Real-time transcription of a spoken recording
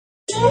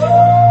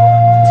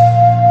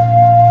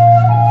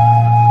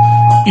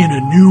In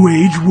a new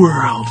age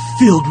world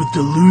filled with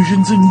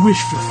delusions and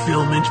wish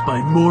fulfillment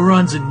by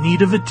morons in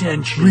need of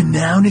attention,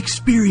 renowned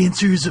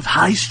experiencers of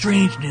high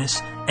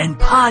strangeness and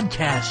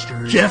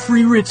podcasters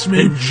Jeffrey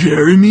Ritzman and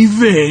Jeremy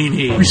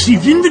Vaney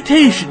received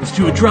invitations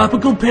to a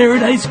tropical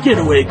paradise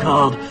getaway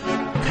called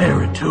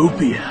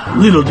Paratopia.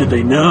 Little did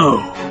they know,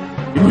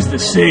 it was the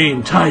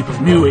same type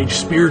of new age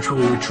spiritual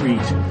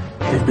retreat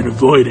they've been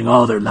avoiding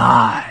all their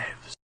lives.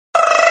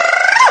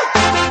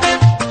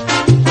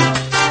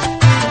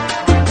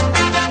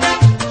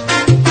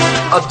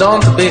 Oh,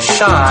 don't be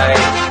shy.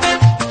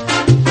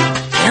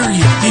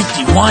 Area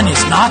 51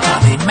 is not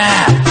on a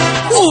map.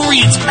 Who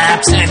reads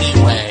maps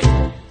anyway?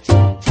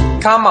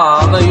 Come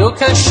on, you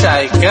can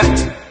shake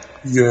it.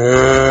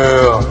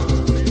 Yeah.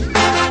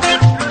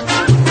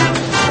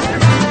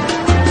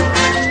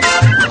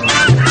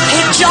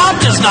 A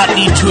job does not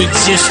need to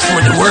exist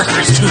for the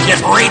workers to get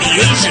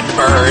radiation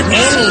burns.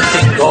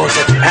 Anything goes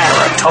at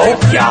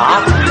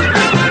Paratopia.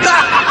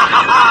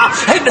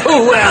 And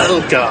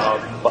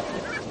welcome.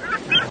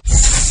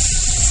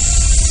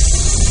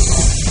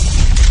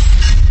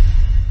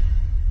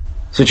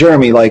 So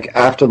Jeremy, like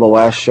after the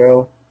last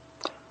show,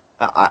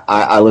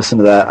 I listened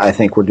to that. I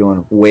think we're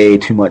doing way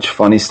too much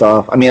funny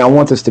stuff. I mean, I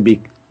want this to be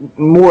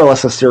more or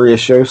less a serious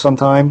show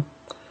sometime.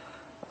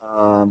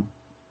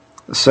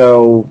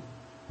 So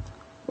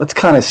let's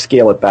kind of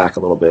scale it back a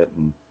little bit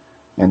and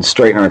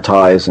straighten our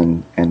ties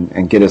and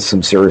get us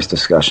some serious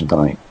discussion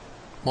tonight.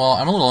 Well,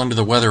 I'm a little under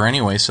the weather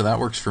anyway, so that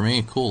works for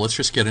me. Cool, let's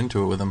just get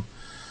into it with him.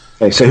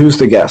 Okay, so who's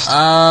the guest?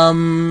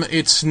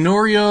 It's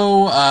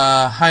Norio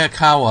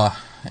Hayakawa.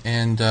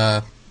 And,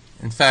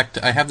 in fact,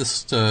 I have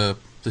this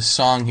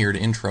song here to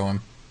intro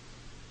him.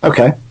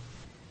 Okay.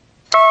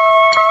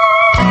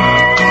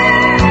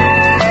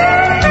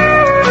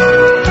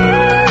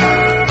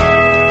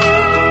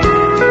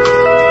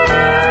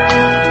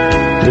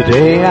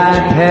 Today I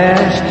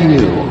passed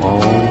you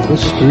on the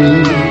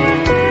street,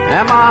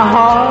 and my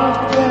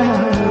heart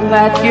fell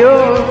at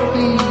your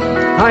feet.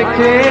 I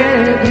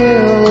can't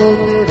help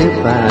it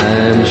if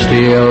I'm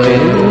still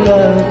in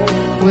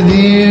love with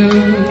you.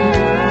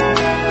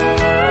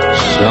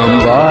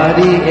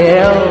 Somebody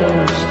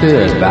else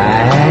stood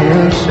by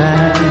your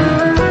side,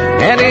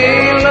 and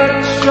he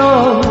looked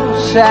so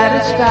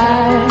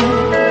satisfied.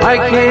 I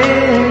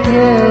can't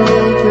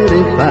help it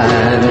if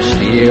I'm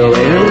still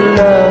in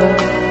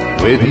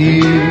love with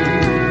you.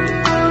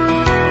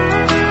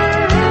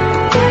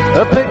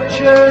 A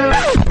picture.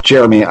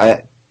 Jeremy,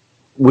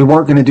 we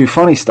weren't going to do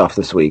funny stuff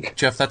this week.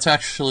 Jeff, that's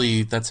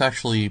actually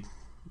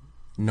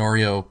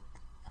Norio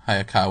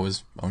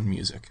Hayakawa's own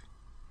music.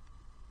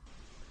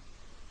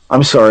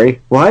 I'm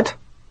sorry, what?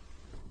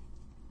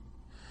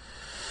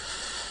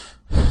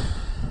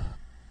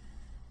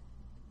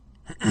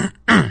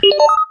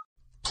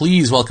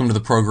 Please welcome to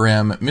the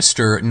program,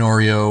 Mr.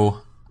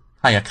 Norio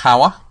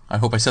Hayakawa. I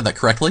hope I said that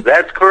correctly.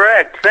 That's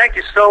correct. Thank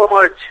you so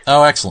much.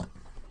 Oh, excellent.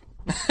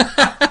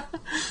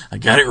 I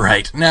got it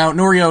right. Now,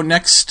 Norio,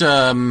 next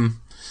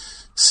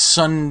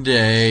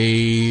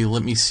Sunday,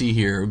 let me see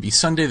here, it would be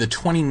Sunday the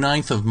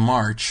 29th of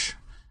March,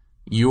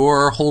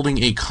 you're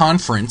holding a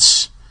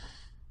conference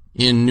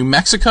in New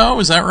Mexico,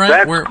 is that right?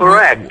 That's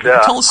correct.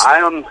 Tell us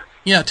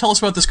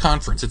about this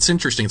conference. It's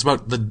interesting. It's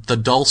about the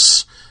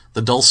Dulce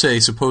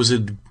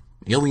supposed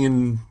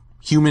alien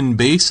human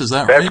base, is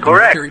that right? That's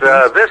correct.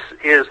 This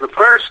is the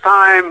first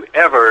time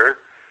ever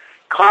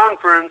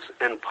conference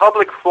and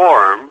public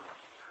forum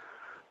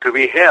to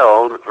be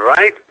held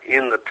right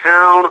in the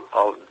town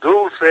of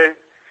Dulce,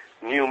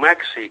 New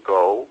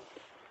Mexico.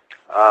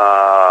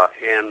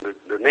 And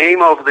the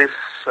name of this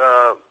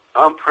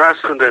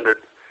unprecedented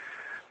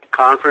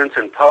conference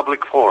and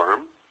public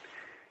forum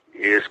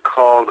is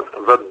called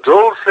the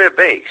Dulce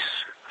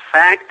Base,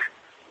 Fact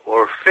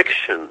or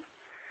Fiction.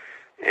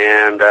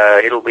 And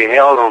it'll be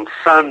held on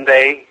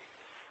Sunday,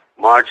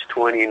 March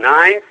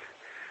 29th,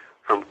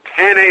 from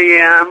 10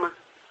 a.m.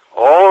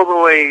 all the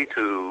way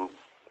to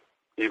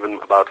even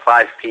about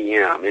 5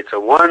 p.m. It's a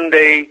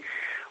one-day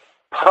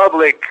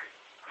public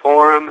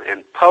forum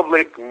and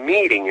public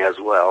meeting as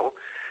well,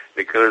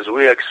 because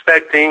we're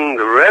expecting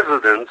the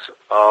residents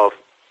of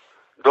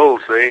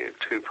Dulce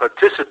to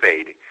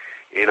participate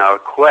in our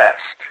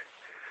quest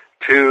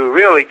to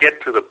really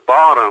get to the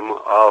bottom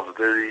of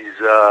these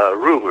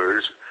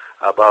rumors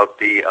about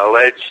the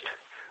alleged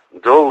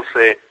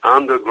Dulce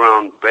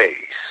underground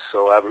base.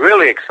 So I'm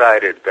really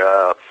excited,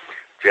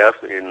 Jeff,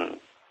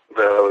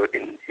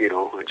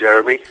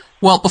 Jeremy.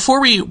 Well, before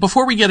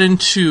we get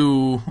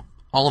into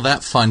all of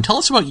that fun, tell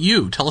us about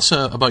you. Tell us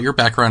about your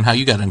background, how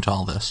you got into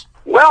all this.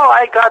 Well,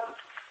 I got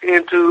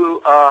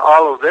into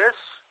all of this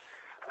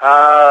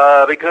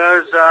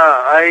because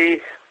I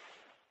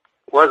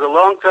was a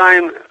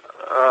long-time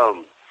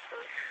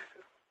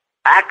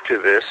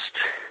activist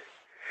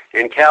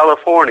in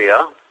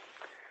California,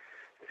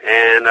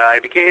 and I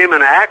became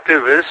an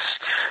activist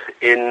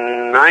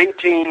in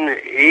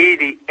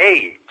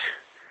 1988.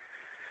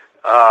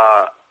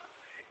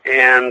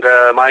 And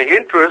my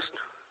interest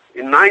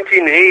in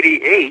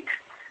 1988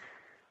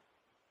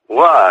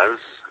 was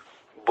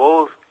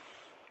both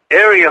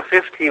Area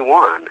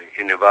 51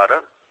 in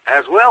Nevada,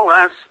 as well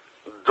as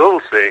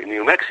Dulce,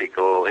 New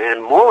Mexico.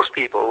 And most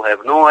people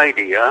have no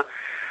idea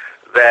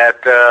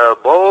that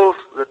both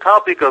the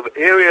topic of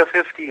Area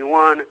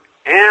 51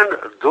 and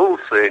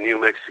Dulce, New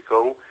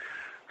Mexico,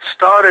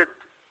 started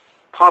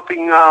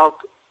popping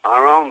out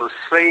around the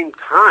same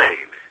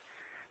time.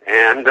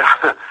 And,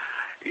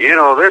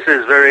 this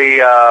is very,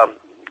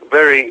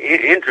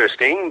 very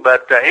interesting.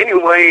 But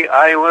anyway,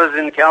 I was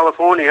in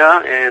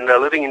California and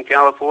living in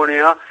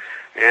California.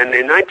 And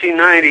in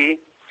 1990,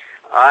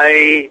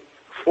 I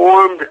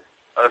formed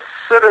a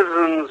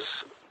citizens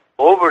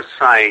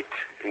oversight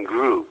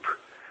group,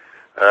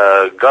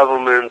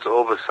 government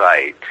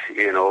oversight,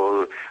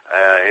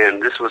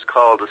 and this was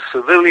called the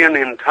Civilian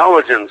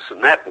Intelligence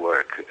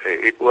Network.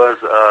 It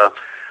was a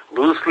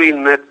loosely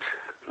knit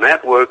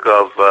network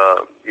of,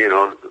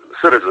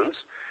 citizens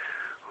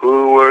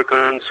who were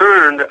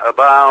concerned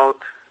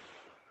about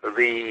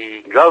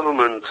the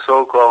government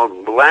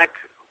so-called black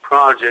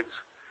projects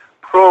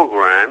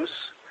programs.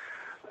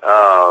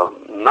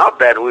 Not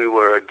that we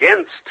were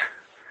against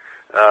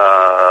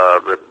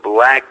the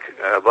black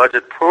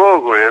budget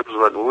programs,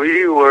 but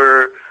we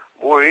were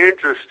more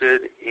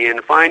interested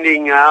in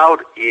finding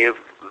out if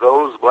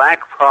those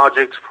black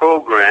projects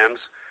programs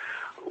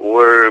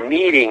were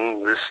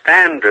meeting the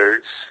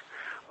standards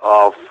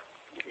of,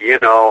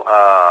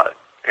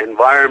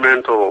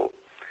 environmental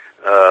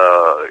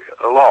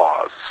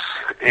laws.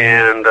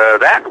 And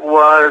that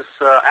was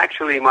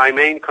actually my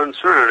main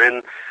concern.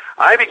 And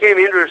I became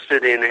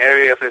interested in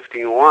Area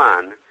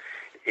 51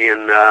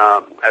 in,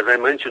 as I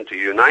mentioned to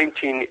you,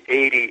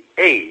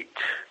 1988.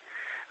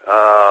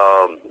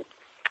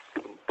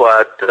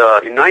 But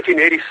in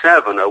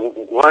 1987,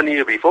 1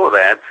 year before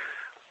that,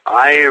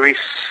 I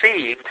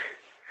received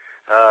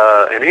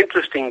an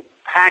interesting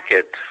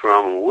packet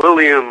from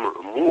William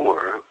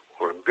Moore,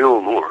 or Bill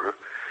Moore,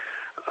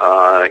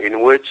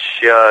 in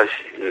which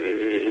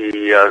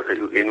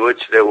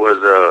there was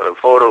a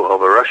photo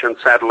of a Russian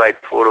satellite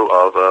photo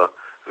of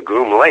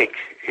Groom Lake,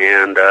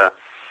 and a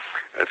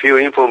few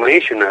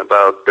information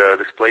about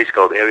this place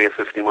called Area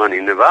 51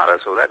 in Nevada.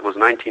 So that was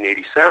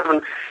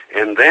 1987,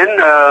 and then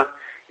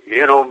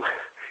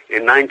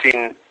in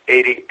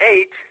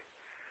 1988,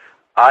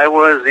 I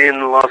was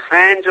in Los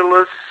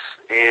Angeles,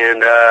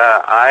 and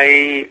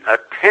I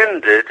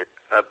attended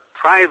a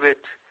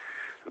private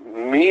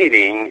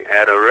meeting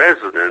at a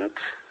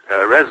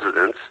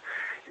residence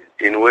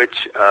in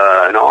which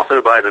an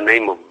author by the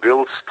name of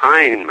Bill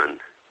Steinman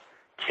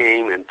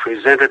came and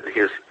presented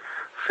his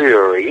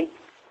theory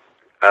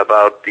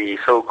about the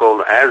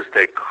so-called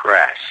Aztec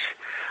crash.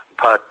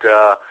 But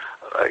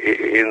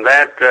in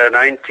that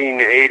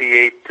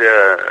 1988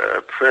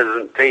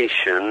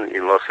 presentation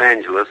in Los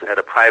Angeles at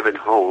a private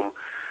home,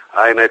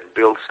 I met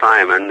Bill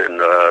Steinman, and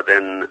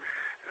then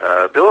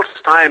Bill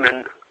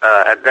Steinman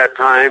at that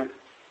time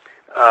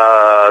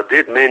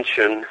did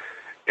mention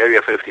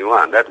Area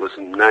 51. That was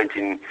in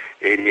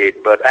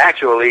 1988. But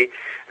actually,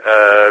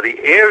 the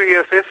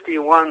Area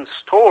 51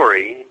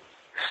 story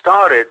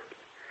started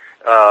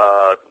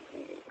to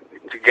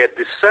get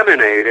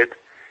disseminated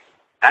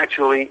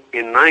actually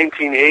in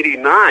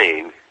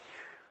 1989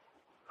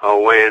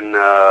 when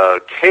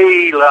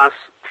KLAS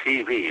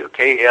TV,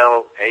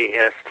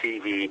 KLAS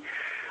TV,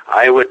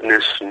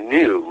 Eyewitness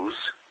News,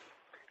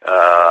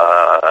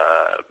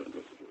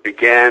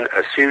 began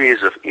a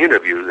series of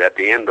interviews at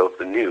the end of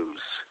the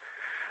news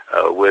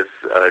with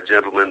a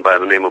gentleman by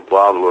the name of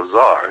Bob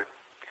Lazar,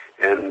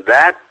 and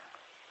that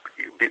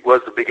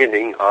was the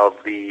beginning of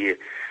the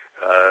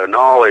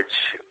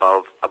knowledge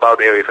about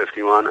Area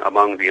 51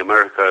 among the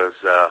America's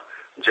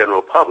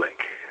general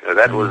public.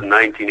 That was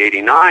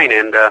 1989,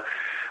 and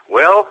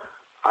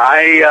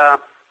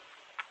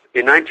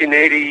in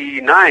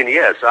 1989,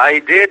 yes, I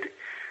did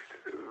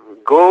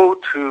go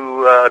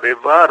to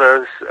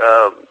Nevada's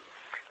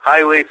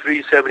Highway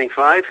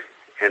 375,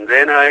 and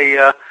then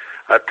I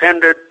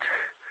attended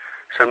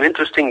some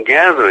interesting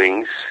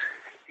gatherings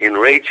in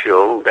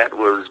Rachel. That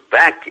was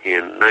back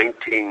in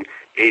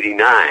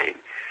 1989.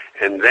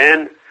 And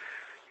then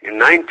in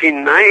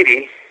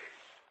 1990,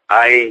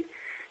 I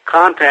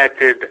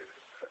contacted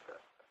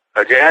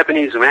a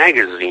Japanese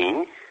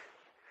magazine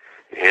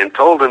and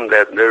told them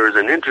that there is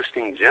an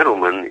interesting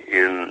gentleman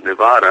in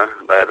Nevada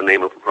by the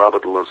name of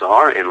Robert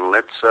Lazar, and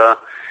let's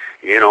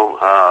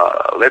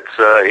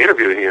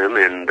interview him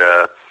and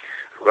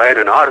write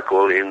an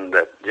article in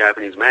that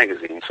Japanese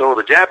magazine. So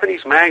the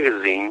Japanese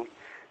magazine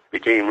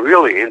became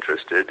really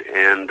interested,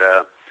 and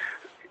to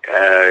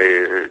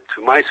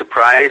my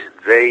surprise,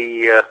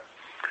 they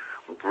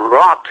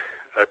brought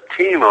a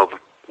team of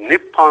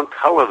Nippon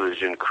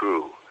Television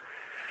crew.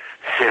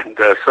 And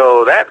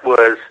so that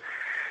was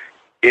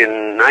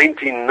in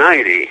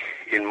 1990,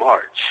 in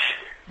March.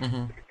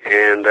 Mm-hmm.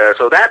 And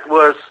so that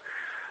was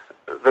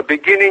the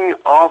beginning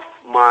of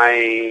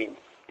my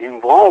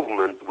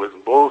involvement with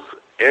both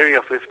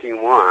Area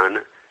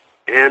 51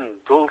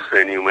 and Dulce,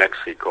 New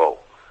Mexico.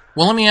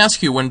 Well, let me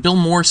ask you, when Bill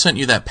Moore sent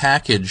you that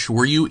package,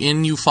 were you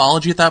in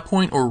ufology at that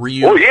point, or were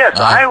you... Oh, yes,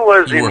 I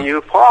was in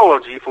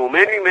ufology for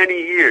many,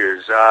 many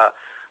years.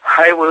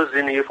 I was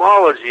in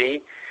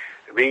ufology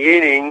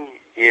beginning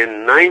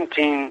in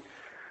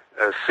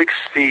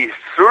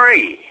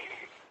 1963.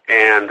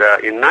 And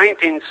in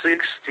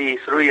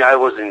 1963, I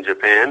was in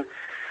Japan.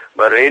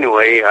 But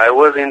anyway, I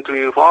was into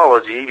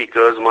ufology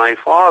because my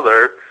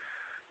father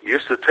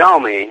used to tell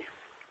me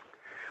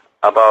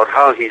about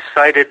how he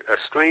sighted a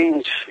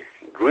strange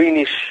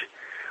greenish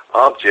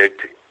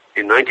object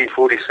in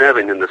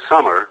 1947 in the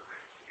summer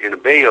in the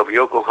Bay of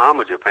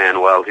Yokohama, Japan,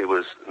 while he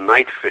was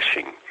night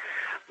fishing.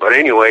 But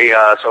anyway,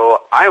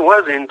 so I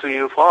was into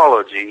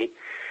ufology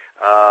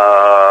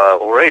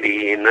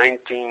already in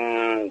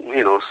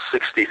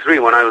 1963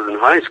 when I was in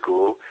high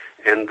school,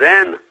 and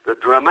then the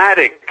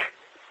dramatic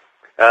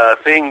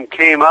thing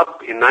came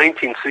up in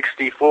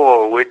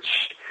 1964,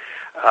 which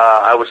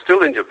I was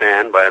still in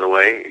Japan, by the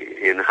way,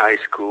 in high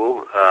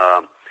school,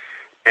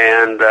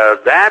 and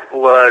that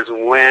was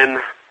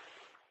when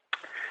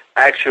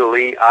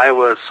actually I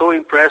was so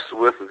impressed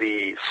with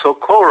the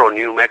Socorro,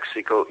 New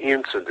Mexico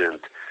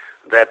incident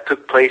that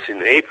took place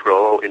in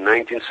April in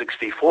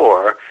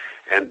 1964,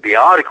 and the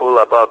article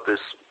about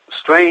this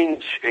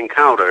strange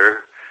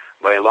encounter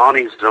by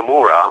Lonnie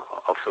Zamora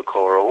of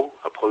Socorro,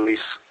 a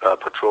police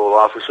patrol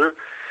officer.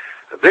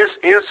 This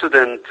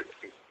incident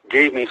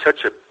gave me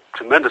such a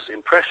tremendous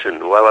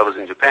impression while I was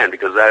in Japan,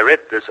 because I read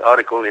this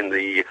article in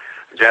the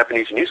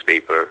Japanese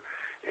newspaper,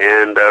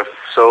 and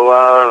so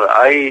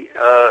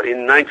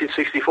in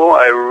 1964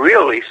 I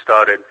really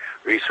started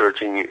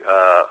researching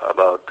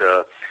about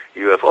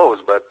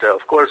UFOs. But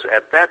of course,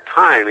 at that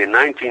time in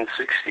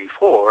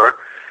 1964,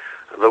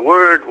 the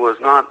word was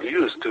not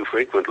used too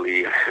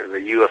frequently, the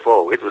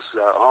UFO. It was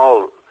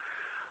all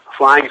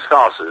flying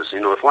saucers.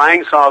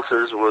 Flying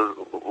saucers was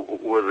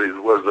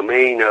the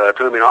main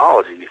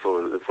terminology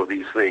for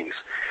these things.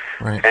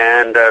 Right.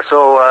 And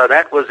so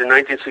that was in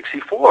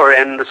 1964.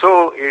 And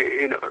so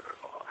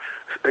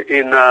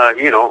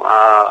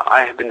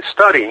I have been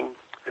studying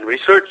and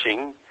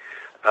researching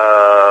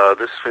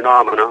this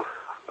phenomena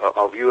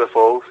of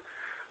UFOs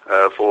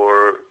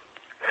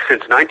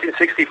since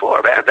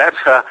 1964. That's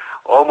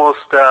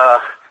almost,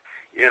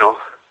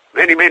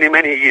 many, many,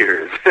 many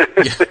years.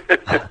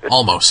 Yeah,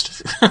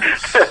 almost.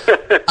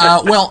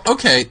 Well,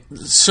 okay,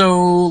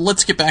 so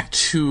let's get back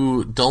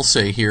to Dulce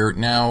here.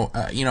 Now,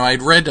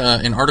 I'd read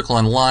an article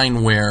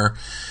online where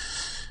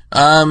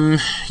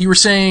you were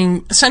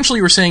saying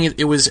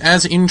it was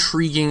as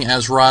intriguing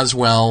as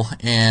Roswell,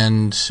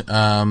 and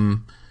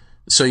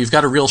so you've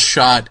got a real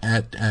shot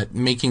at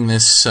making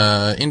this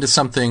into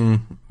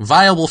something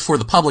viable for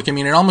the public. I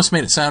mean, it almost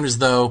made it sound as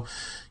though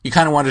you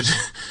kind of wanted to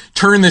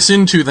turn this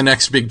into the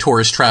next big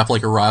tourist trap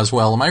like a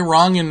Roswell. Am I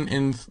wrong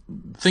in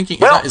thinking,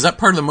 is that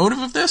part of the motive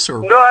of this?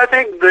 Or? No, I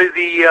think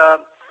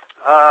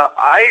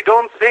I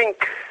don't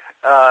think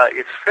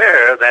it's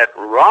fair that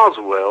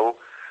Roswell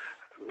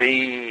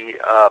be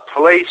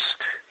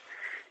placed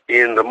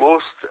in the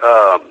most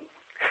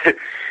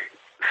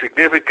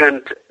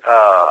significant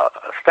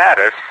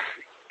status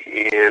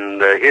in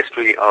the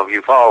history of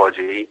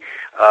ufology.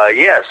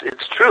 Yes,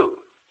 it's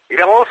true. It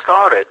all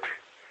started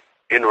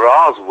in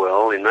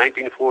Roswell in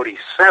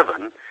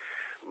 1947,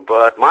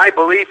 but my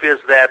belief is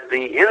that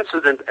the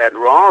incident at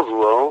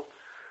Roswell,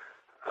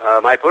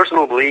 my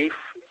personal belief,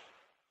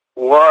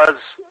 was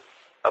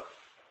a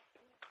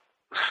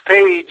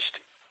staged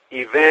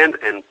event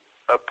and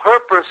a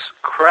purpose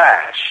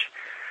crash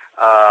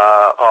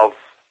of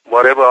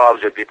whatever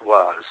object it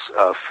was,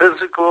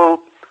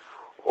 physical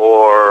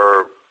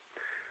or,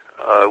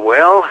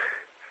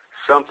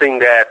 something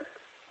that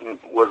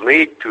was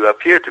made to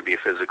appear to be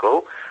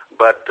physical.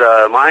 But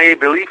my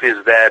belief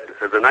is that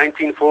the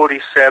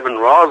 1947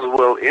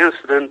 Roswell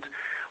incident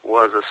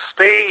was a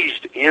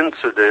staged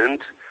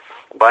incident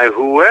by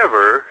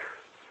whoever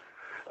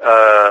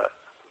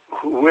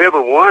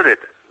wanted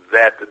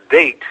that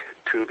date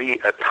to be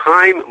a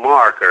time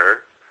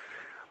marker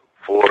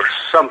for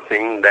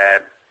something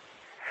that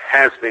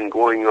has been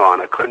going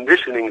on, a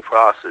conditioning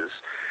process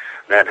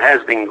that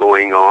has been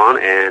going on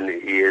and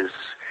is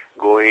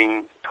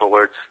going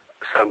towards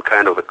some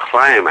kind of a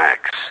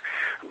climax.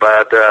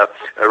 But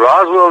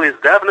Roswell is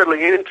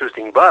definitely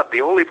interesting, but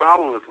the only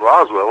problem with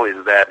Roswell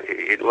is that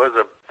it was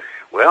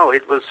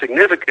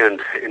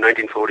significant in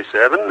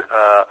 1947,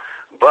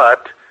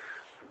 but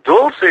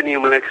Dulce, New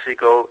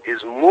Mexico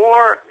is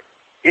more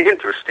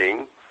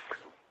interesting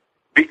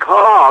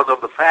because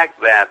of the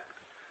fact that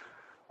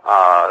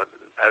a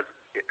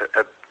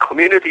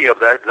community of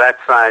that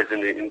size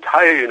in the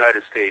entire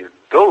United States,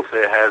 Dulce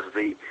has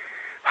the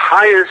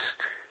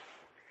highest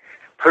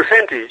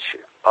percentage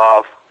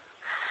of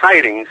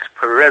sightings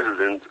per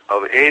resident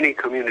of any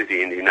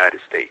community in the United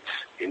States.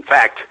 In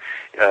fact,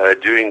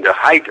 during the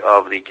height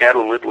of the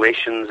cattle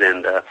mutilations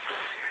and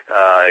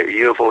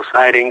UFO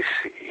sightings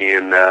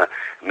in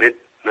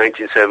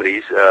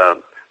mid-1970s,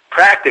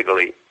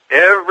 practically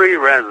every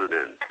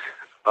resident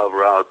of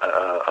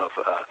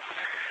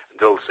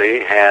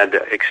Dulce had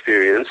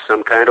experienced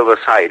some kind of a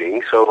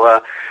sighting.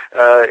 So,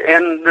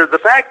 and the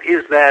fact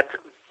is that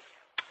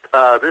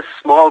this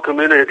small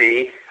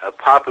community, a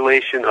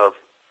population of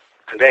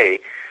today,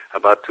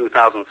 about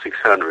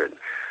 2,600.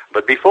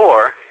 But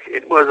before,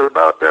 it was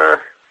about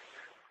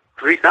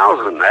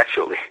 3,000,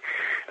 actually.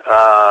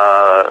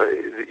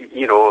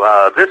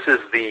 This is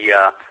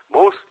the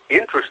most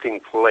interesting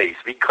place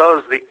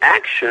because the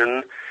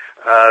action,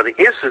 the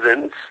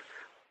incidents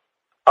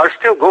are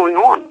still going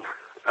on.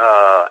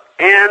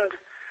 And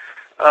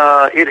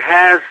it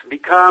has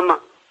become,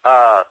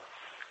 an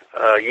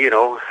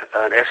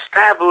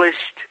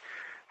established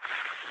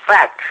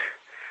fact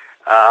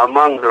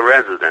among the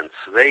residents.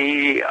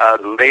 They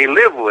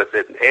live with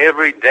it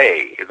every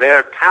day.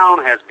 Their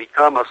town has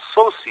become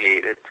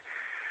associated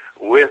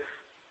with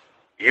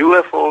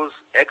UFOs,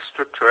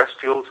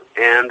 extraterrestrials,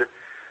 and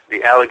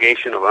the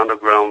allegation of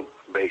underground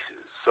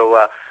bases.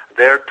 So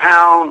their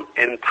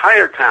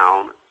entire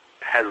town,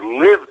 has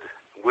lived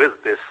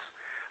with this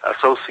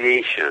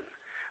association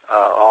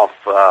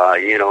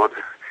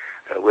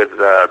with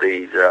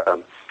these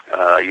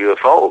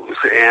UFOs,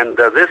 and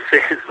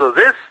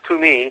this to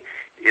me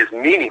is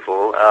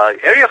meaningful.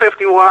 Area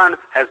 51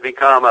 has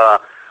become a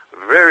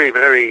very,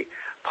 very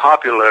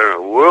popular,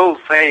 world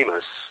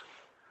famous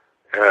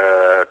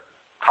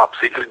top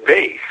secret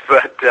base,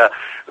 but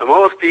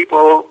most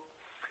people,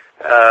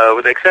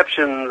 with the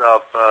exception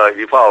of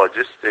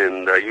ufologists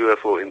and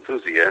UFO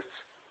enthusiasts,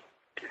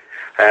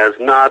 has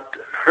not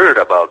heard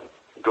about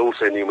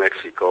Dulce, New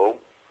Mexico.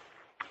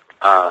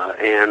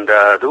 And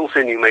Dulce,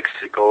 New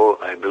Mexico,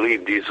 I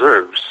believe,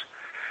 deserves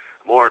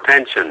more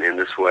attention in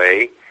this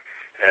way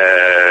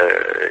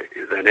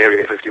than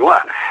Area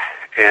 51.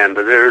 And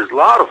there's a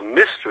lot of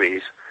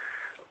mysteries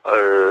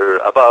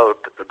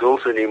about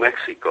Dulce, New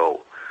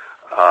Mexico.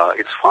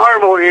 It's far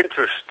more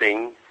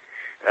interesting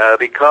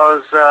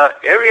because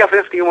Area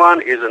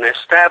 51 is an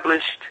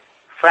established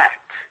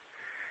fact.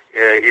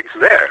 It's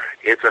there.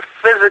 It's a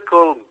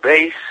physical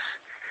base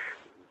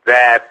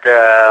that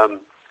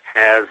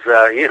has,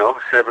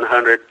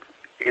 700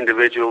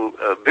 individual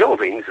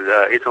buildings.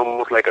 It's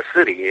almost like a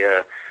city.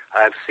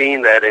 I've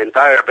seen that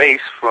entire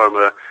base from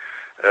a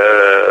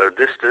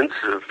distance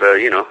of,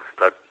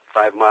 about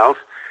 5 miles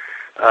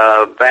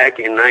back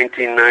in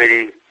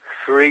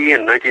 1993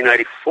 and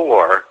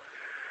 1994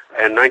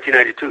 and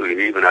 1992.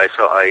 Even I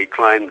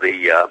climbed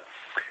the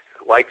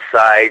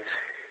Whitesides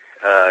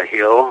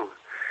Hill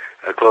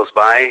close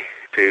by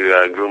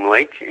to Groom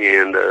Lake,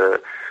 and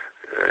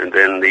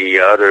then the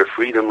other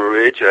Freedom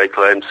Ridge I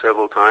climbed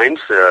several times.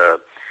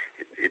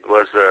 It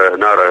was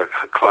not a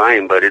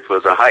climb, but it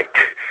was a hike.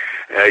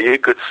 You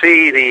could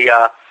see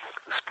the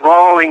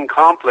sprawling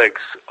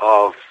complex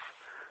of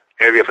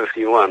Area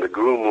 51, the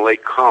Groom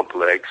Lake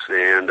complex,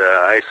 and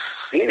I've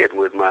seen it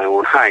with my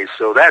own eyes.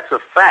 So that's a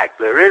fact.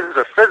 There is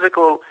a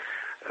physical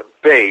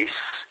base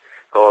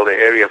called the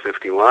Area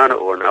 51,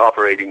 or an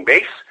operating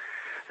base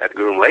at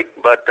Groom Lake.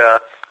 But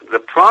the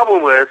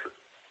problem with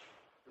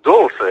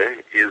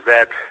Dulce is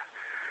that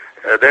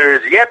there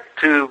is yet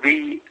to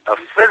be a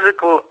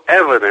physical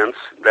evidence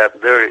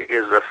that there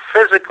is a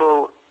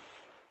physical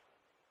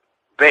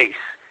base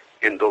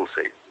in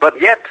Dulce. But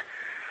yet,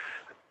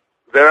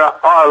 there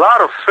are a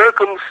lot of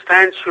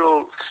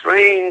circumstantial,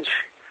 strange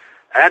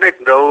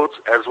anecdotes,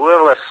 as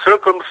well as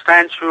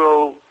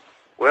circumstantial,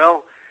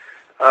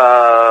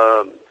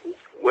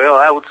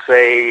 I would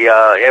say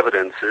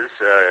evidences,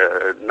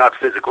 not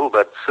physical,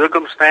 but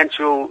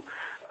circumstantial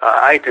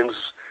items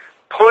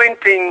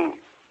pointing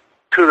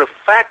to the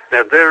fact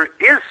that there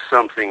is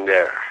something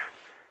there.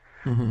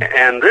 Mm-hmm.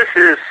 And this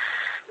is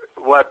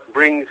what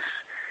brings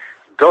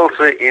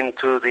Dulce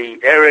into the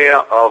area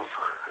of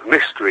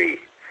mystery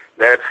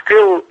that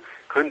still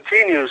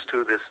continues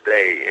to this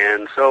day.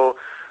 And so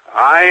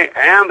I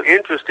am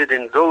interested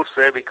in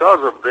Dulce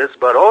because of this,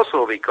 but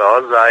also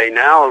because I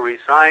now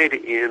reside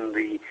in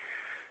the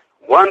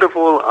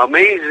wonderful,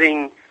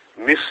 amazing,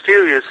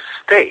 mysterious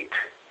state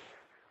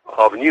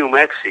of New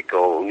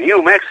Mexico.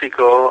 New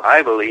Mexico,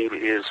 I believe,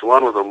 is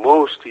one of the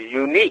most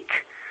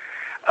unique,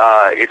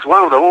 it's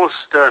one of the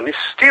most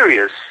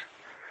mysterious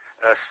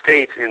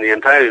states in the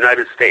entire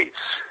United States.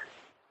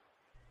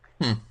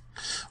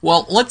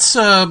 Well, let's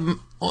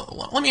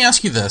let me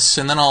ask you this,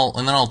 and then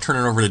I'll turn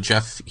it over to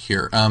Jeff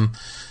here.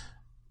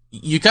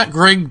 You got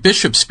Greg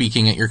Bishop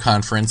speaking at your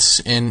conference,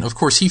 and of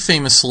course he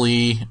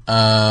famously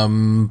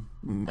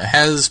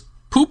has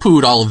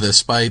poo-pooed all of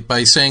this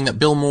by saying that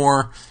Bill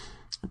Moore,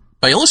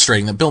 by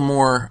illustrating that Bill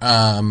Moore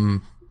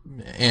and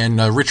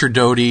Richard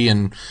Doty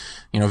and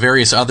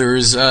various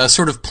others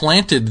sort of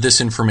planted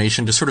this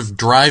information to sort of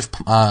drive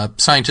a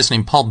scientist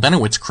named Paul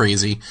Bennewitz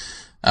crazy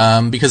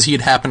because he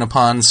had happened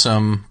upon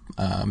some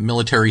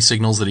military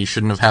signals that he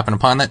shouldn't have happened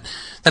upon that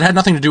had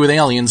nothing to do with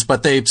aliens,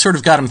 but they sort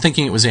of got him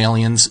thinking it was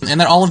aliens,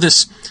 and that all of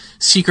this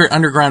secret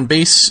underground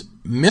base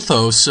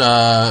mythos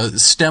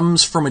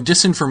stems from a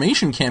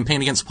disinformation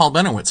campaign against Paul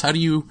Bennewitz. How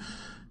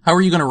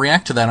are you going to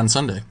react to that on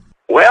Sunday?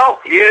 Well,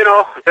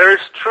 there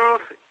is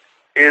truth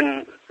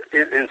in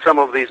some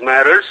of these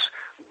matters,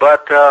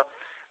 but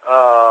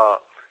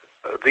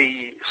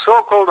the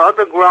so-called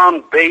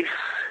underground base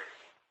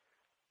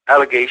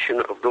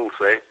allegation of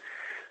Dulce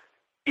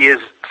is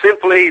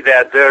simply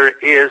that there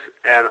is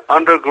an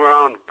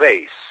underground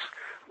base,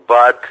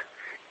 but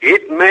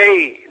it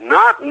may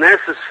not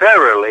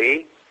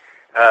necessarily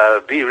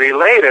be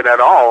related at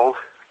all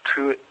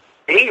to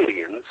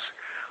aliens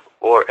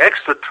or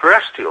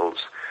extraterrestrials.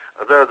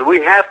 We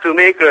have to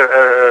make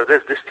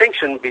this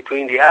distinction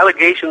between the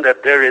allegation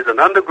that there is an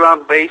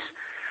underground base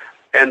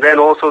and then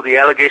also the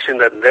allegation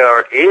that there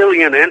are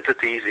alien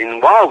entities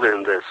involved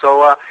in this.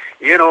 So,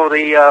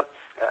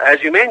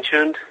 as you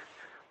mentioned,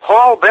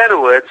 Paul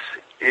Bennewitz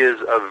is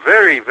a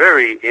very,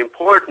 very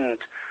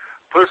important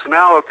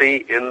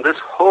personality in this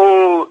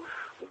whole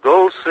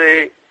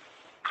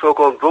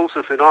so-called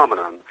Dulce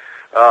phenomenon.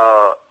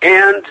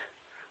 And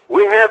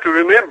we have to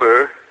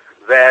remember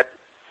that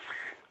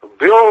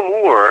Bill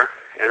Moore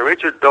and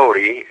Richard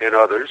Doty and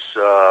others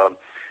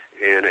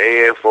in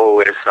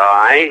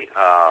AFOSI,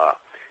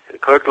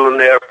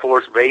 Kirtland Air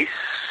Force Base,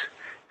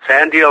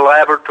 Sandia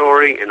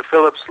Laboratory, and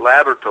Phillips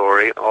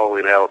Laboratory, all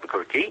in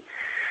Albuquerque,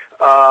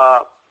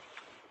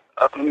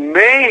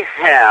 may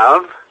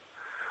have,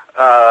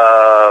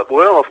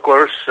 of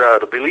course,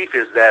 the belief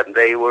is that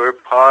they were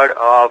part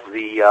of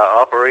the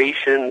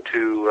operation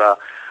to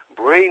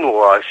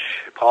brainwash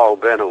Paul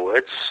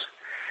Bennewitz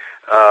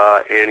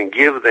and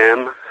give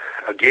him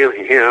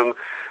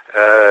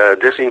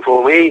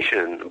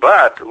disinformation.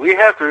 But we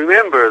have to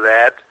remember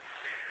that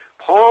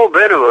Paul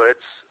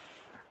Bennewitz,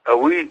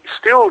 we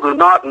still do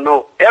not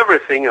know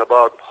everything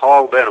about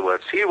Paul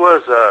Bennewitz. He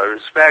was a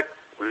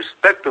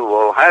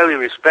respectable, highly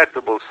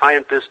respectable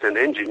scientist and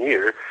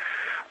engineer,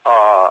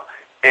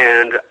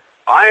 and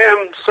I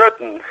am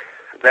certain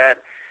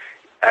that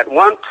at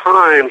one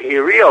time he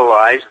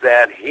realized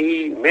that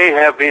he may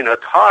have been a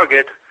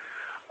target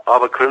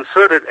of a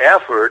concerted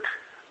effort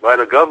by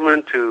the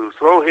government to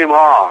throw him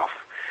off,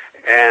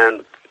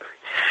 and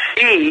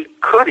he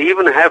could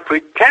even have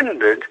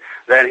pretended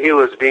that he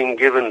was being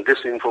given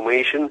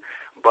disinformation,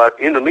 but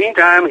in the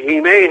meantime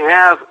he may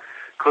have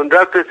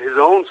conducted his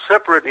own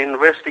separate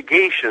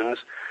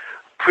investigations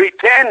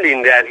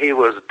pretending that he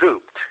was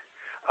duped.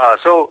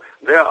 So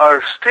there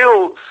are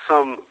still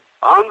some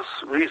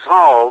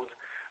unresolved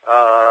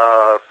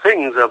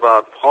things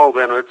about Paul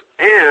Bennewitz,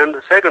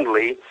 and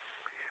secondly,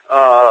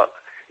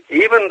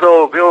 even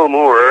though Bill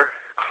Moore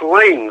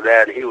claimed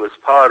that he was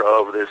part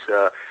of this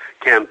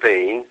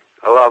campaign,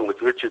 along with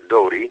Richard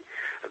Doty,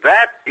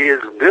 that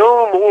is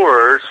Bill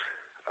Moore's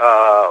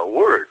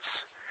words.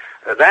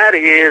 That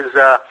is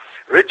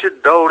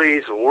Richard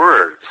Doty's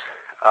words.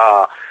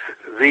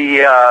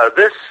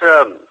 This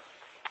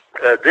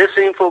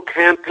disinfo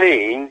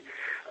campaign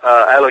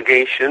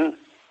allegation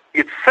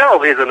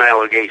itself is an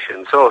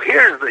allegation. So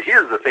here's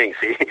the thing.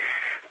 See,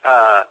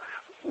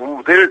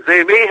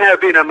 there may have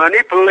been a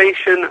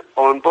manipulation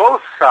on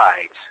both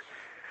sides,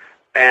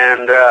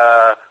 and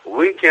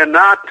we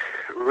cannot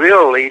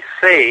really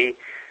say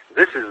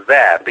this is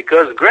that,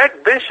 because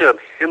Greg Bishop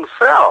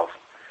himself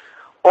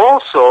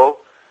also,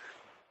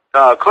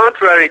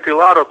 contrary to a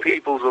lot of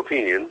people's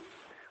opinion,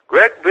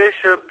 Greg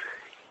Bishop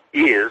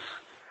is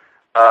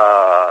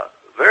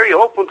very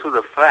open to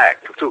the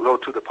fact,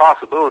 to the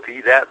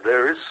possibility that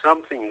there is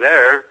something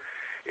there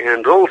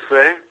in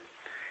Dulce.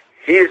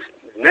 He's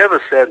never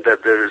said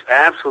that there is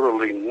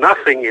absolutely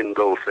nothing in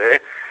Dulce.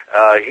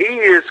 He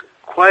is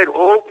quite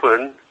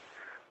open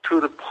to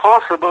the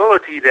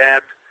possibility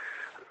that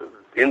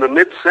in the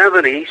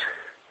mid-'70s,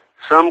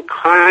 some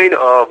kind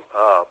of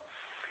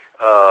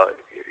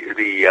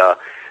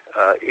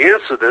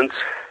incidents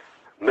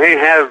may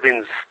have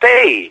been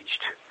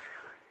staged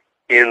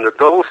in the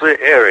Dulce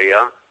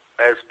area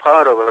as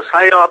part of a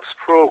PSYOPs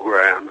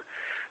program,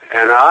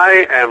 and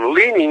I am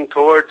leaning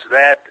towards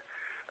that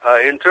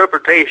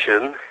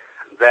interpretation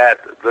that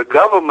the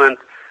government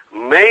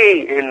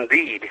may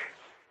indeed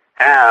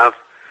have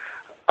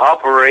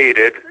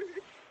operated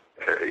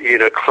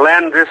in a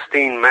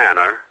clandestine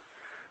manner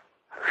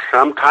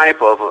some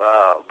type of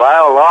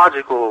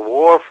biological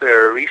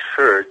warfare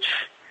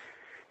research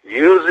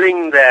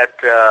using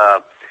that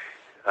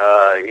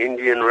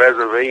Indian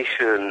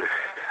reservation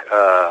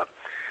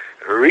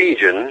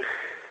region,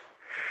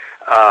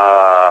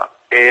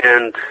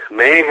 and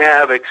may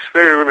have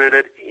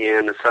experimented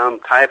in some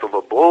type of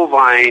a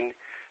bovine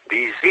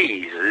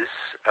diseases,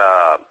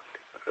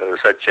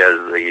 such as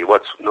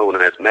what's known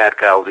as mad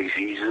cow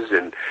diseases,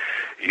 and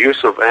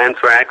use of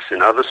anthrax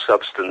and other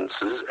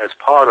substances as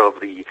part of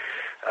the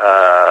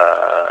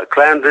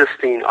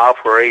clandestine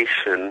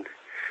operation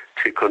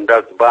to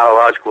conduct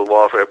biological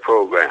warfare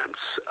programs.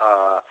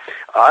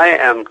 I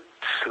am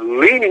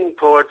leaning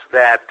towards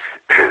that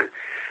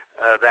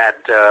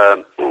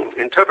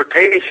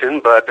interpretation,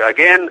 but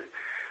again,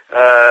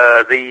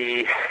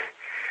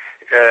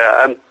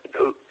 I'm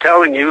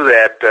telling you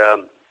that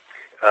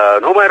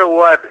no matter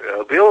what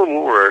Bill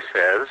Moore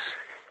says,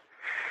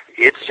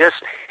 it's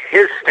just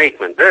his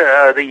statement.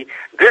 The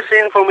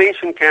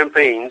disinformation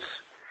campaigns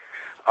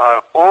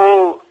are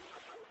all,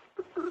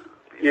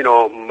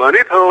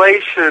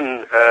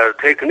 manipulation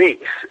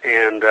techniques,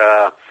 and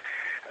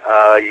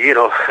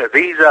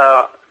these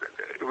are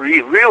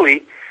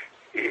really.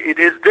 It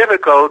is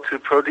difficult to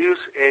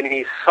produce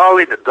any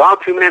solid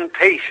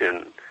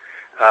documentation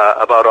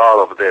about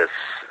all of this.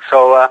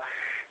 So,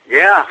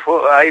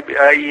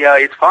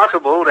 it's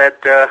possible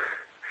that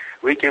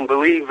we can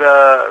believe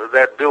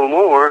that Bill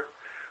Moore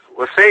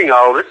was saying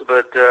all this,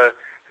 but the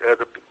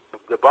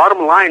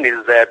bottom line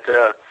is that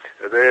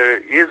there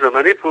is a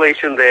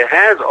manipulation. There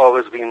has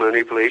always been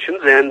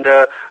manipulations, and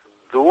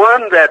the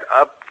one that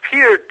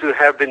appeared to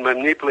have been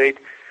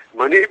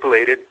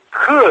manipulated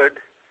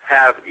could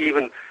have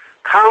even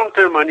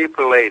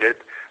counter-manipulated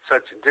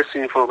such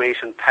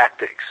disinformation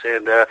tactics,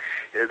 and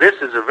this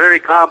is a very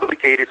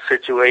complicated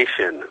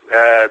situation.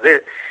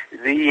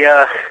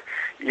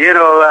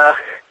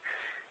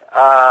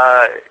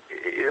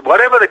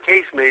 Whatever the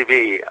case may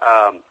be,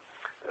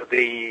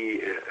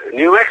 the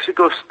New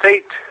Mexico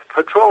State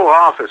Patrol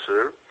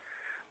officer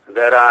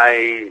that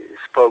I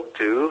spoke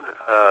to,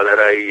 that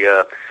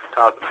I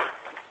talked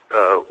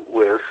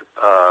with,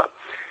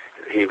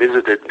 he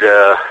visited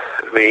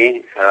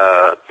me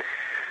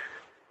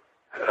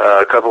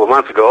a couple of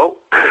months ago,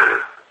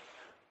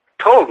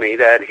 told me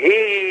that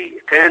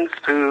he tends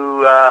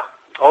to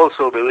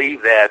also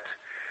believe that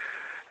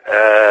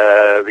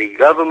the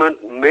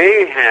government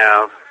may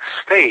have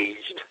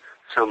staged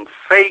some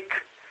fake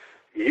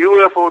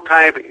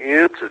UFO-type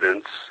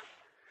incidents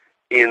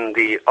in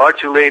the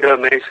Archuleta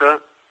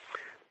Mesa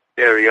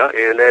area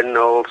and then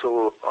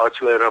also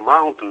Archuleta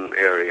Mountain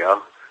area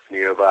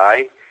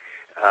nearby,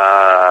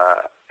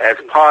 as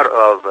part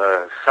of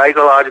a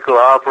psychological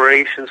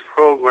operations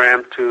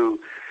program to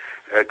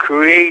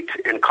create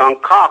and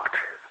concoct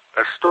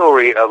a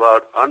story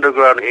about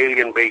underground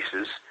alien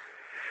bases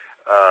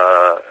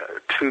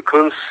to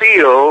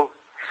conceal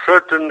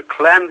certain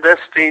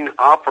clandestine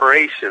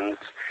operations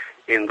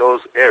in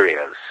those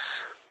areas.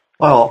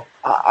 Well,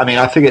 I mean,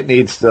 I think it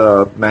needs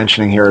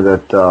mentioning here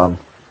that that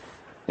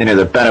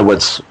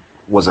Benowitz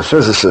was a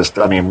physicist.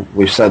 I mean,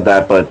 we've said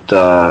that, but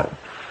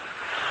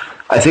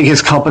I think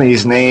his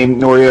company's name,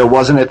 Noria,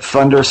 wasn't it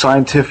Thunder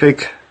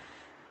Scientific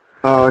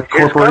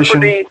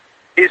Corporation?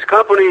 His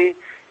company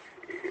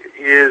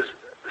is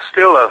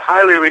still a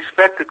highly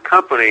respected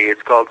company.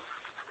 It's called,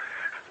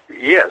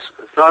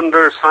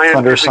 Thunder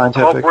Scientific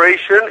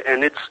Corporation,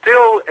 and it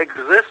still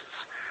exists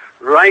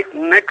right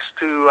next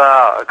to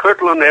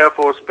Kirtland Air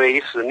Force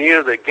Base,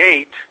 near the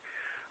gate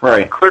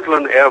of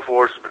Kirtland Air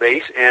Force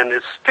Base, and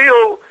it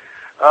still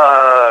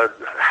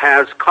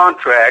has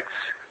contracts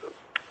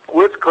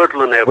with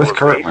Kirtland Air Force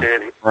Base,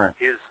 and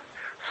his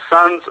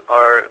sons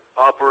are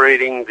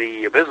operating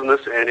the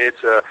business, and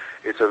it's a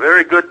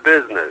very good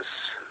business.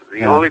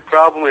 The only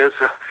problem is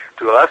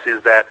to us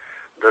is that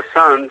the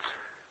sons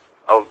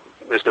of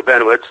Mr.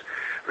 Benowitz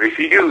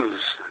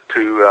refuse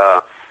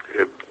to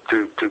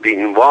be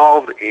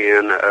involved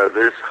in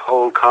this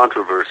whole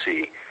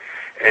controversy.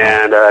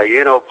 And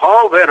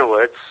Paul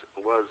Benowitz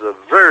was a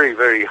very,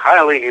 very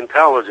highly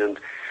intelligent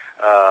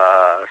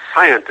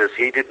scientist.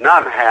 He did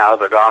not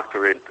have a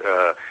doctor's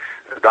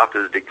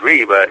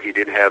degree, but he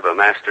did have a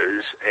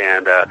master's,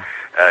 and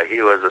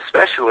he was a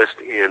specialist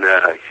in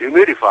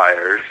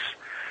humidifiers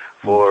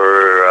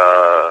for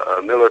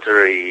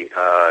military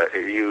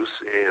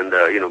use and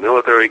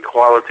military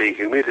quality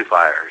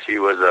humidifiers. He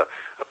was a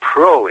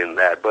pro in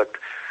that, but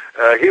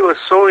he was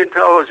so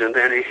intelligent,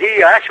 and he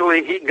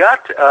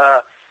got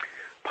a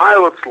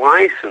pilot's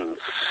license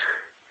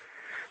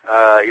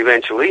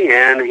eventually,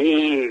 and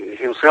he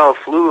himself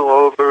flew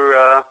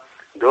over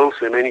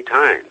Dulce many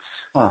times.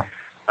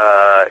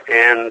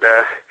 And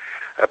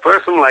a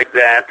person like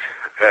that,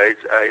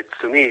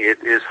 to me,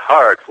 it is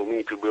hard for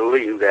me to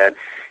believe that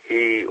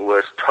he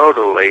was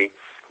totally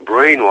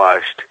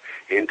brainwashed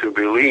into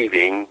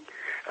believing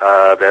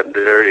that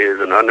there is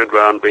an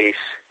underground base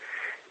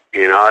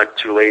in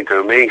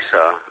Archuleta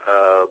Mesa.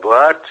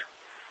 But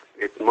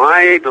it's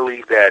my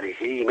belief that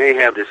he may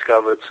have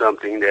discovered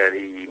something that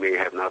he may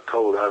have not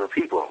told other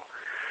people,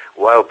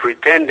 while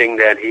pretending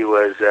that he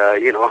was,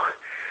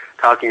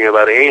 talking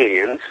about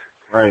aliens.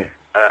 Right.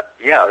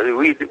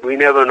 We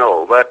never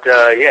know. But,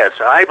 yes,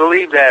 I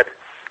believe that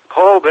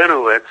Paul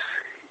Benowitz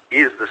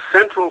is the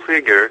central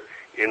figure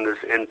in this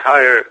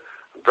entire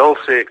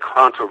Dulce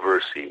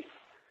controversy.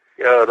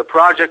 The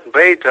Project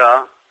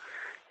Beta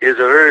is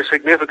a very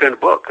significant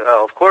book.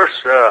 Of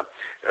course,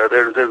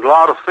 there's a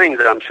lot of things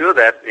that I'm sure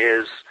that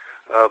is,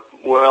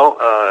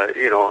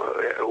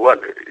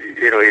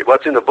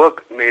 what's in the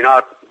book may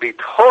not be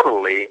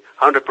totally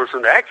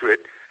 100%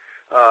 accurate.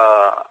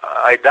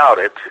 I doubt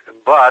it,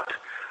 but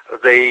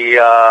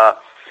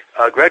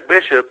Greg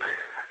Bishop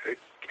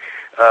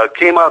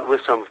came out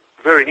with some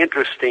very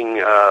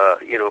interesting,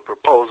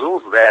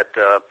 proposals that,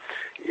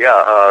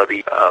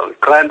 the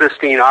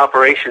clandestine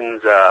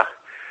operations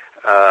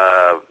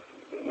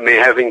may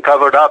have been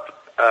covered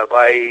up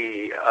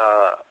by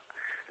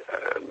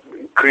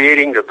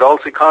creating the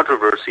Dulce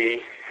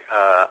controversy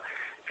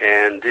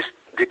and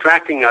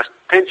detracting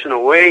attention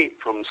away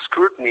from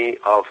scrutiny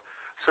of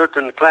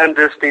certain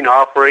clandestine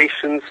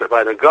operations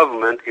by the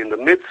government in the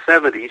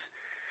mid-'70s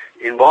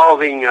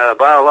involving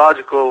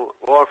biological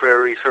warfare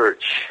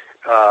research.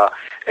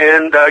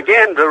 And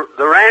again, the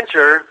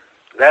rancher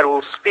that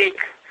will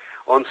speak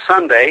on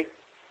Sunday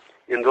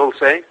in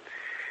Dulce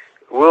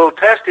will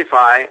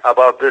testify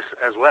about this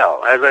as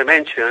well. As I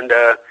mentioned,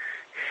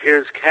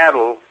 his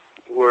cattle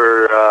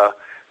were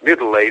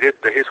mutilated.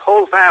 His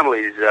whole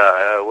family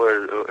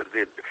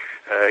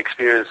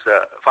experienced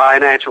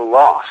financial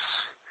loss.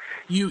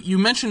 You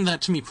mentioned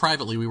that to me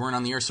privately. We weren't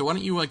on the air, so why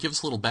don't you give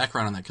us a little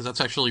background on that, because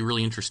that's actually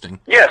really interesting.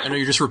 Yes. I know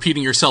you're just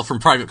repeating yourself from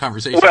private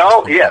conversations.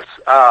 Well, yes.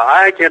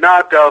 I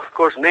cannot, of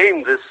course,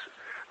 name this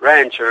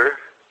rancher,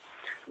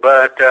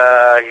 but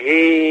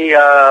he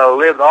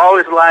lived all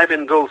his life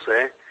in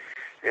Dulce,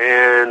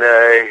 and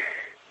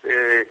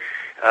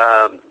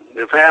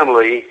the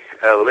family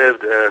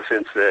lived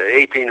since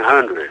the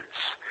 1800s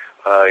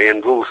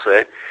in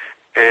Dulce,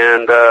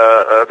 and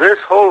this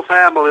whole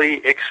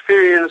family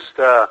experienced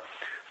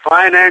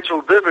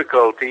financial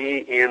difficulty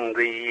in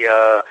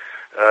the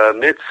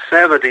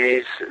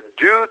mid-'70s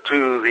due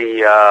to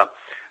the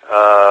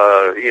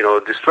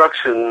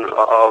destruction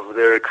of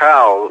their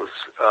cows,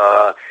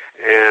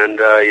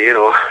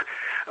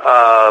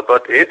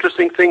 but the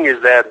interesting thing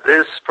is that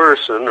this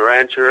person,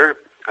 rancher,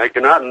 I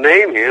cannot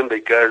name him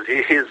because he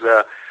is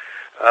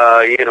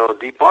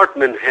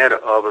department head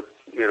of a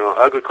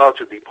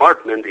agriculture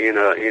department in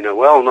a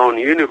well-known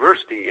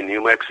university in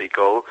New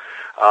Mexico.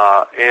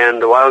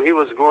 And while he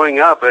was growing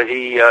up,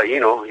 he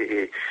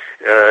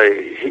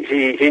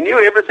knew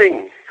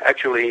everything.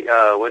 Actually,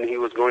 when he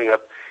was growing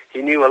up,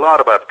 he knew a lot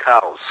about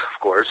cows. Of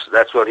course,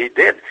 that's what he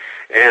did.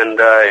 And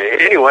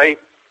anyway,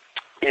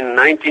 in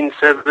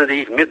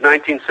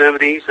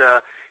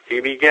mid-1970s, he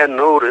began to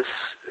notice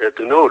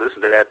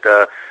that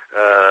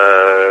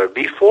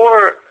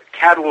before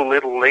cattle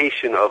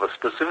mutilation of a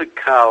specific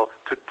cow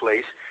took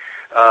place,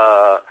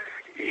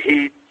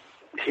 he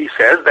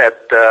says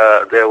that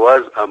there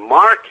was a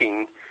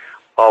marking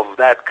of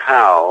that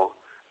cow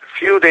a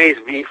few days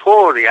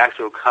before the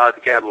actual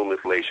cattle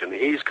mutilation.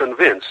 He's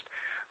convinced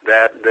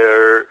that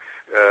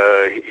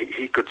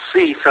he could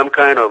see some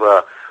kind of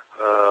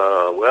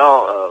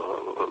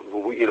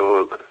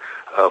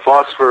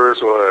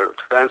phosphorus or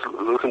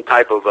translucent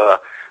type of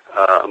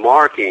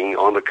marking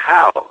on the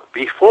cow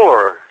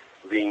before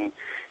being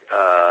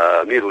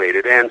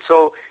mutilated. And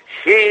so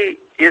he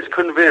is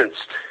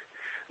convinced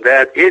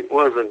that it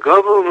was the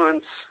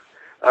government's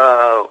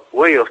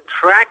way of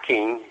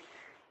tracking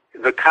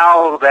the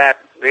cow that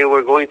they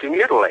were going to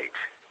mutilate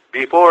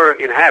before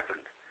it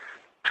happened,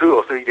 2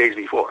 or 3 days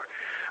before.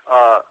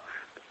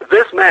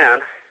 This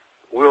man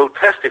will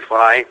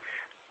testify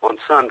on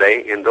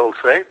Sunday in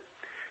Dulce,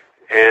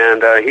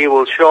 and he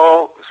will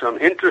show some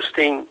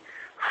interesting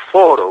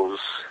photos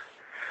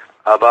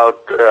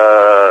about,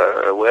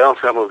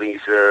 some of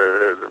these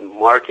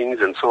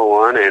markings and so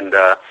on, and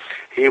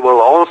he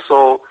will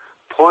also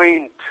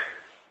point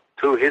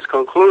to his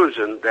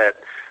conclusion that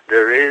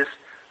there is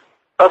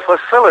a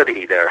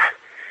facility there.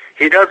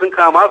 He doesn't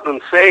come up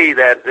and say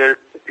that this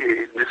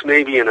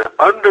may be an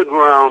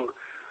underground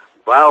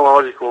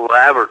biological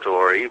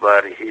laboratory,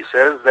 but he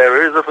says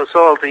there is a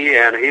facility,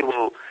 and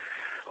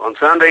on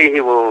Sunday he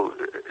will,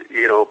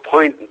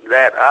 point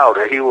that out.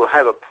 He will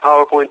have a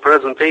PowerPoint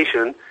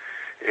presentation,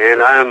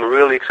 and I'm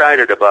really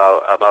excited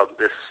about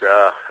this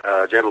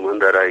gentleman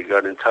that I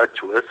got in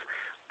touch with.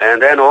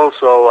 And then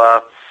also,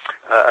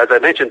 as I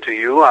mentioned to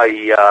you,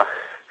 I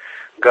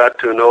got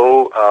to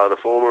know the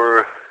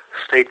former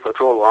State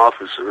Patrol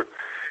officer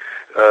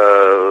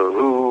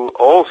who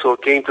also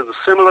came to the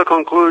similar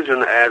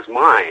conclusion as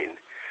mine,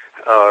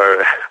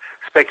 or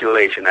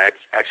speculation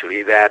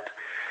actually, that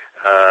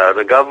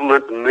the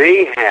government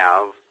may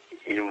have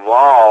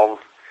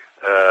involved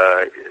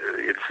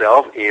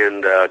itself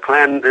in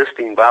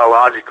clandestine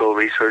biological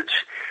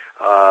research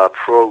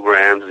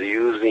programs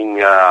using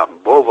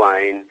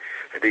bovine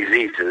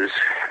diseases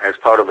as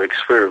part of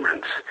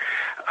experiments.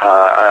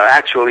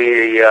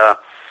 Actually,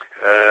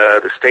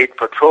 the State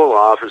Patrol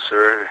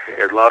officer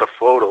had a lot of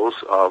photos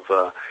of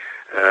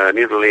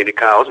mutilated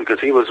cows because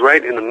he was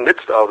right in the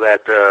midst of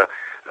that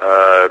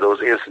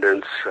those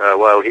incidents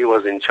while he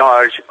was in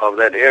charge of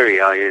that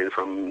area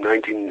from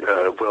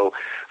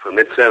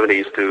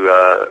mid-'70s to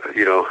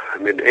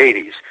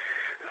mid-'80s.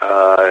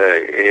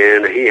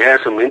 And he has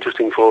some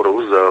interesting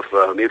photos of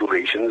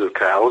mutilations of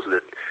cows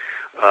that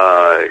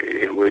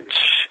in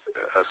which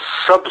a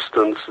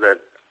substance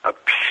that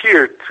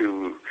appeared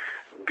to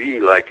be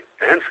like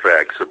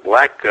anthrax, a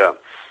black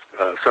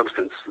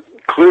substance,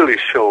 clearly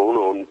shown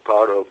on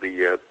part of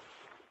the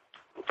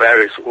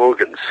various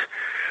organs.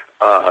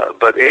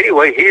 But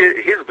anyway,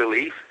 his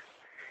belief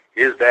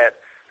is that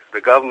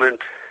the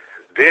government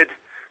did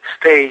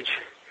stage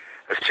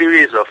a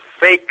series of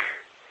fake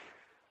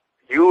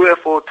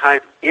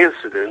UFO-type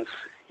incidents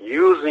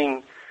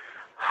using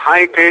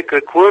high-tech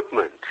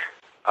equipment,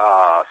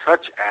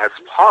 such as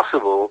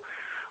possible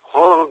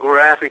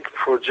holographic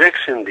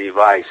projection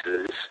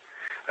devices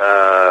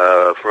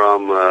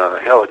from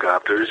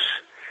helicopters,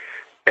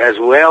 as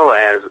well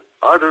as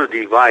other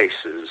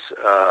devices,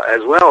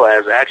 as well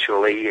as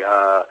actually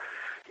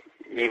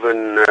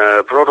even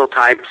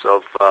prototypes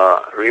of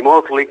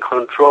remotely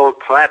controlled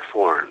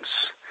platforms,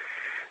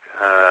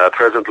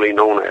 presently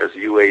known as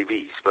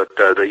UAVs. But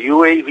the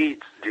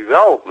UAV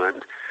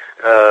development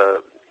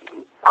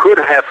could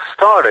have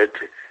started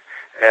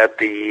at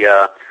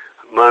the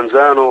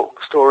Manzano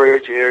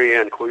storage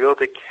area and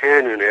Coyote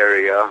Canyon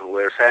area,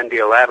 where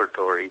Sandia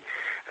Laboratory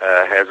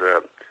has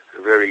a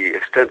very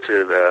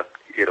extensive,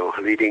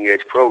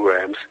 leading-edge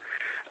programs.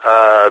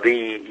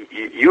 The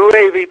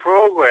UAV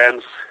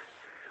programs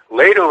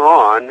later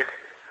on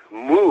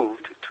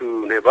moved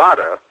to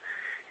Nevada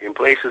in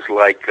places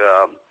like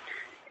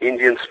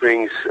Indian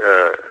Springs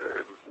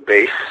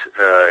Base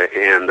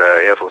and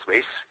Air Force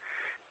Base,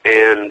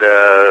 and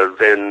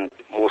then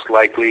most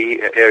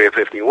likely Area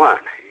 51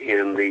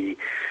 in the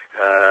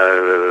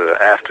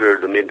after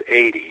the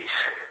mid-'80s.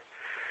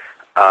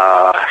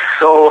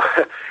 So,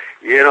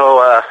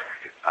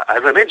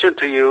 as I mentioned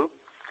to you,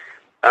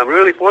 I'm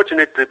really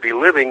fortunate to be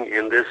living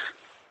in this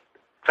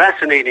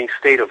fascinating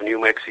state of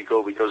New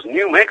Mexico, because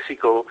New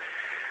Mexico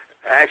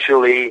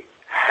actually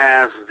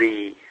has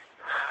the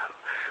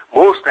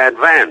most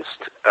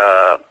advanced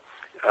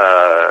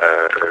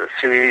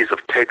series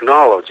of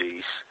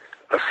technologies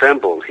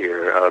assembled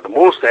here, the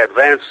most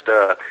advanced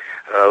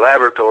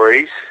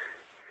laboratories,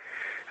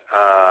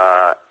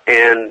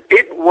 and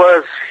it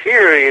was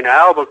here in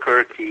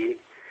Albuquerque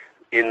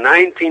in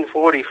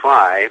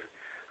 1945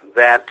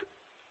 that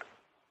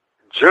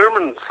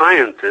German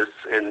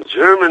scientists and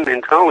German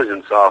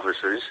intelligence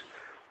officers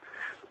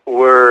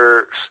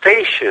were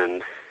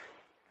stationed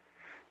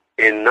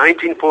in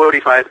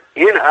 1945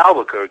 in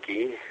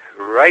Albuquerque,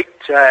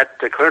 right at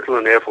the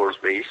Kirtland Air Force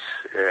Base.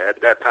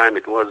 At that time,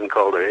 it wasn't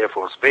called an Air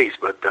Force Base,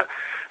 but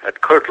at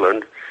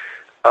Kirtland.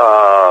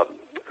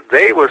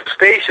 They were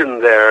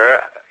stationed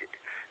there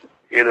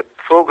in a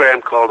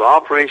program called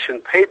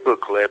Operation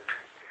Paperclip,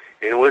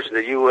 in which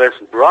the U.S.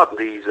 brought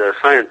these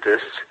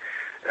scientists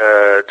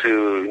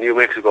to New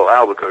Mexico,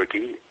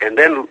 Albuquerque, and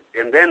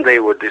then they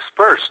were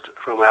dispersed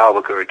from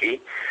Albuquerque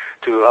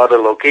to other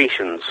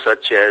locations,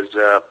 such as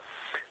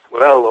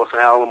Los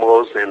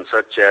Alamos and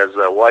such as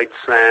White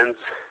Sands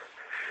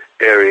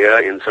area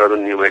in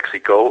southern New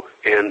Mexico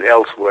and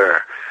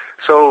elsewhere.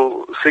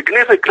 So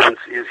significance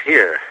is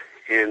here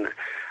in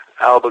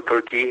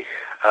Albuquerque.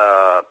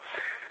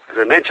 As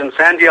I mentioned,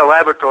 Sandia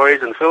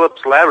Laboratories and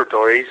Phillips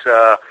Laboratories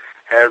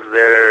has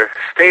their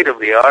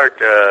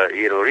state-of-the-art,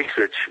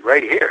 research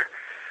right here,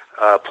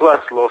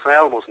 plus Los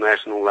Alamos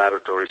National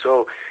Laboratory.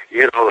 So,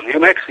 New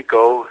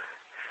Mexico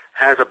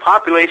has a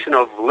population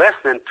of less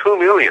than 2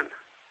 million.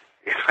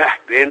 In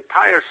fact, the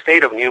entire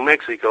state of New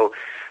Mexico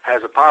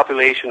has a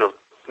population of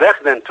less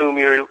than 2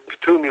 million,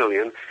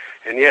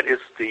 and yet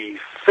it's the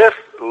 5th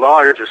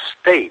largest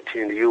state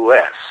in the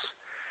U.S.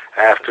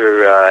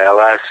 after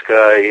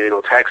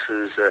Alaska,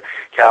 Texas,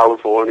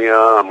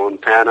 California,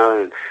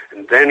 Montana,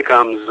 and then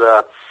comes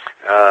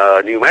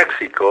New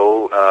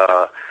Mexico,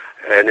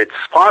 and it's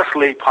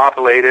sparsely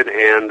populated,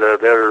 and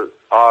there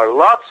are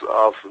lots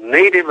of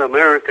Native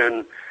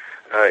American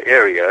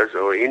areas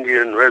or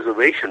Indian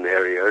reservation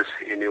areas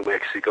in New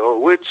Mexico,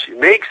 which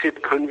makes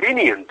it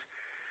convenient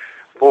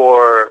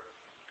for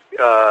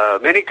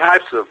many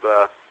types of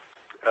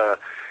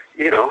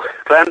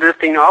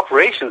clandestine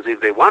operations if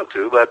they want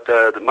to, but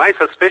my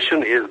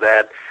suspicion is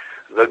that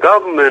the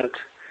government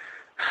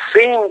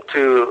seemed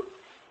to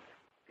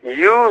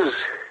use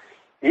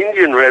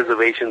Indian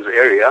reservations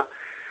area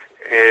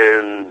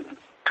and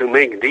to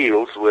make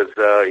deals with,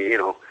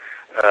 the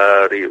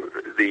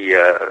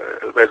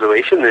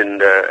reservation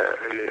and,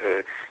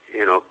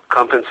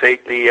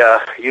 compensate the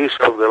use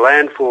of the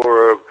land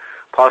for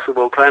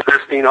possible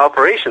clandestine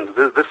operations.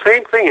 The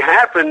same thing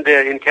happened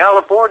in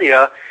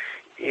California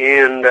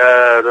in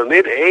the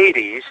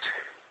mid-'80s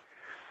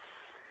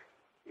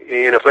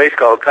in a place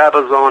called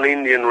Cabazon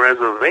Indian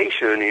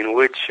Reservation, in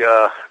which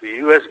the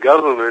U.S.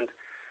 government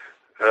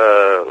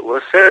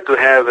was said to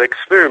have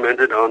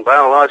experimented on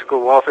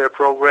biological warfare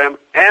program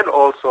and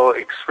also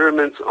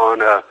experiments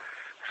on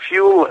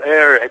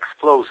fuel-air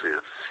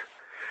explosives.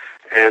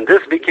 And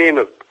this became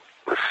a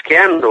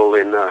scandal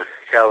in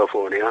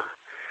California.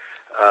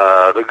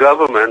 The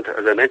government,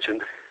 as I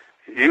mentioned,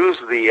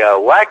 used the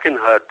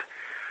Wackenhut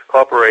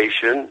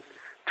Corporation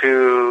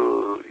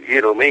to,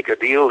 make a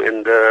deal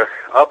and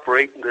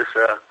operate this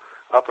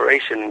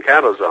operation in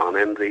Cabazon.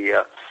 And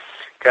the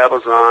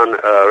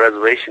Cabazon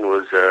reservation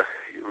was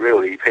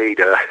really paid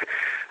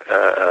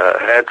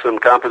had some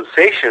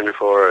compensation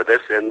for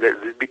this, and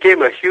it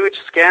became a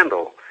huge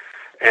scandal.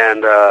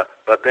 And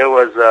but there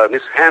was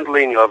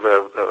mishandling of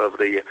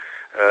the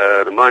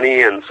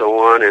money and so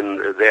on,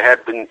 and there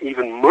had been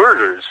even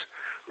murders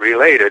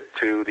related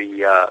to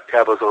the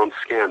Cabazon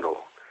scandal.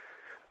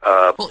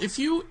 Well, if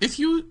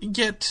you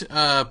get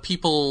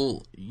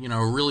people,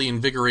 really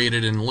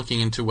invigorated and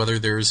looking into whether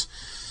there's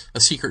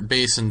a secret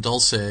base in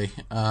Dulce,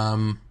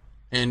 and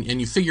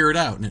you figure it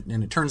out,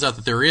 and it turns out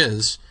that there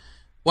is,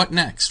 what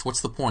next?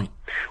 What's the point?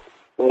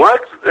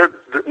 What's the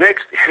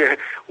next?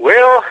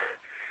 Well,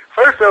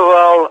 first of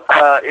all,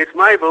 it's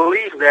my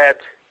belief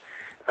that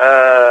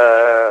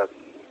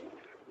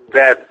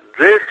that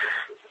this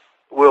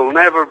will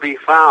never be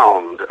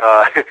found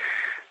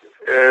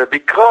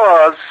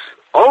because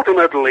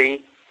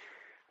ultimately,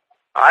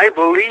 I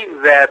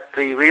believe that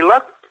the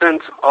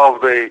reluctance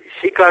of the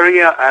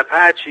Jicarilla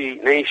Apache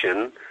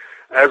Nation,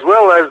 as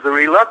well as the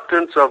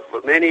reluctance of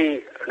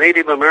many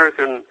Native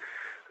American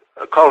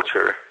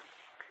culture,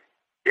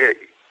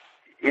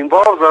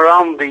 involves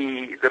around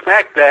the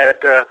fact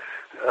that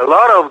a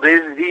lot of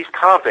these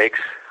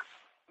topics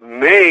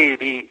may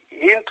be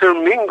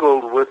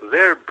intermingled with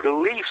their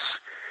beliefs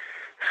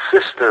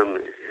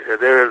system,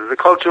 the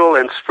cultural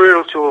and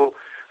spiritual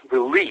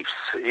beliefs.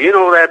 You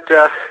know that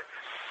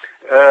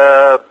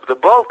the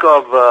bulk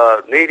of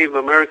Native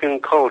American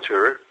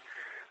culture,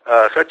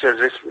 such as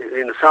this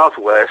in the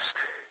Southwest,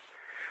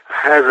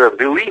 has a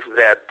belief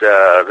that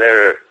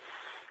their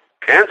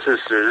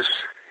ancestors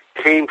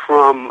came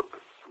from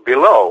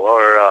below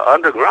or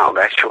underground,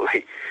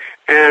 actually.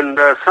 And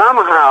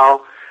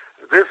somehow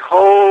this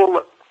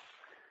whole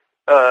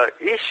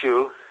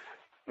issue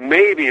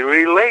may be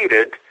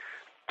related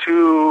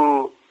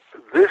to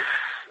this,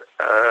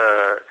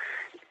 the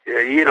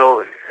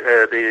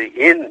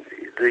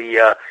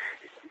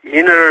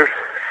inner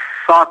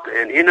thought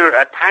and inner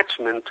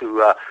attachment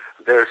to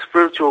their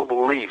spiritual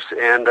beliefs,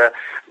 and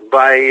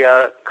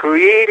by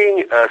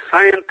creating a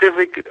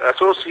scientific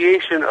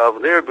association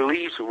of their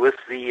beliefs with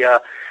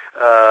the,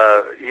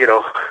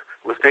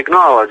 with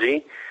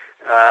technology,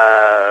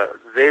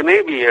 it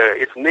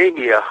may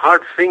be a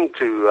hard thing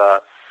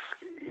to,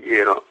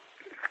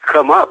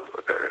 come up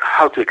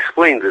how to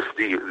explain this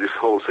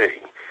whole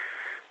thing.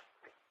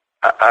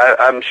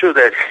 I'm sure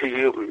that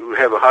you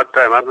have a hard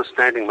time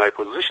understanding my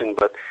position,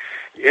 but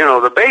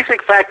the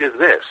basic fact is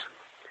this: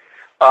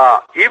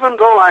 even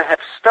though I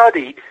have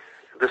studied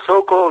the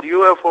so-called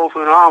UFO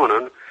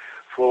phenomenon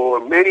for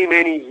many,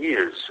 many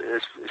years,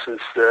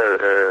 since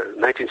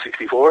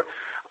 1964,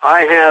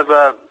 I have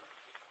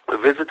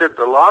visited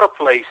a lot of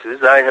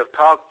places. I have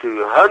talked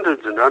to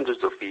hundreds and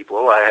hundreds of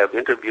people. I have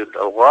interviewed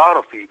a lot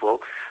of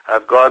people.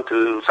 I've gone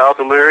to South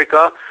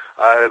America.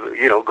 I've,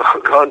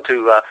 gone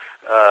to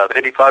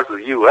many parts of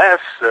the U.S.,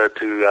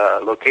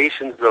 to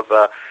locations of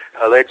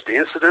alleged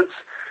incidents.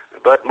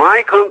 But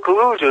my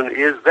conclusion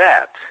is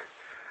that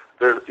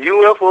the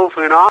UFO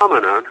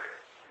phenomenon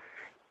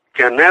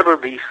can never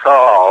be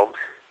solved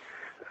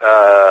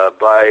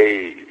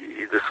by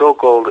the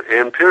so-called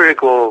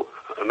empirical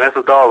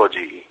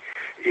methodology.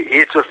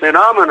 It's a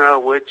phenomena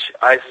which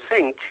I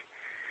think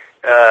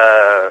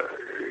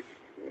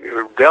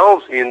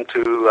delves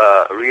into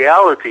a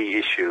reality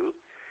issue,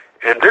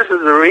 and this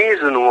is the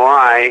reason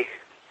why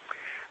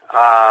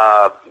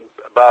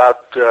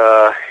about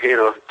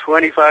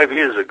 25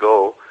 years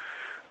ago,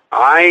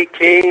 I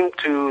came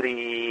to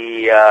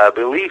the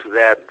belief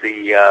that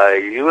the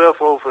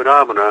UFO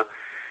phenomena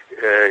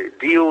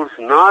deals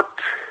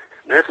not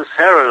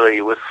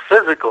necessarily with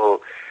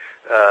physical,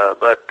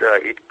 but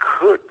it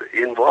could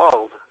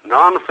involve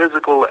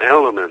non-physical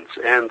elements.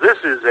 And this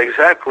is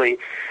exactly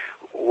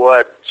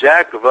what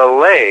Jacques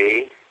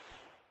Vallée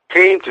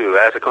came to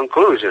as a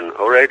conclusion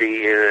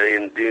already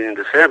in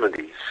the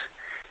 70s.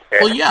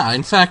 Well, yeah,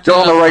 in fact... You're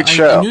on the right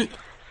show.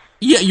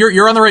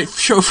 You're on the right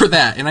show for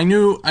that, and I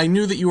knew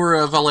that you were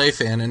a Vallée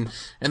fan,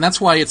 and that's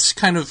why it's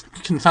kind of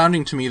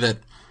confounding to me that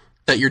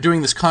you're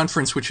doing this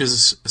conference, which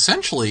is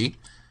essentially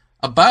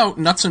about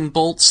nuts and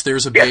bolts.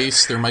 There's a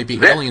base, there might be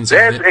aliens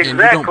in it, and you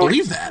don't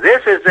believe that.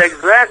 This is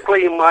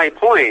exactly my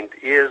point: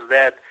 is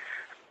that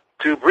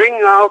to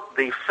bring out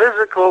the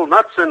physical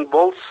nuts and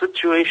bolts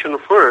situation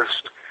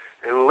first,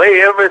 and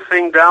lay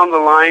everything down the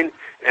line,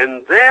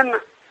 and then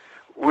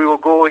we will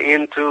go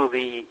into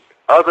the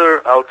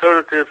other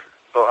alternative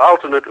or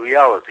alternate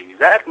reality.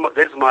 That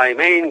is my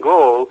main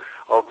goal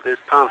of this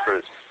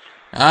conference.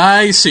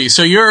 I see.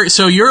 So you're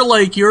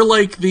like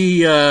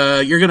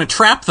the you're going to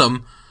trap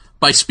them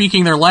by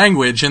speaking their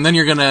language, and then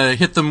you're going to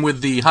hit them with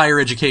the higher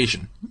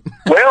education.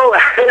 Well,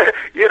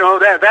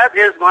 that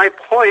is my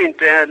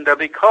point, and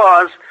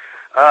because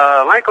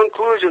my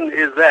conclusion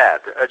is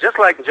that just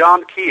like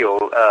John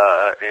Keel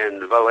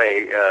and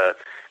Vallée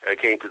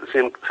came to the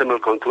similar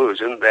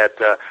conclusion that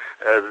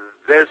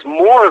there's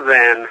more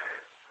than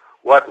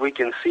what we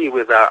can see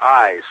with our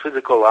eyes,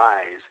 physical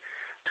eyes,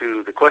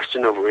 to the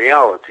question of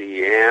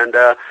reality. And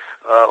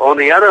on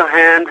the other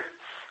hand,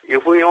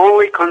 if we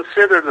only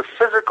consider the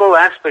physical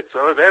aspects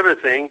of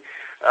everything,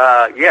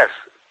 yes,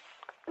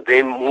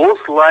 then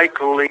most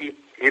likely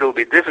it'll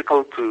be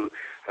difficult to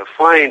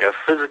find a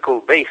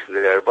physical base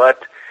there.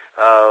 But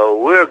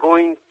we're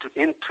going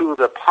into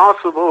the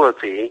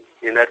possibility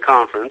in that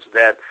conference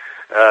that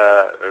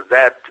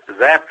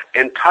that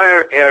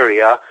entire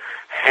area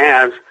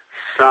has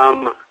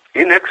some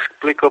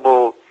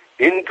inexplicable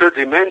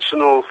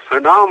interdimensional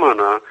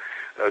phenomena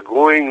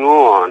going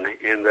on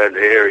in that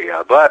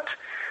area. But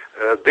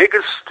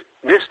biggest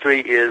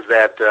mystery is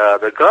that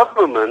the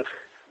government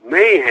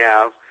may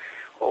have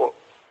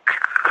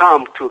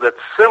come to that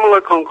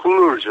similar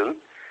conclusion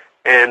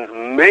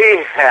and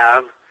may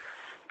have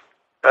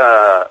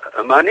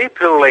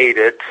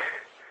manipulated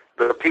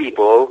the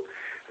people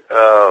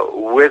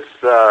with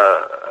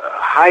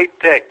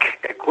high-tech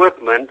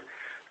equipment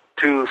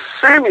to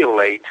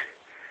simulate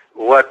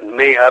what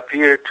may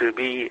appear to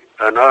be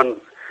a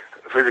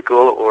non-physical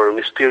or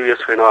mysterious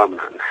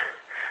phenomenon.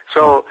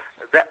 So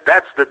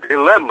that's the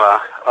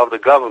dilemma of the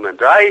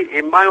government.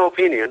 In my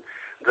opinion,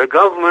 the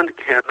government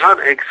cannot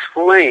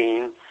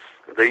explain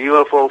the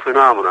UFO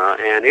phenomena,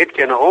 and it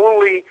can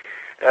only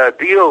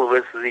deal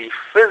with the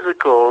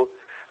physical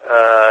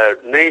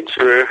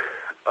nature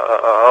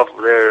of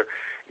their,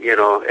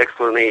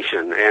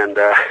 explanation. And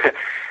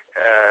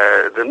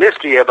the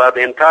mystery about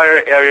the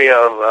entire area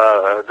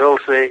of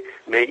Dulce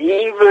may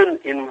even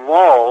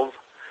involve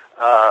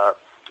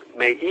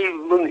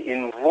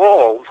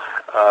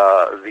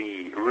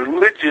the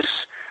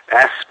religious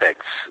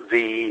aspects.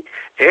 The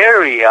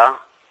area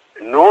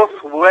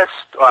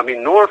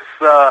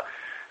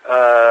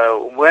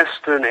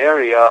western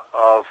area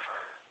of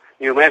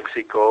New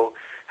Mexico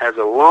has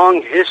a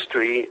long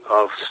history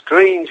of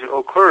strange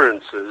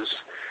occurrences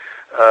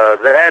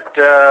that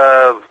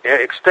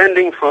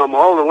extending from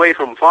all the way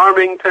from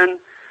Farmington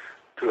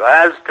to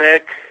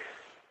Aztec,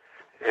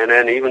 and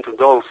then even to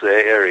Dulce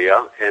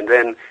area, and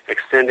then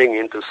extending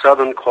into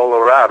southern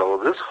Colorado.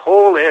 This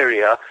whole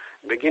area,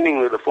 beginning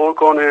with the Four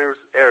Corners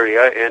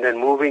area, and then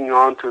moving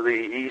on to the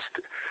east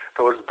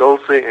towards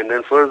Dulce, and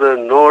then further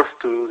north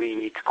to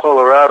the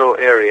Colorado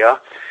area,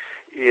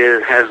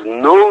 has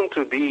known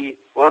to be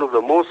one of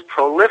the most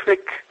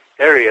prolific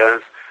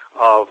areas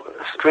of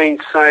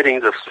strange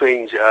sightings of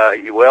strange,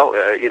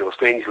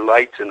 strange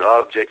lights and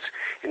objects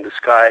in the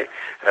sky,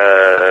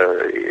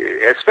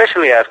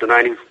 especially after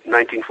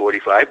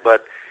 1945,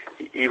 but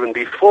even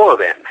before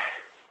then.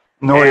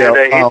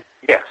 Norio,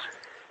 yes.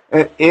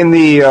 In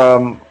the,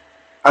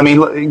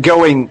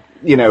 going,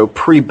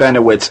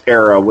 pre-Benowitz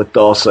era with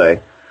Dulce,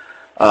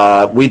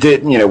 we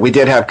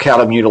did have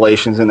cattle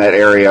mutilations in that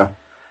area,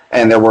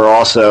 and there were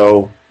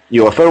also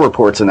UFO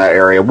reports in that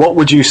area. What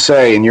would you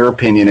say, in your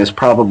opinion, is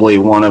probably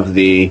one of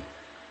the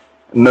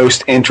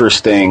most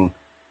interesting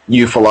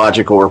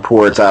ufological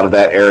reports out of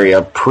that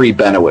area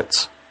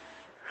pre-Benowitz?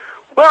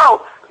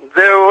 Well,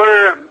 there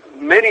were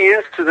many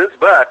incidents,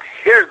 but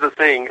here's the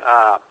thing.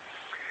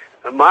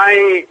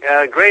 My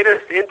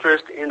greatest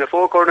interest in the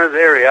Four Corners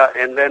area,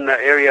 and then the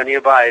area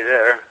nearby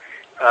there,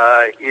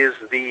 is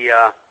the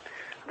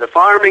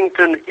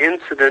Farmington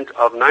incident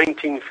of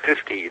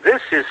 1950.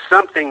 This is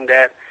something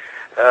that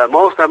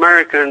most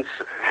Americans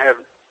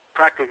have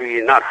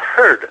practically not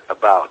heard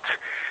about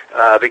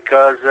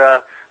because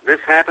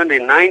this happened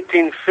in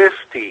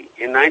 1950.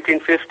 In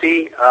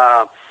 1950,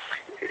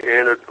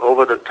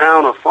 over the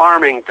town of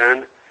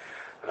Farmington,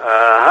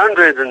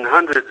 hundreds and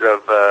hundreds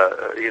of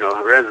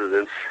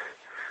residents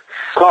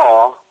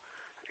saw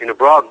in a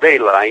broad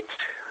daylight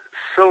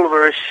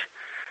silverish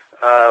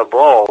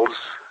balls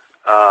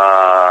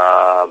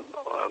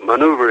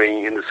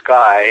maneuvering in the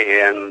sky,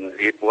 and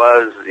it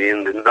was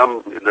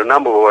the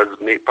number was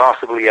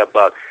possibly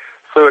about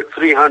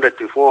 300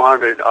 to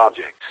 400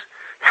 objects.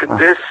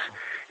 This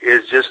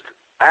is just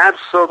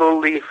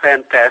absolutely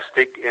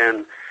fantastic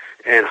and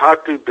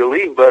hard to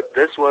believe, but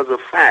this was a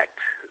fact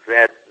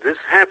that this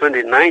happened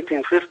in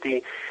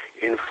 1950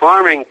 in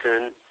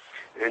Farmington,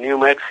 New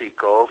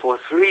Mexico, for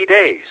 3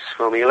 days,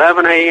 from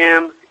 11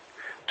 a.m.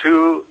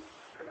 to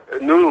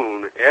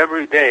noon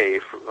every day,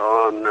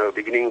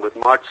 beginning with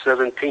March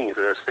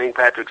 17th, St.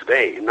 Patrick's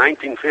Day, in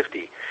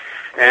 1950.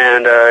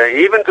 And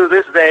even to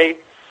this day,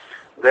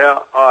 there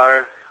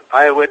are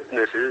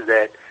eyewitnesses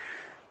that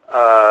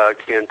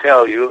can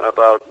tell you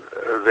about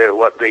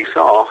what they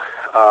saw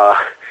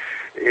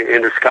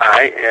in the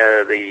sky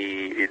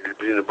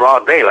in the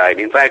broad daylight.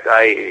 In fact,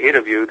 I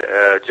interviewed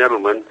a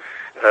gentleman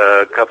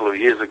a couple of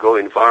years ago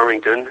in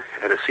Farmington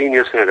at a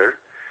senior center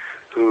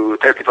who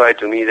testified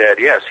to me that,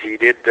 yes, he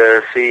did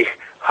see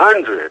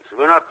hundreds.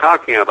 We're not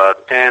talking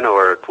about 10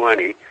 or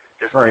 20,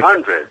 just right.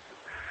 Hundreds,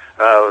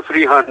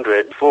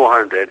 300,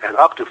 400, and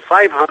up to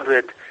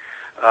 500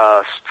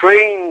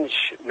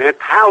 strange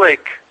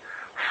metallic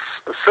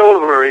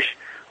silverish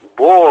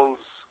balls,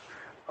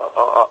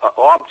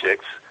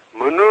 objects,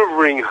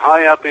 maneuvering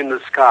high up in the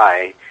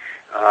sky.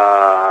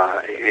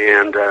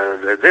 And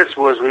this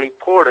was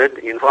reported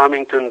in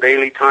Farmington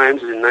Daily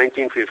Times in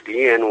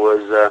 1950 and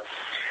was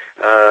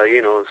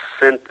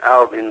sent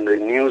out in the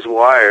news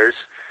wires.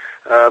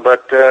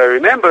 But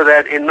remember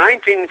that in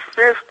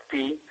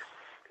 1950,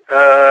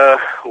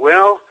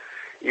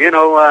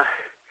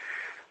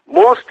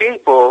 most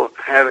people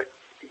have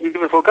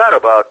even forgot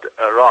about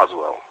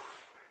Roswell.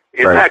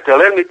 In fact,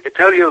 let me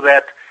tell you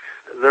that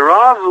the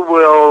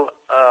Roswell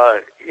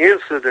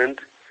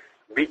incident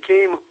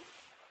became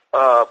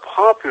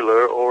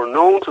popular or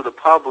known to the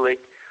public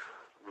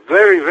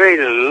very, very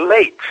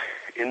late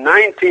in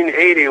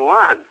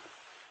 1981.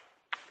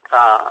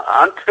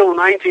 Until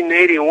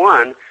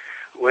 1981,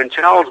 when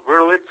Charles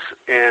Berlitz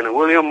and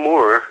William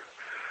Moore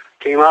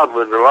came out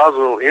with the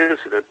Roswell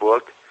Incident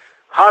book,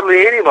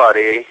 hardly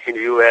anybody in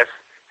the U.S.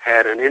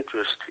 had an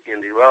interest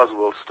in the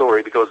Roswell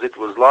story because it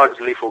was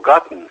largely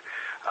forgotten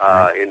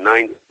by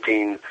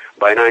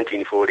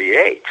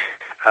 1948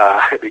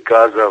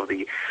 because of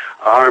the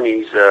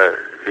Army's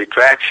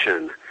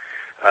retraction,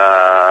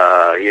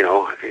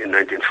 in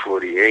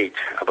 1948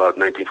 about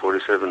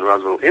 1947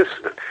 Roswell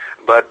incident.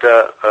 But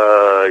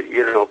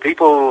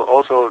people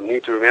also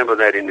need to remember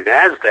that in the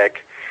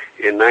Aztec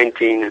in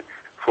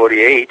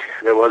 1948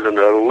 there was an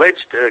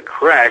alleged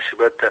crash,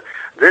 but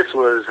this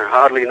was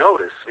hardly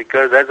noticed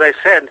because, as I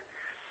said,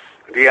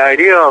 the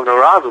idea of the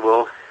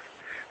Roswell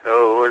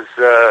was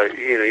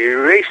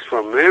erased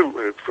from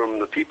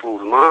the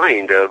people's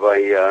mind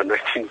by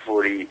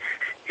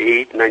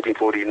 1948,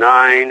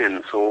 1949,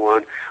 and so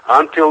on,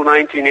 until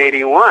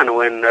 1981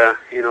 when the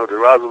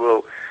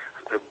Roswell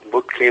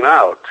book came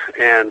out,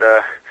 and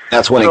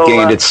that's when it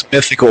gained its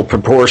mythical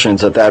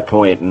proportions at that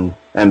point,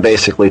 and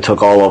basically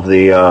took all of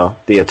the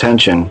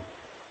attention.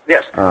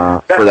 Yes,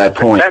 for that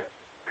point.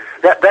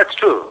 That's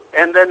true.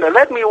 And then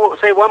let me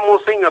say one more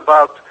thing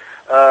about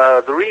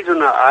the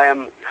reason I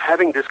am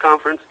having this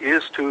conference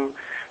is to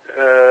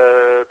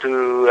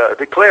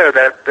declare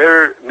that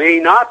there may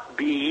not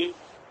be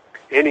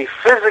any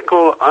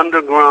physical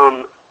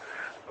underground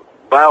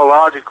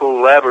biological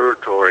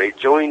laboratory,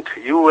 joint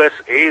U.S.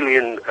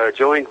 alien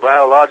joint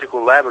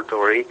biological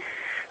laboratory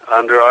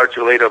under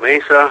Archuleta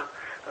Mesa,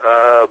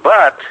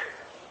 but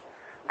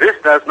this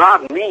does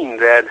not mean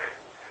that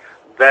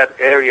that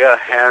area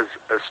has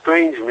a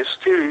strange,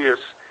 mysterious,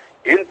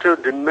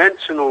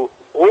 interdimensional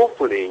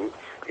opening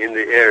in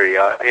the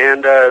area,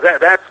 and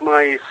that's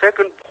my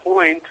second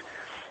point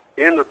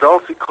in the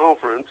Dulce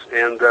conference,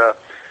 and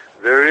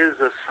there is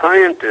a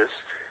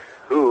scientist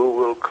who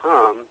will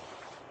come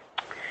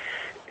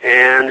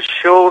and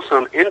show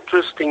some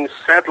interesting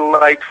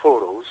satellite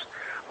photos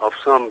of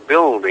some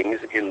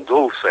buildings in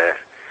Dulce that,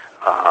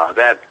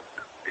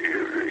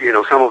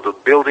 some of the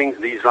building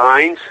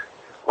designs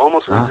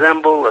almost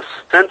resemble a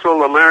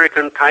Central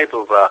American type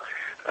of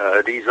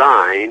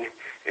design,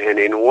 and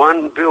in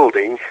one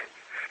building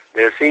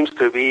there seems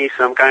to be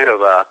some kind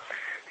of a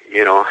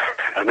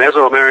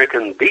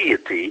Mesoamerican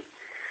deity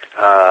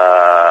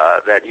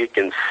that you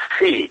can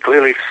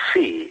clearly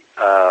see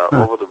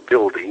over the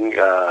building,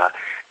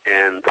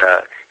 and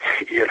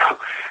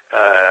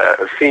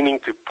seeming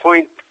to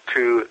point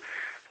to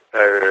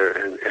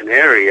an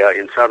area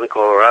in southern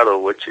Colorado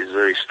which is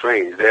very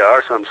strange. There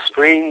are some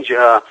strange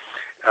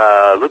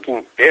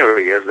looking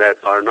areas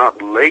that are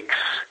not lakes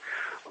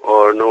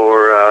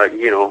nor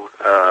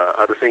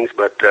other things,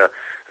 but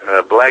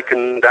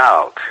blackened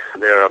out.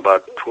 There are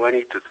about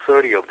 20 to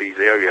 30 of these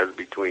areas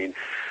between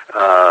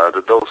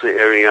the Dulce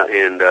area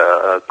and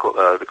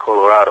the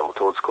Colorado,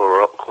 towards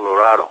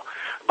Colorado.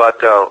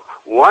 But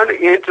one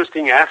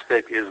interesting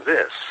aspect is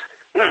this.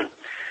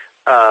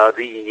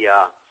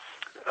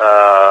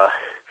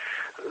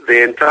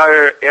 The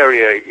entire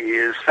area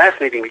is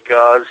fascinating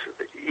because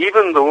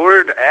even the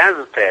word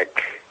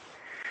Aztec,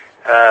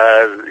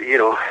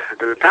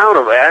 the town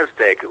of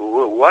Aztec,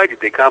 why did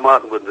they come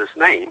out with this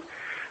name?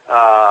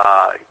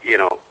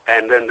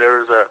 And then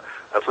there's a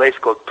place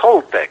called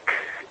Toltec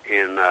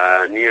in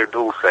near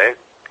Dulce,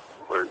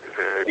 or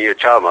near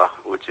Chalma,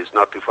 which is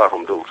not too far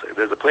from Dulce.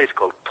 There's a place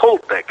called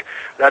Toltec.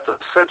 That's a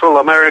Central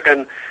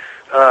American,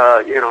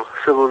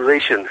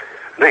 civilization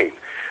name.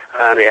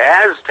 And the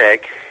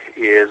Aztec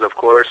is, of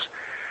course,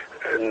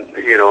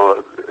 the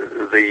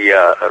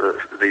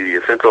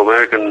Central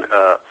American,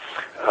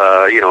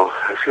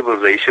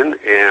 civilization,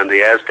 and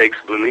the Aztecs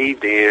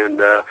believed in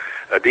a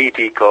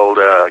deity called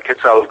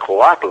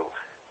Quetzalcoatl.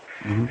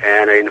 Mm-hmm.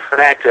 And in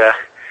fact, there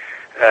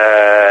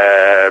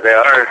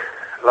are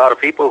a lot of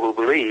people who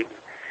believe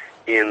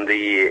in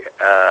the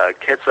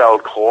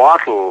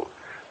Quetzalcoatl,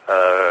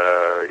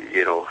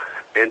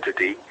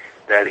 entity,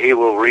 that he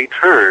will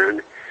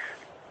return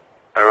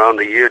around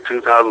the year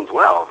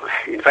 2012.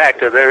 In fact,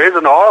 there is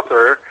an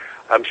author,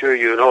 I'm sure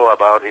you know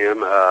about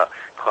him,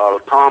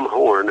 called Tom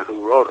Horn,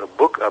 who wrote a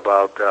book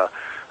about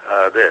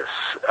this.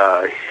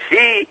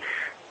 He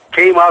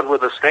came out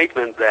with a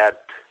statement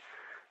that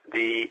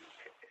the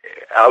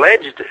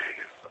alleged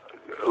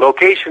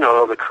location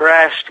of the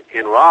crash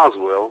in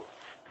Roswell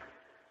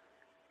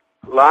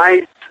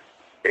lies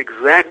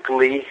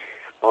exactly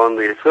on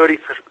the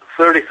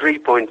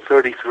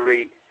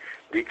 33.33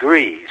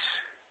 degrees,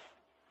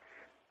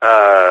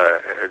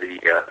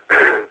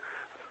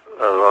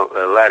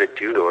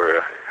 latitude,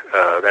 or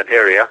that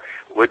area,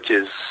 which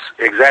is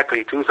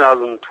exactly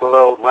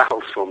 2,012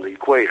 miles from the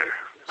equator.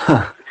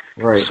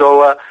 Right.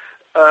 So,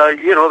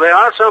 there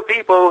are some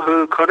people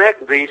who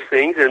connect these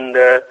things and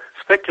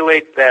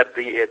speculate that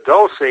the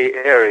Dulce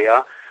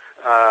area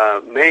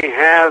may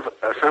have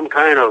some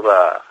kind of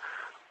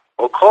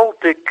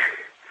occultic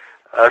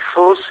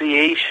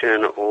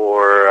association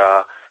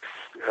or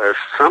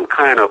some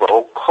kind of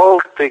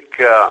occultic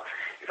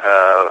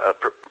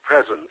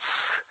presence,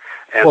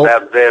 and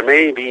that there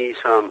may be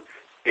some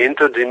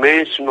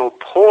interdimensional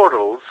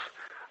portals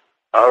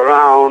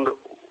around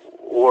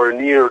or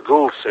near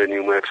Dulce,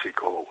 New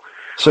Mexico.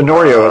 So,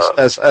 Norio,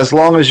 as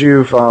long as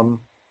you've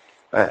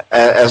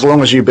as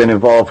long as you've been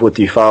involved with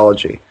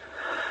ufology.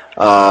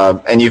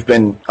 And you've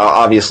been,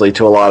 obviously,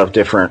 to a lot of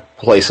different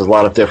places, a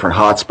lot of different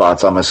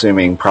hotspots, I'm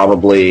assuming,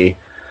 probably.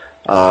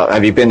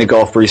 Have you been to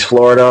Gulf Breeze,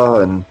 Florida?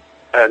 And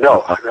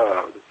No,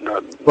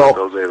 not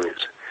those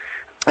areas.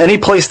 Any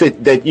place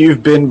that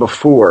you've been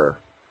before,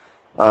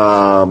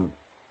 do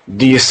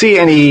you see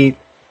any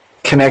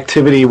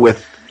connectivity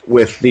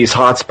with these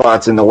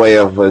hotspots in the way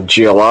of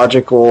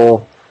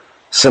geological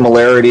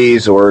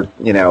similarities, or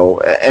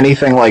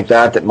anything like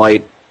that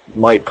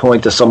might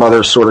point to some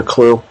other sort of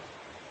clue?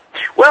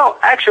 Well,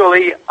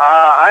 actually,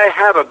 I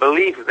have a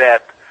belief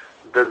that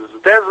the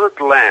desert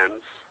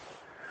lands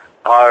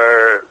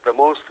are the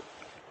most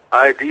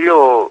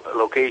ideal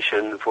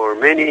location for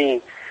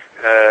many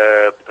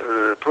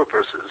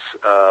purposes,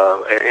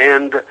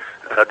 and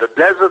the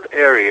desert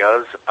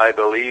areas, I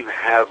believe,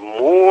 have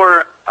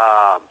more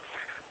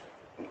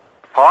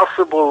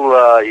possible,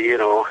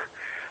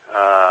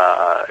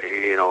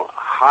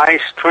 high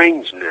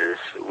strangeness,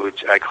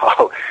 which I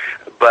call.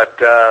 But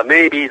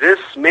maybe this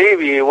may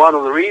be one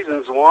of the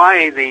reasons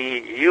why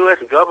the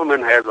U.S.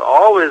 government has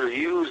always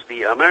used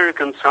the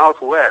American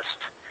Southwest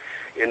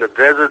in the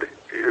desert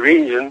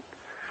region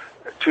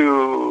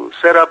to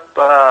set up,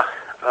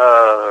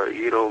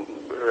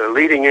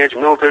 leading-edge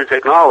military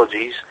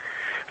technologies.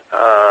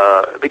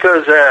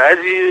 Because, as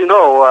you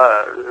know,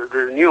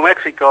 the New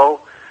Mexico,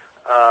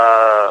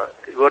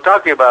 we're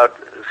talking about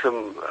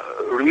some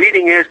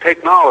leading-edge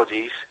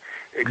technologies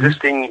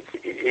existing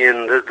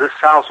in the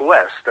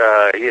Southwest.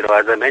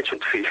 As I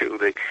mentioned to you,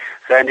 the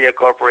Sandia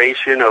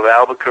Corporation of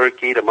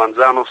Albuquerque, the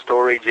Manzano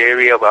storage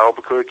area of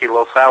Albuquerque,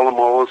 Los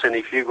Alamos, and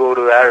if you go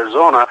to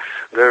Arizona,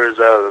 there's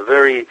a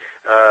very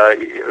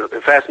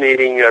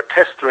fascinating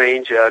test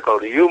range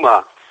called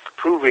Yuma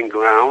Proving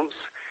Grounds,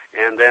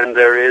 and then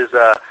there is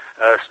a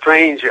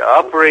strange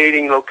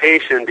operating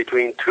location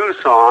between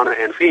Tucson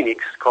and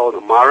Phoenix called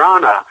the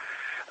Marana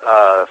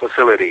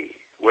facility,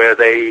 where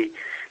they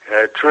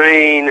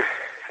train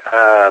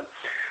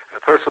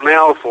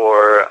personnel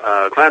for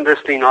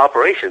clandestine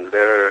operations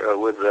there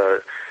with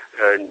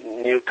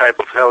new type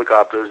of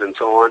helicopters and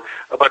so on.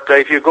 But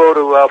if you go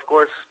to, of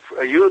course,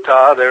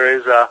 Utah, there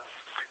is a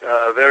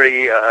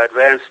very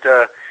advanced,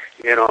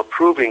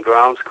 proving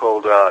grounds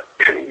called, the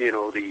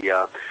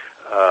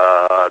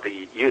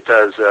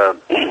Utah's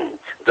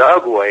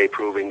Dugway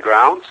Proving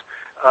Grounds.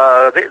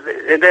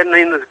 And then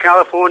in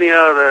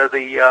California,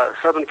 the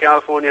Southern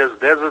California's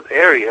desert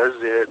areas,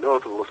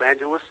 north of Los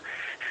Angeles,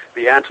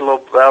 the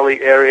Antelope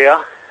Valley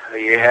area,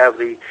 you have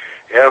the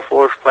Air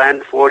Force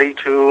Plant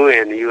 42,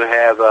 and you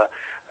have a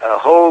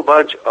whole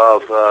bunch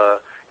of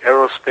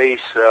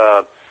aerospace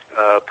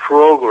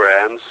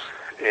programs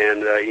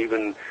and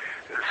even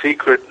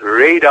secret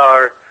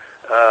radar,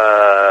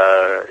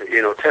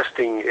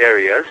 testing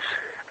areas.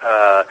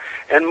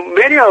 And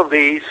many of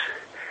these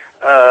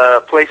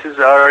places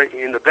are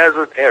in the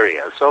desert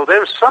area. So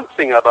there's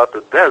something about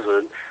the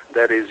desert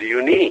that is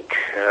unique.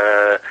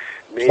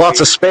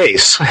 Lots of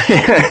space. Well,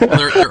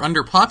 they're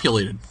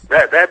underpopulated.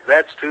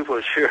 That's true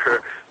for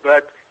sure.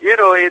 But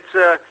it's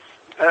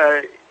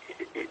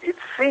it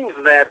seems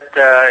that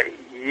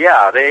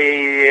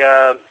they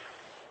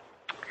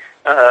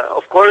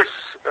of course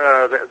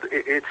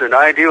it's an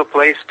ideal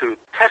place to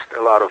test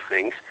a lot of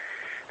things.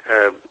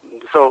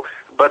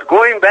 But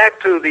going back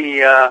to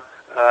the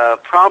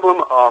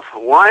problem of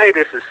why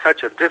this is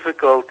such a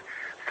difficult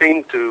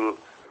thing to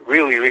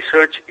really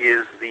research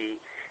is the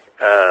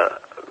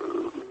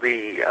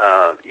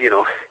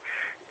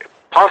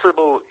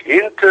possible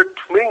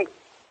intertwining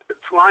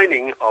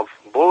of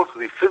both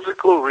the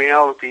physical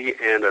reality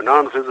and the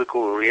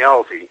non-physical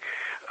reality.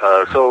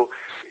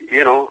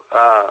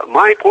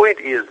 My point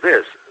is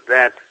this,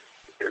 that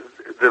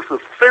the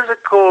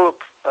physical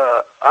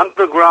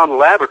underground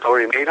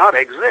laboratory may not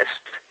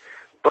exist,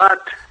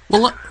 but...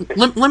 Well,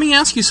 let me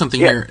ask you something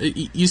here.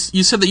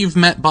 You said that you've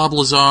met Bob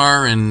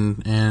Lazar,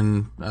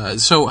 and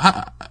so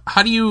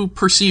how do you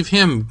perceive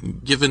him,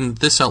 given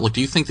this outlook?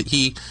 Do you think that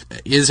he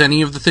is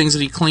any of the things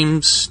that he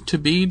claims to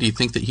be? Do you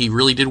think that he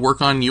really did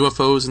work on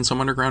UFOs in some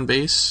underground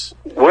base?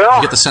 Well, do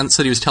you get the sense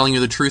that he was telling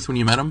you the truth when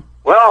you met him?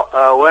 Well,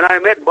 when I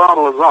met Bob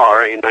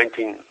Lazar in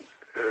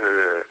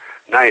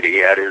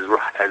 1990 at his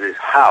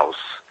house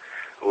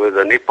with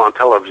a Nippon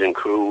television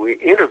crew, we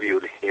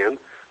interviewed him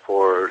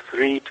for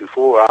 3 to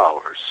 4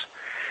 hours.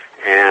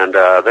 And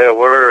there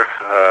were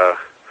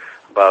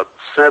about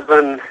 5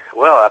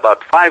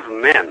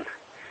 men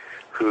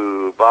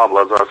who Bob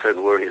Lazar said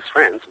were his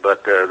friends,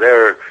 but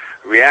their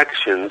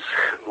reactions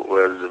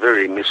was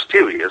very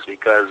mysterious,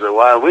 because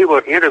while we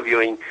were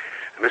interviewing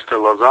Mr.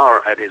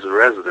 Lazar at his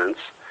residence,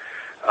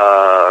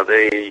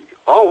 they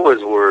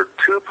always were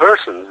 2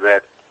 persons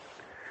that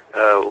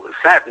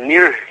sat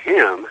near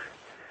him,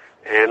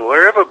 and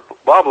wherever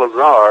Bob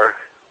Lazar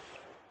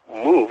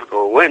moved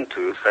or went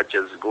to, such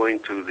as going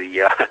to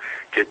the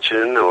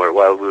kitchen or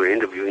while we were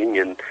interviewing,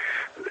 and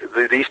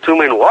these 2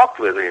 men walked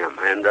with him,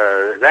 and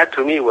that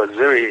to me was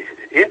very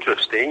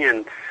interesting.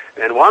 And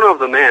one of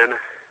the men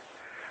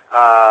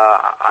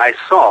I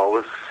saw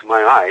with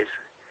my eyes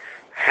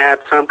had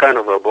some kind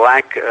of a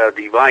black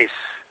device.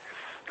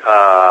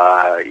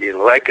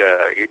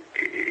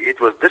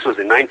 This was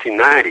in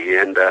 1990,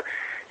 and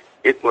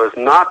it was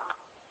not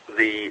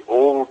the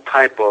old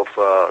type of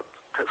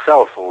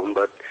cell phone,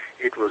 but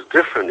it was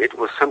different. It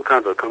was some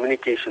kind of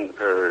communication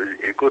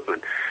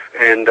equipment,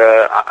 and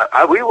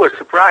we were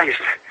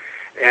surprised.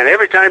 And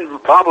every time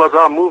Bob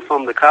Lazar moved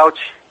from the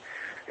couch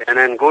and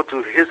then go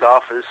to his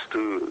office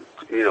to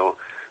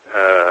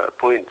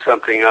point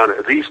something out,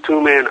 these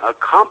two men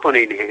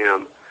accompanied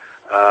him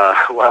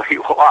while he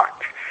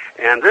walked.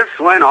 And this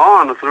went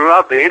on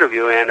throughout the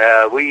interview, and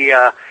we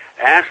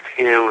asked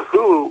him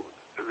who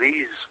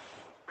these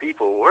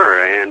people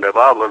were, and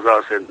Bob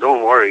Lazar said,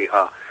 "Don't worry,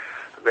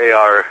 they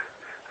are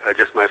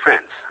just my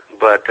friends."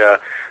 But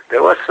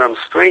there was some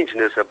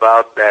strangeness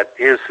about that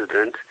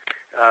incident,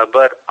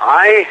 but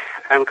I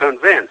am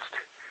convinced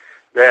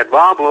that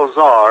Bob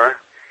Lazar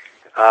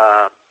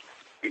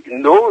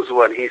knows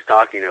what he's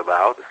talking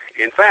about.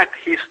 In fact,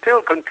 he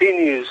still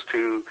continues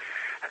to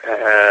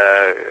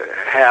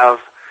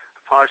have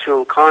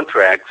partial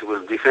contracts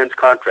with defense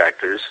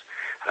contractors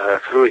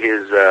through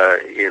his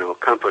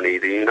company,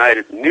 the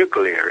United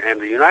Nuclear. And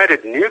the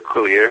United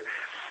Nuclear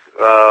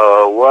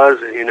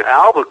was in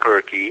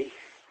Albuquerque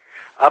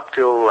up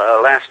till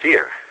last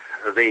year.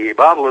 The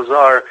Bob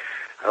Lazar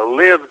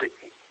lived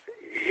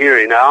here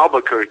in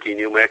Albuquerque,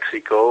 New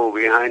Mexico,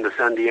 behind the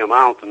Sandia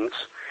Mountains,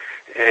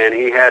 and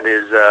he had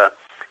his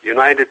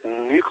United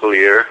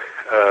Nuclear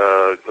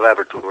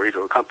laboratories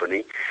or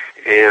company,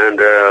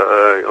 and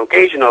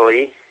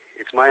occasionally,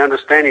 it's my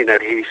understanding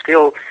that he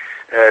still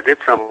did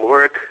some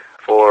work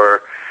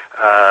for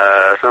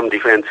some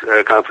defense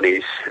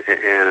companies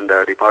and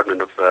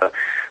Department of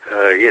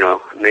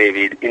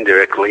Navy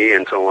indirectly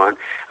and so on.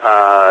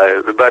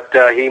 But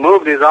he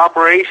moved his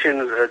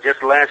operations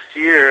just last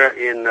year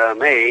in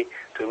May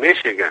to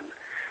Michigan.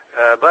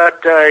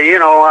 But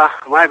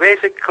my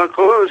basic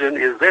conclusion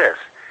is this,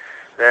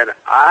 that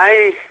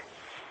I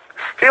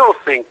still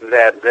think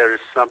that there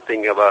is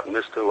something about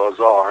Mr.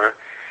 Lazar,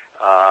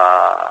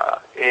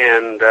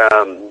 and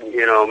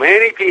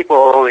many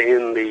people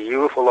in the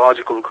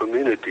ufological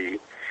community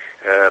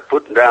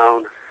put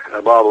down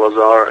Bob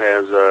Lazar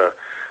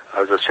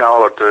as a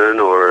charlatan,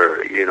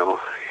 or he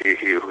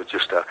was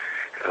just a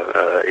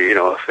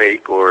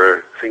fake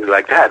or things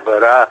like that.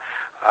 But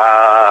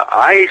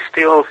I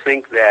still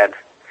think that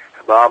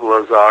Bob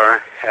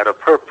Lazar had a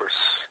purpose,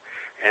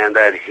 and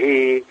that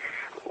he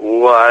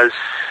was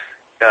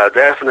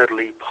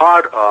definitely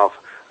part of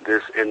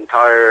this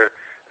entire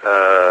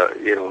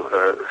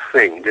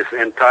thing, this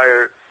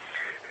entire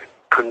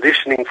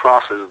conditioning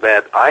process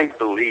that I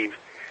believe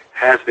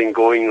has been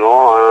going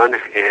on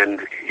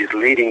and is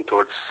leading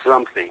towards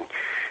something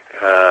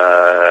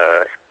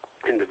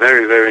in the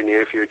very, very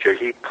near future.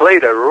 He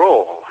played a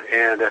role,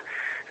 and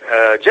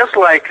just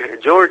like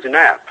George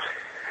Knapp,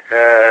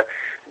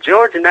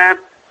 George Knapp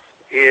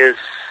is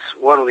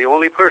one of the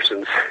only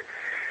persons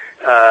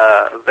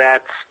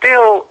that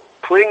still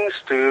clings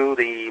to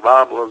the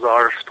Bob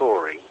Lazar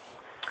story.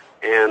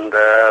 And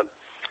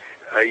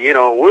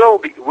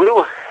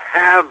we'll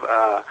have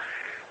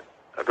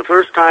the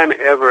first time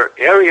ever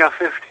Area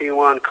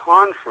 51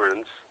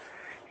 conference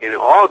in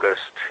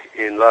August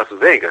in Las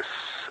Vegas,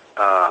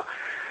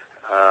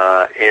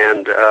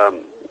 and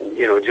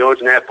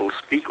George Knapp will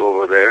speak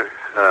over there.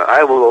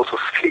 I will also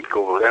speak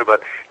over there.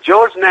 But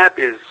George Knapp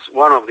is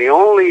one of the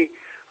only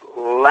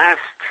last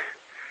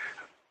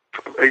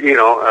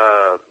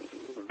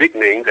big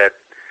name that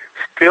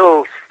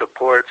still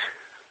supports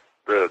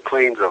the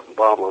claims of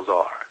Bob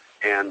Lazar.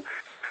 And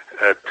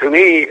to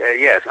me,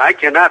 yes, I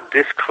cannot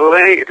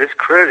discredit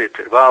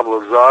Bob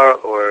Lazar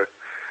or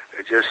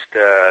just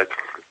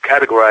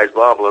categorize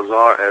Bob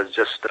Lazar as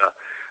just a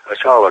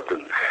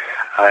charlatan.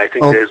 I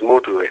think there's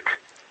more to it.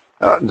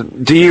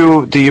 Do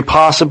you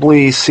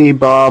possibly see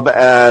Bob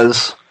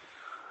as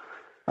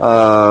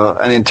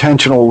an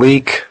intentional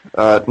leak,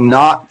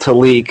 not to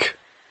leak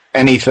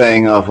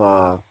anything of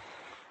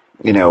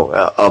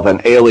of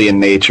an alien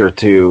nature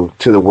to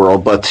the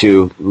world, but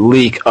to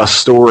leak a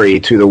story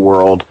to the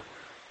world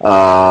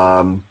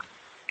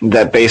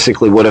that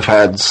basically would have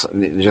had,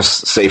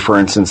 just say for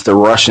instance, the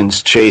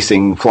Russians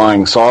chasing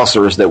flying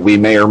saucers that we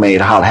may or may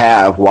not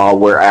have while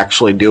we're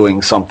actually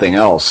doing something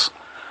else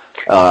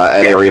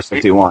at Area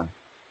 51.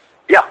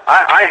 Yeah,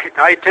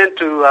 I tend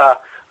to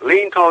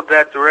lean toward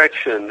that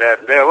direction,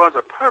 that there was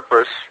a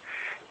purpose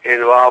in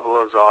Bob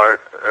Lazar's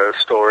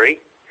story.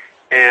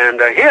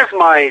 And here's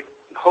my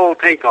whole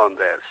take on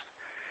this.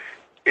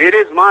 It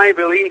is my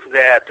belief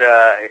that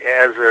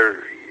as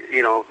a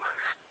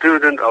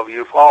student of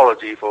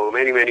ufology for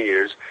many, many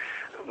years,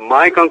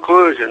 my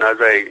conclusion, as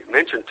I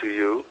mentioned to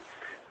you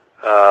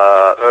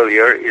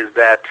earlier, is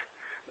that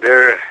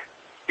there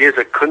is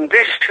a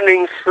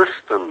conditioning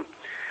system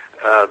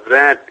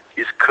that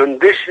is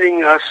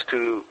conditioning us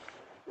to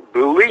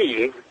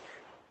believe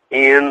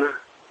in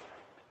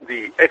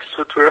the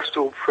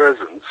extraterrestrial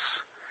presence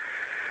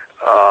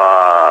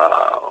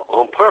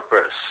on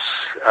purpose.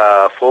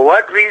 For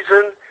what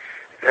reason?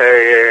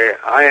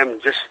 I am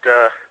just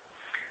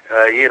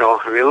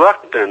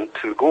reluctant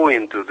to go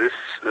into this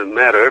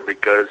matter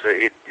because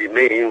it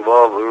may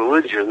involve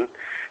religion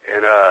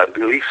and a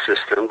belief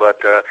system,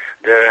 but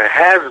there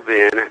has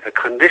been a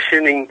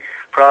conditioning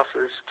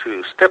process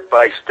to step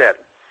by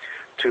step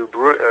to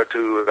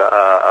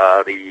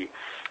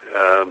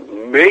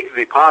make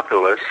the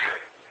populace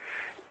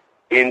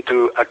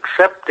into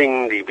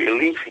accepting the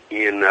belief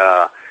in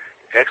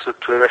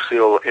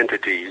extraterrestrial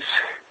entities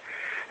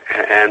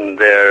and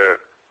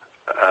their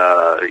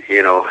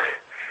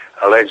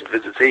alleged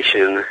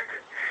visitation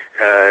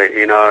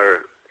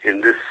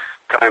in this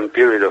time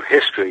period of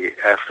history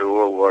after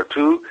World War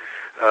II.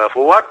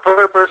 For what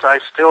purpose,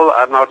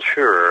 I'm not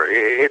sure.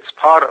 It's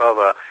part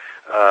of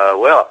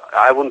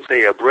I wouldn't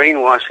say a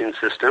brainwashing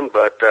system,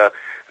 but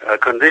a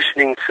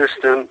conditioning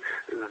system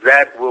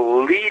that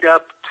will lead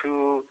up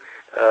to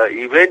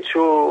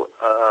eventual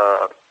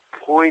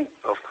point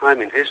of time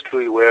in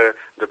history where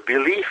the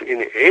belief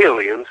in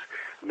aliens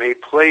may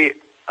play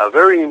a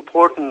very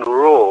important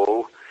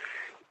role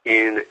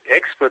in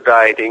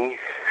expediting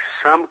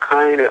some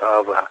kind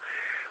of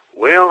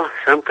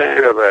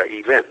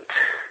event,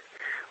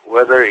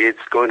 whether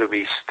it's going to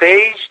be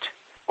staged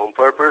on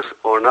purpose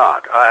or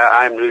not.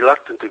 I'm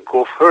reluctant to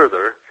go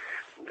further,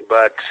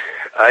 but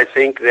I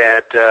think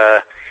that...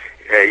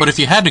 but if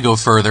you had to go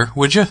further,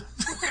 would you?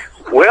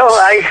 Well,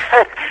 I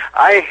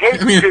hate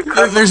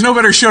to... There's no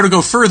better show to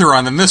go further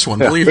on than this one,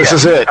 believe me. This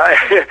is it.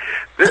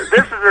 This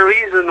is the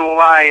reason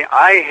why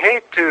I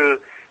hate to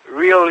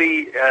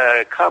really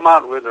come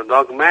out with a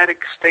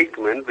dogmatic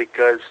statement,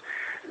 because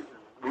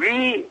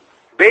we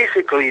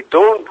basically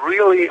don't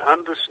really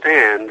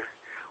understand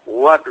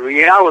what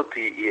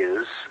reality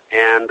is,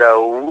 and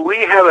we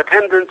have a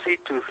tendency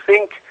to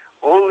think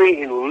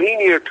only in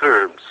linear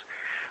terms.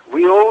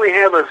 We only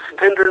have a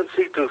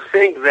tendency to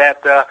think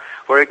that,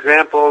 for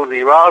example,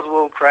 the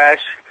Roswell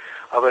crash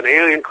of an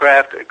alien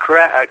craft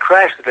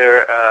crashed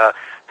there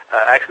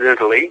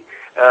accidentally,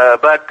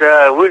 but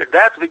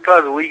that's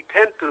because we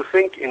tend to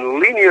think in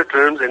linear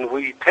terms, and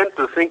we tend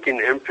to think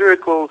in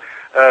empirical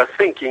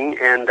thinking,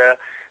 and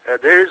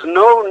there is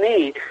no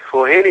need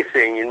for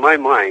anything, in my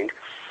mind,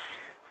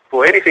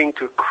 for anything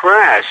to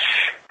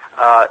crash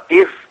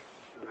if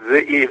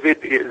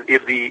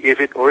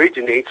it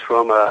originates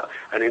from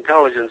an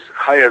intelligence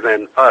higher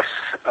than us.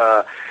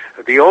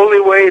 The only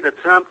way that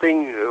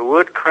something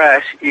would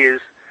crash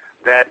is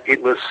that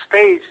it was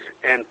staged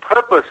and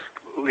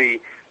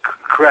purposely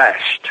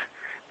crashed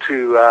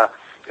to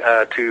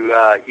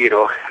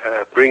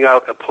bring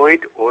out a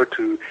point, or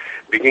to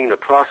begin the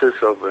process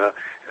of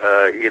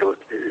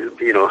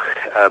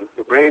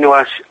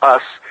brainwash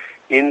us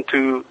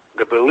into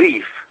the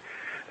belief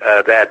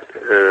that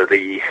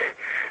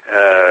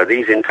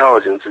these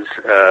intelligences,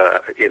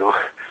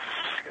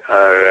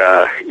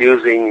 are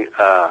using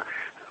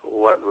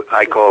what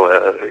I call,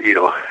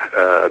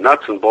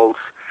 nuts and bolts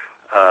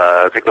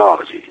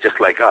technology, just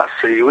like us.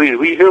 So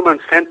we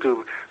humans tend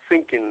to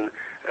think in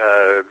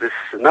this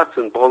nuts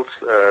and bolts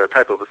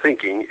type of a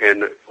thinking,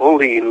 and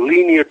only in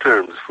linear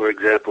terms. For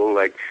example,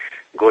 like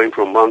going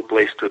from one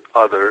place to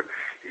other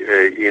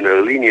in a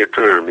linear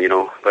term,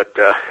 But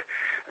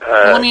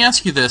well, let me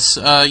ask you this.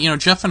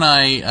 Jeff and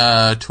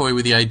I toy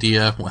with the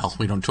idea. Well,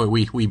 we don't toy.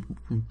 We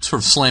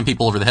sort of slam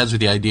people over the heads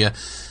with the idea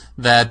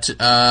that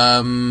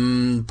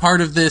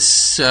part of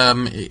this,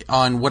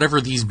 on whatever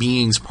these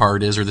beings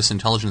part is, or this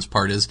intelligence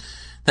part is,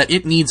 that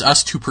it needs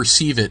us to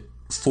perceive it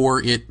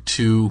for it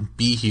to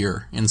be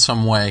here in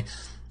some way.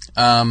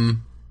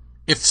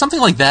 If something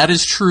like that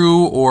is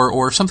true,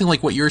 or something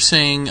like what you're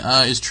saying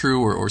is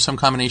true, or some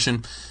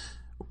combination,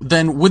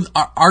 then would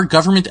our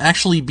government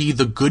actually be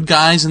the good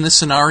guys in this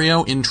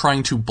scenario in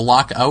trying to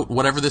block out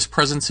whatever this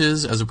presence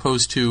is, as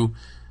opposed to,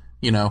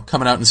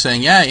 coming out and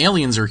saying, yeah,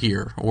 aliens are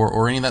here,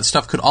 or any of that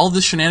stuff? Could all of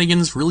this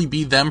shenanigans really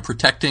be them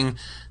protecting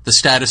the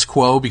status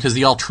quo, because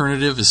the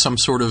alternative is some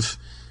sort of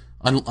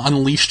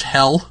unleashed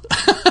hell,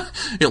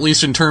 at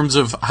least in terms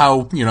of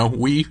how,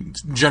 we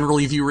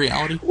generally view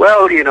reality?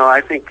 Well,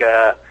 I think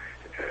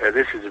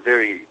this is a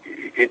very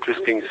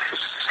interesting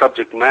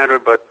subject matter,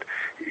 but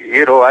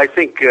I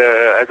think,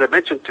 as I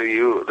mentioned to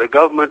you, the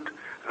government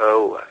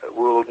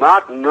will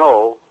not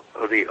know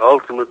the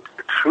ultimate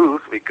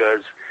truth,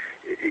 because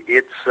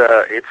it's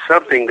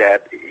something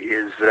that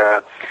is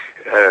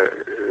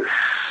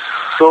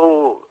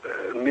so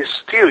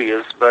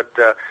mysterious. But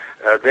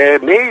there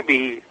may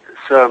be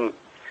some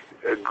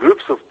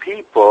groups of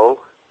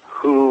people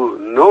who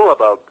know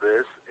about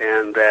this,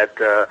 and that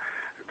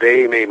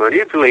they may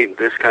manipulate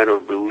this kind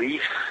of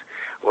beliefs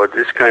or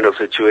this kind of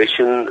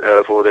situation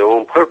for their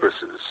own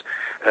purposes.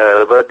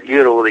 But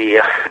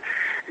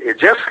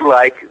just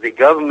like the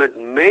government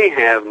may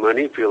have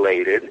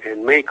manipulated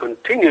and may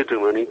continue to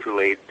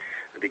manipulate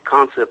the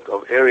concept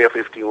of Area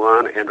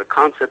 51 and the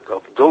concept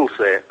of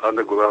Dulce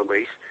underground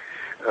base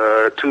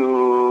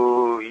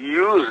to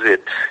use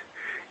it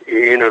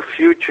in a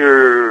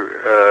future,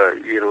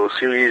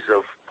 series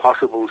of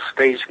possible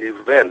staged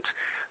events.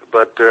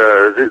 But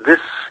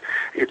this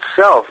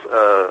itself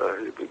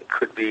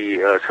could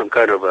be some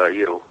kind of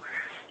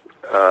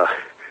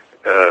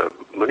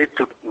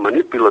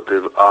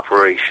manipulative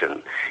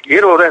operation.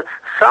 You know, that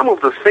some of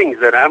the things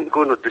that I'm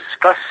going to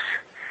discuss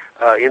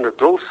in the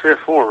Dulce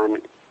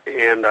forum,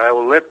 and I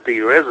will let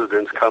the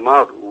residents come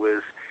out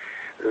with,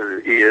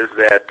 is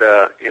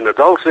that in the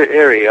Dulce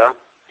area,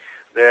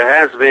 there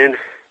has been,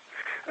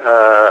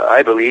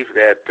 I believe,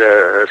 that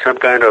some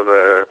kind of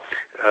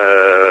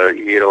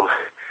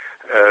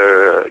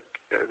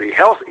the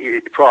health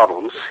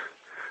problems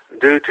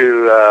due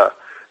to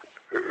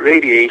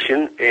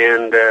radiation,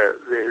 and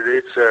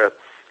it's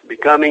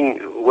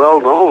becoming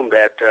well known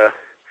that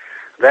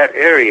that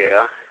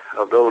area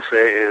of Dulce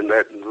and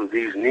that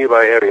these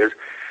nearby areas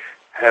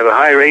have a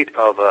high rate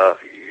of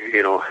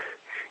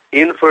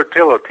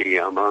infertility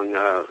among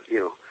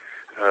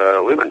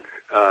women,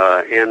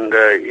 and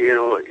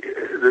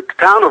the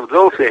town of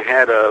Dulce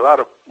had a lot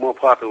of more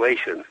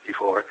population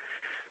before,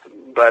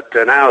 but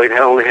now it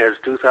only has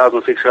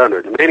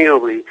 2,600. Many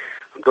of the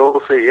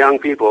Dulce young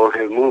people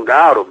have moved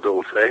out of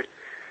Dulce,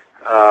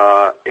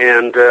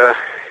 and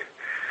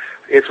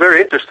it's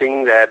very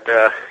interesting that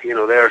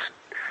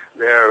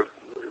there are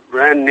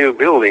brand new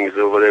buildings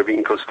over there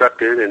being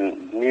constructed,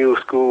 and new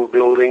school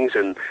buildings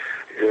and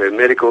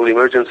medical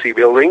emergency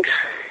buildings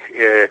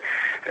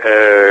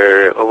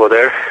over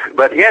there.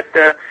 But yet,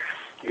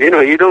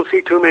 you don't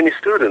see too many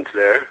students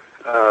there.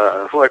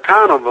 For a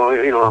town of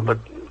but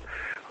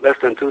less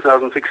than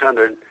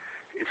 2,600,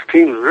 it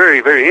seems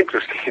very, very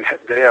interesting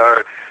that there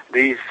are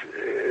these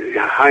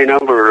high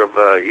number of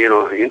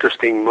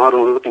interesting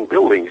modern-looking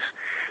buildings.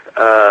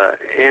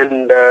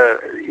 And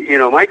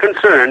my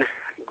concern,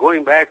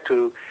 going back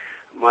to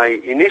my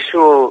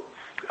initial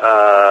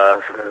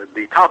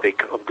the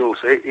topic of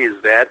Dulce,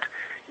 is that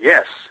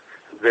yes,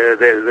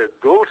 the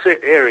Dulce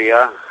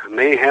area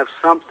may have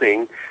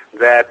something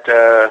that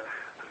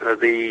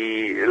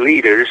the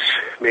leaders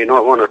may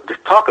not want to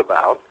talk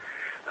about,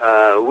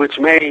 which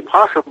may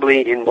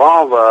possibly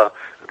involve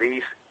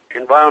these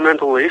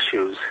environmental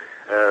issues.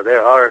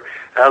 There are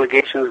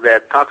allegations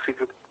that toxic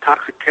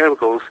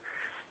chemicals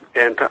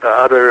and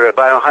other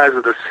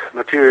biohazardous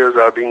materials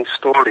are being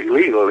stored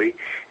illegally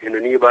in the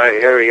nearby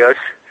areas,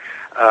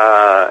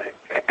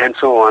 and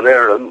so on.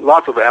 There are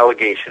lots of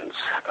allegations.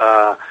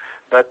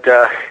 But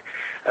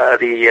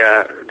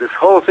this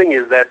whole thing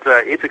is that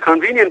it's a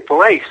convenient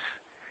place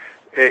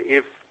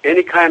if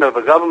any kind of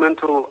a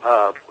governmental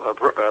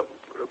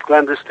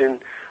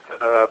clandestine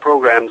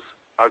programs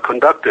are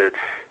conducted.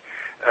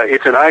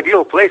 It's an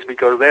ideal place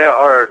because there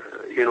are,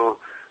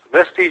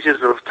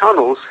 vestiges of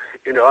tunnels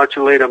in the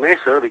Archuleta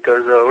Mesa,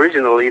 because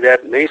originally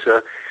that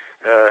mesa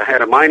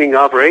had a mining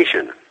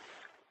operation.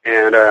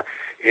 And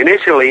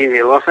initially,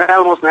 the Los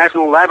Alamos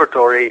National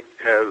Laboratory,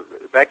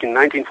 back in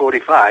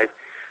 1945,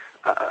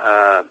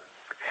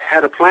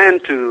 had a plan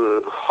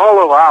to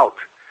hollow out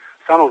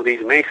some of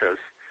these mesas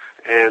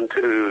and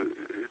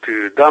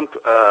to dump,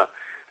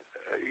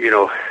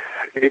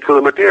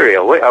 nuclear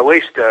material,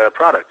 waste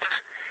products.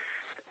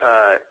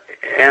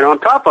 And on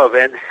top of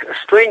it, a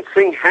strange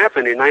thing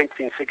happened in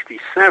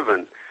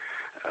 1967,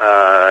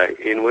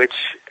 in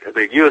which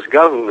the U.S.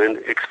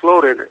 government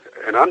exploded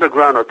an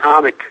underground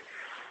atomic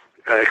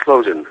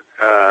explosion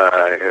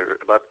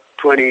about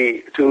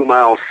 22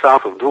 miles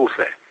south of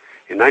Dulce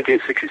in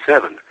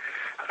 1967.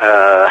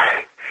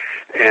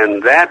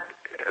 And that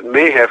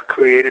may have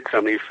created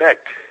some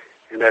effect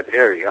in that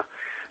area.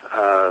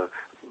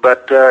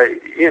 But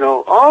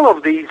all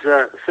of these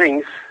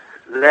things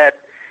that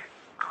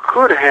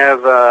could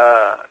have,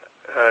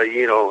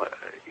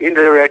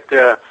 indirect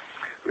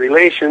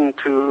relation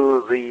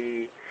to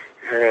the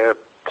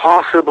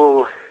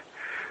possible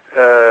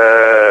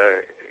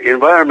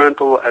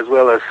environmental as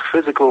well as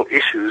physical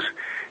issues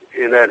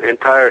in that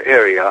entire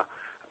area.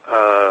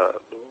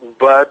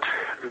 But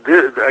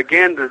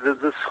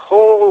this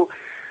whole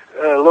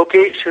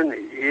location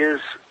is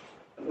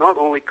not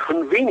only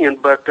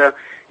convenient, but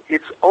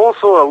it's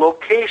also a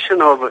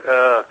location of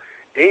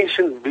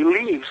ancient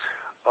beliefs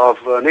of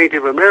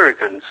Native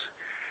Americans.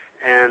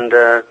 And,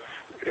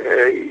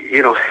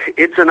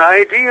 it's an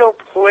ideal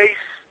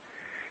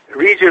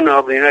region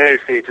of the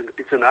United States.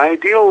 It's an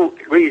ideal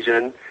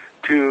region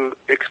to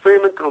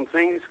experiment on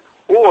things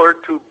or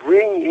to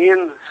bring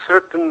in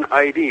certain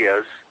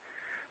ideas,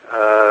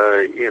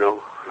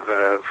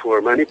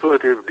 for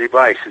manipulative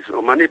devices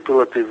or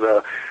manipulative,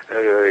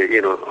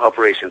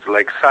 operations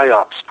like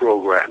PSYOPs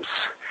programs.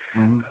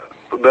 Mm-hmm.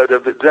 But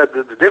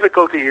the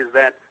difficulty is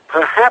that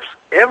perhaps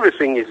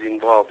everything is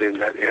involved in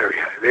that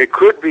area. There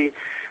could be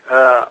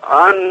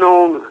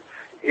unknown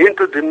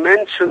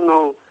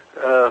interdimensional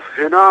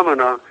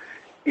phenomena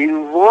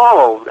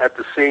involved at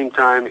the same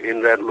time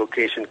in that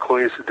location,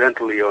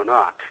 coincidentally or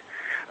not.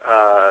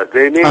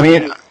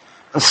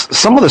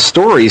 Some of the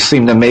stories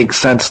seem to make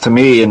sense to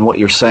me in what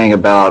you're saying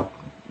about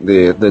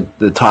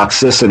the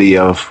toxicity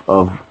of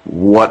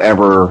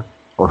whatever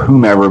or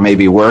whomever may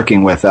be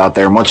working with out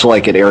there, much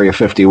like at Area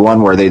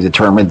 51, where they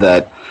determined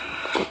that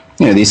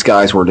these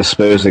guys were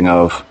disposing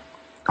of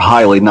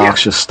highly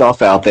noxious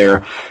stuff out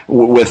there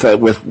with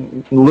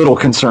little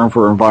concern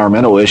for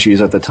environmental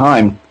issues at the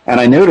time. And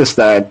I noticed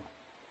that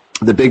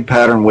the big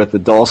pattern with the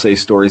Dulce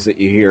stories that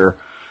you hear,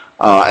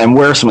 and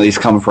where some of these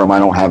come from, I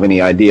don't have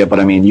any idea. But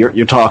I mean,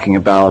 you're talking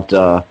about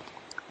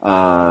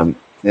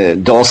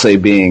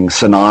Dulce being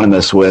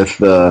synonymous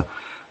with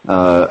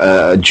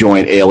a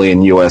joint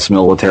alien U.S.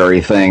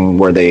 military thing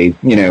where they,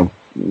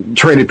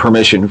 traded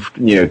permission,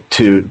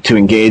 to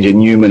engage in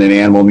human and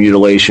animal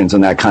mutilations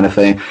and that kind of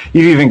thing.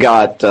 You've even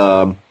got,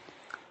 and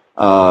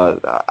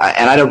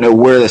I don't know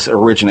where this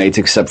originates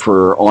except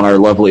for on our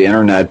lovely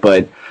internet,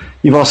 but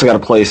you've also got a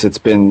place that's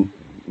been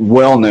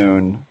well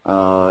known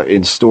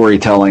in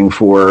storytelling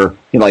for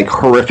like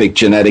horrific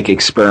genetic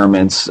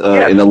experiments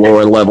in the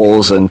lower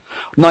levels and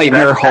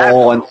Nightmare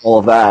Hall and all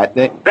of that.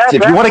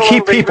 If you want to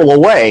keep people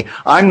away,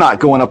 I'm not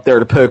going up there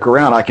to poke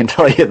around. I can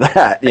tell you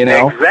that.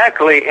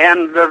 Exactly.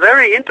 And the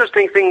very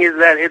interesting thing is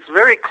that it's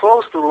very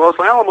close to Los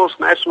Alamos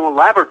National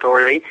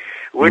Laboratory,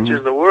 which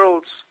is the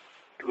world's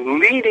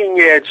leading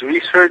edge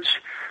research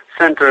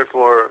center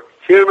for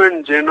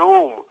human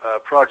genome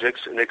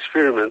projects and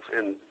experiments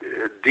and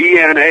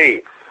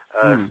DNA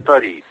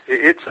studies.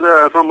 It's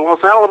from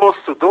Los Alamos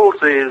to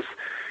Dulce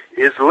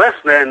is less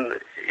than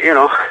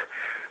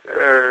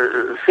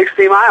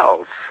 60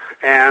 miles,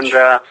 and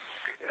there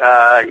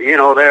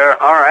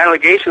are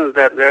allegations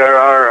that there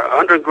are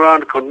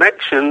underground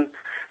connection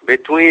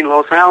between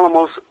Los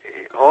Alamos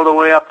all the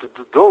way up to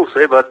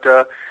Dulce, but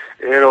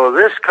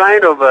this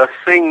kind of a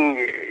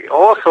thing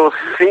also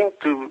seemed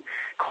to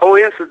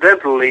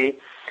coincidentally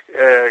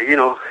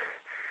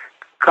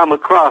come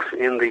across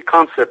in the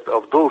concept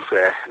of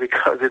Dulce,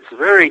 because it's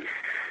very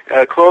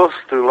close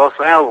to Los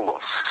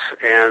Alamos,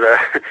 and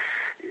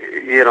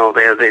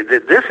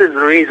this is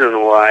the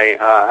reason why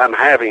I'm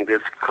having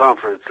this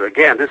conference.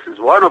 Again, this is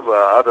one of the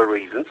other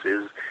reasons,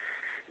 is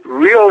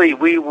really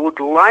we would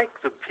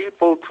like the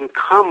people to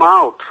come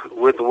out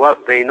with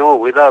what they know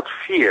without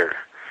fear.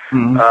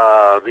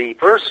 The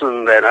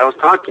person that I was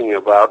talking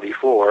about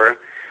before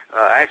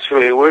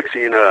actually works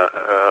in a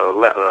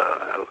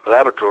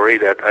laboratory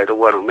that I don't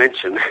want to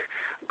mention,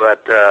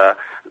 but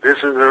this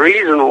is the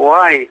reason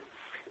why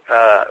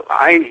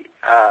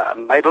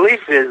my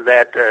belief is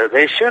that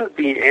there shouldn't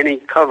be any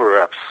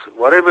cover-ups.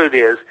 Whatever it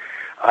is,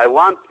 I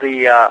want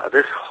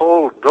this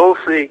whole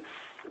Dulce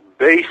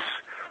base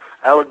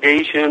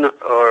allegation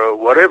or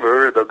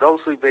whatever, the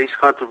Dulce base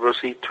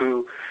controversy,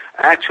 to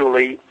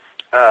actually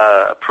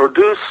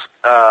produce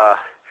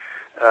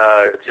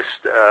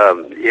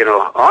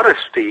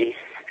honesty,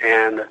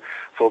 and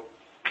for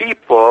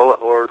people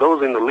or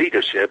those in the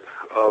leadership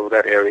of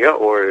that area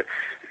or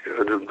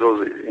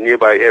those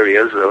nearby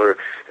areas or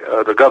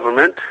the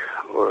government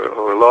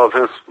or law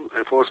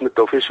enforcement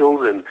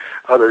officials and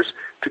others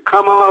to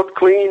come out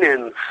clean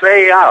and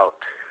say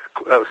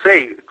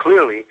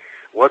clearly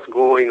what's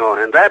going on.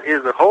 And that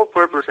is the whole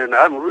purpose, and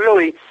I'm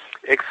really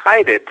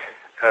excited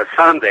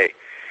Sunday.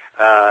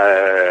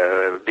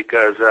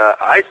 Because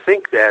I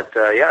think that,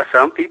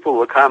 some people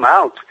will come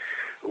out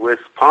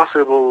with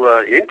possible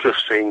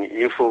interesting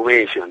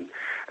information.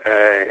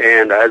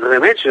 And as I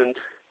mentioned,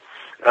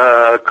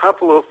 a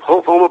couple of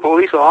former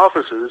police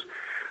officers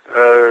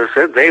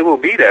said they will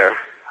be there.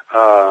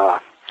 And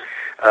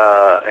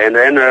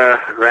then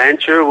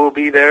Rancher will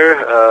be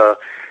there.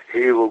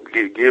 He will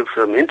give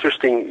some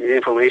interesting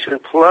information.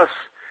 Plus,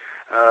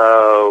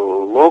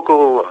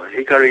 local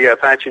Hickory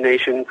Apache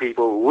Nation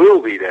people will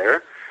be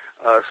there.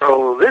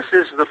 So this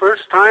is the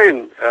first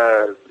time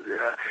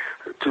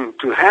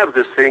to have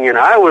this thing, and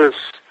I was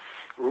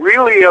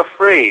really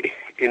afraid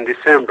in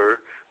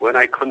December when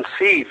I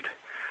conceived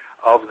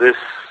of this,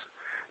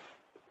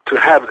 to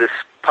have this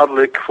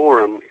public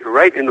forum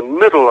right in the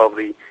middle of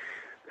the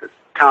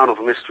town of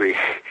mystery.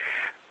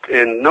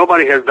 And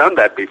nobody has done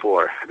that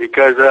before,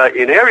 because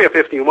in Area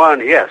 51,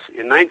 yes,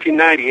 in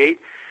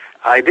 1998,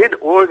 I did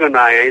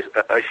organize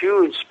a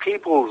huge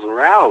people's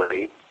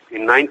rally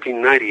in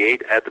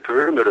 1998 at the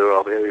perimeter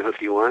of Area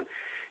 51,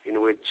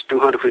 in which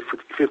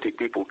 250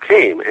 people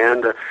came.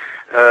 And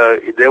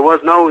there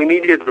was no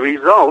immediate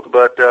result,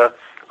 but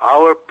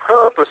our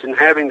purpose in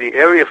having the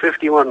Area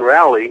 51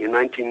 rally in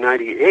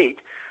 1998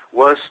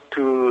 was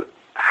to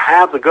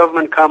have the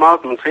government come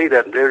out and say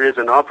that there is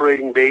an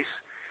operating base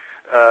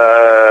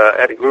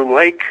at Groom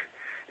Lake.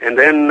 And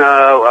then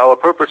our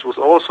purpose was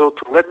also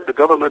to let the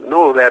government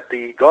know that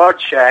the guard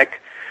shack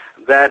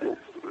that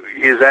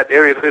is at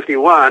Area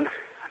 51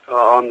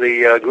 on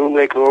the Groom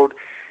Lake Road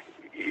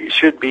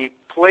should be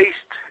placed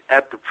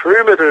at the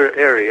perimeter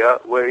area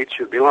where it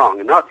should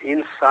belong, not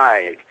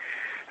inside,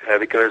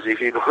 because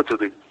if you go to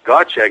the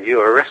guard shack,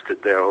 you're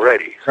arrested there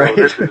already. So right.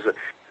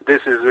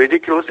 This is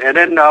ridiculous. And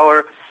then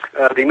our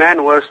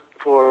demand was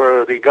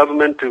for the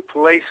government to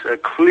place a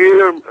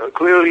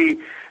clearly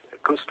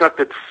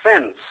constructed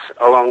fence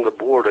along the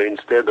border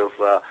instead of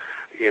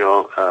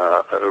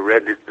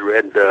red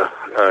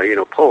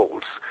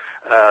poles.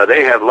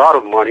 They have a lot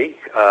of money.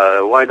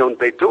 Why don't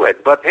they do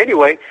it? But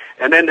anyway,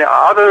 and then the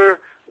other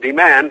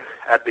demand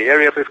at the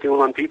Area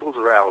 51 People's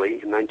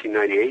Rally in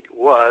 1998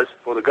 was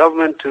for the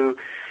government to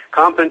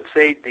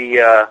compensate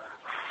the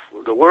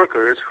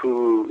workers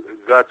who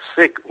got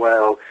sick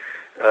while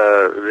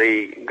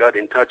they got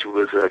in touch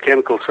with a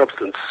chemical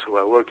substance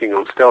while working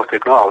on stealth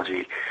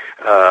technology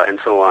and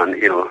so on,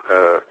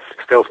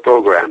 stealth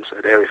programs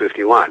at Area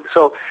 51.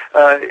 So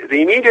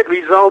the immediate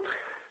result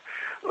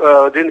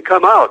didn't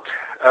come out.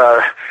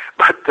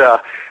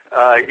 But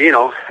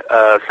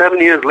 7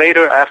 years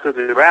later after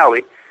the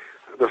rally,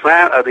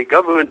 the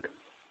government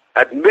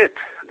admit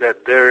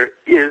that there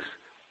is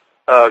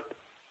a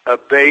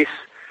base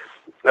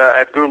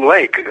at Groom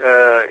Lake.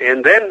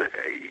 And then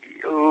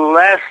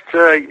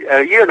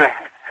a year and a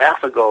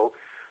half ago,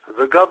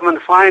 the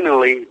government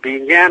finally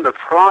began the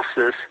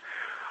process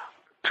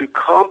to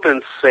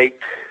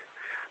compensate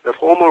the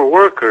former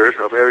workers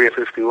of Area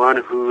 51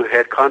 who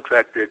had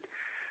contracted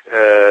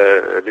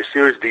the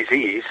serious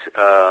disease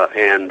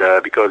and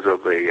because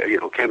of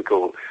the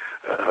chemical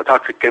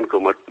toxic chemical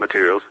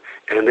materials,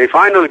 and they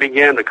finally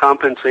began the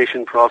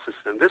compensation process,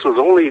 and this was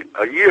only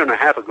a year and a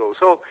half ago.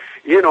 So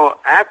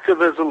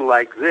activism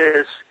like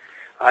this,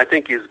 I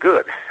think, is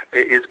good.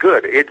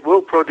 It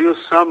will produce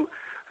some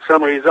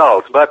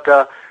results, but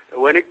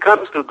when it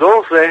comes to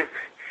Dulce,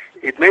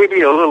 it may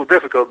be a little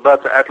difficult,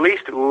 but at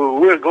least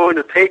we're going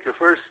to take the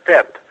first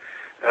step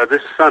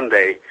this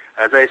Sunday.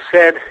 As I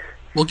said.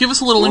 Well, give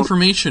us a little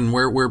information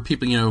where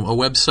people, a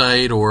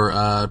website or,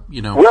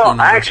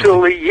 Well,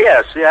 actually,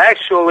 yes.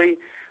 Actually,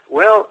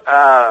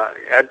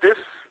 at this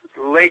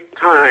late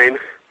time,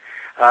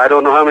 I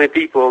don't know how many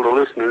people, the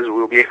listeners,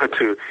 will be able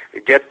to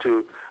get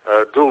to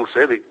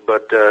Dulce,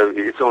 but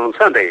it's on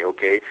Sunday,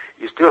 okay?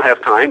 You still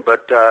have time,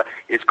 but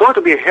it's going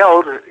to be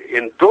held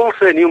in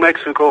Dulce, New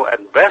Mexico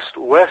at Best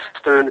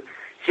Western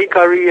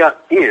Jicarilla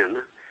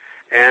Inn,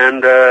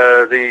 and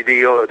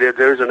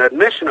there's an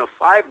admission of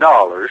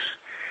 $5.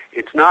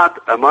 It's not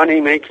a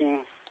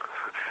money-making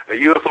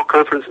UFO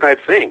conference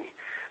type thing.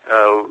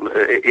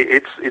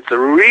 It's a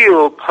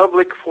real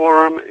public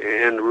forum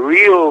and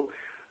real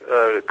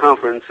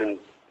conference and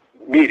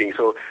meeting.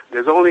 So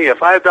there's only a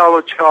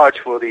 $5 charge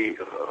for the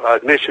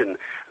admission,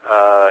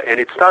 and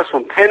it starts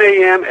from 10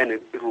 a.m. and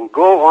it will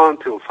go on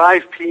till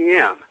 5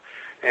 p.m.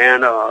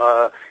 And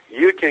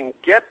you can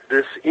get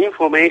this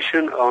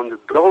information on the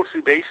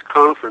Dulce Base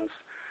Conference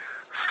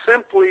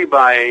simply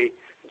by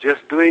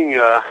just doing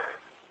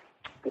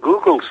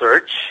Google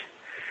search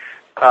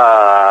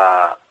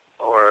or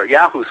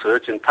Yahoo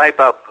search and type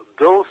up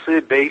Dulce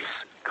Base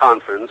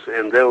Conference,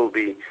 and there will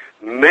be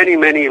many,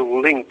 many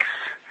links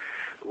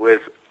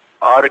with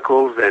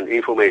articles and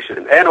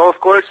information. And of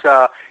course,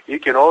 you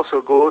can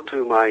also go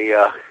to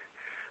my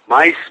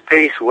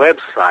MySpace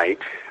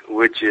website,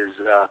 which is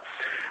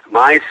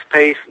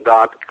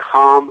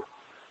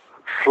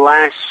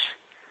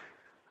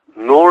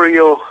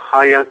myspace.com/Norio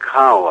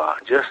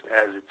Hayakawa, just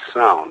as it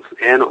sounds,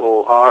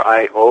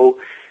 NorioHayaka.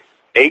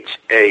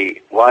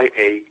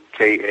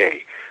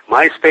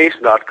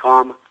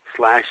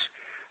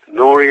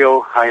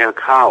 MySpace.com/Norio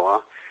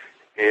Hayakawa.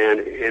 And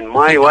in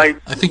my life...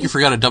 I think you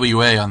forgot a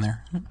WA on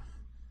there.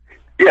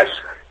 Yes.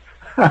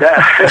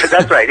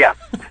 That's right, yeah.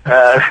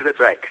 That's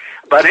right.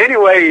 But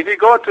anyway, if you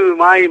go to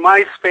my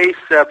MySpace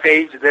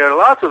page, there are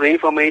lots of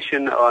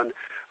information on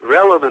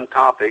relevant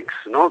topics,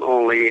 not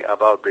only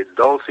about the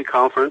Dulce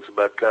conference,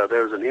 but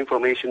there's an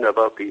information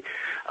about the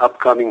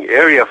upcoming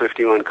Area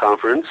 51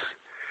 conference.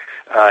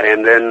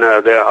 And then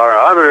there are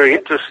other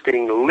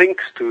interesting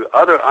links to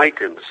other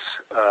items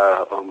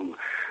on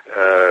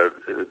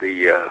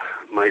the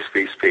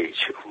MySpace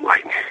page of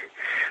mine.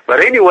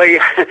 But anyway,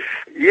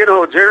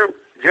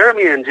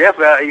 Jeremy and Jeff,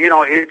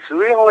 it's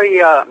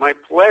really my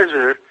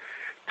pleasure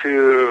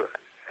to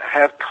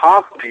have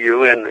talked to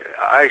you, and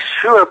I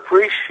sure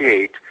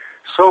appreciate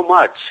so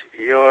much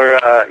your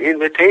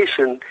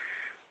invitation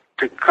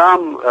to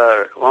come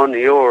on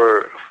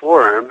your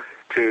forum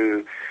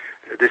to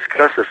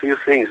discuss a few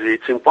things.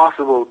 It's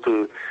impossible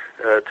to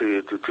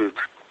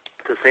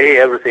say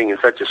everything in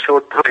such a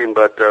short time,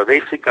 but the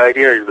basic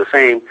idea is the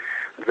same,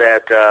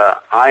 that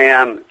I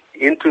am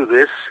into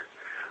this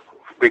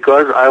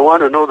because I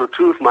want to know the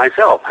truth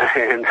myself,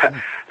 and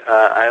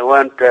I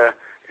want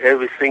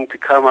everything to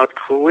come out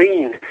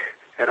clean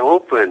and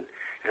open.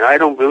 And I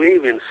don't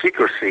believe in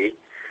secrecy,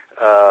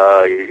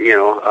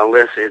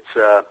 unless it's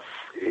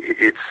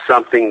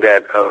something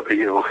that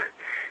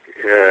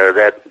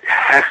that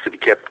has to be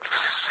kept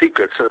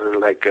secret, sort of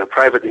like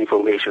private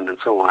information and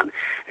so on.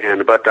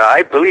 But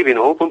I believe in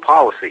open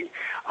policy.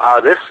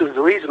 This is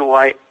the reason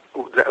why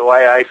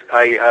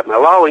I am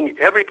allowing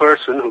every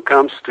person who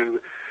comes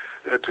to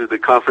the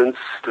conference,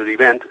 to the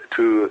event,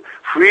 to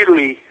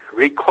freely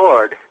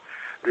record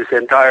this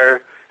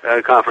entire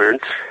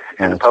conference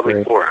in a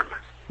public forum.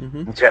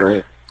 Mm-hmm. That's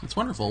great. That's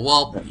wonderful.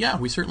 Well, yeah,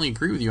 we certainly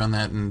agree with you on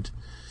that, and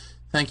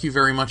thank you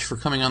very much for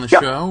coming on the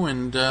show.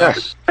 And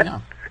yes.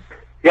 Yeah.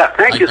 Yeah,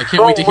 thank you so much. I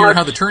can't wait to hear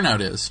how the turnout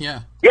is.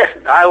 Yeah. Yes,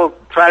 I will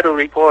try to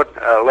report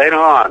later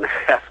on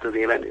after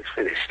the event is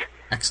finished.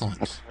 Excellent.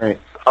 That's great.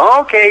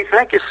 Okay,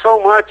 thank you so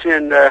much,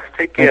 and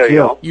take care,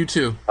 y'all. You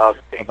too.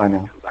 Okay. Bye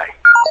now. Bye.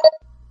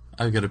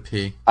 I've got to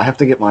pee. I have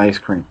to get my ice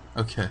cream.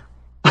 Okay.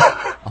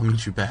 I'll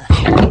meet you back.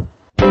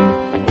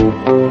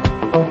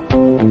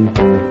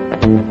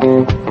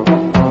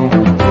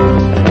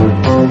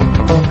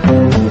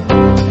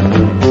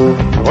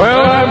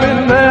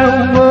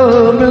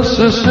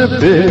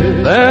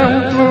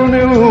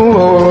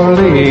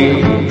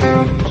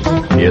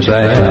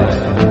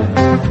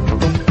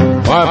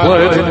 I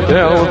played in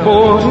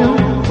California,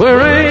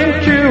 there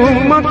ain't too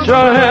much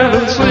I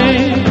haven't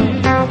seen.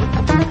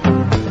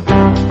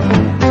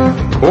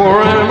 For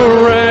I'm a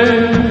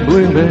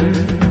rambling man,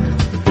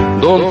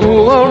 don't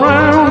fool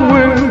around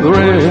with the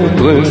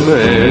rambling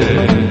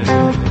man.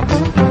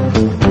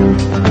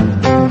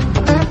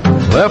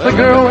 Left a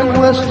girl in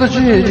West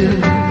Virginia,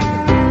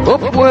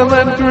 up where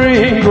that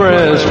green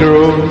grass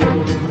grows.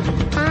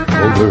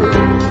 Oh girl,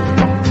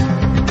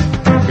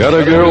 got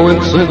a girl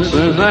in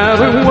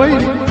Cincinnati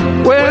waiting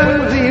where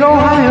the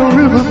Ohio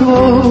River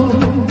flows.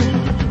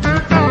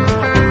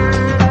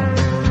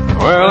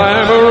 Well,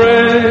 I'm a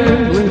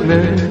rambling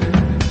man,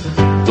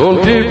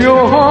 don't give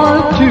your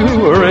heart to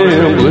a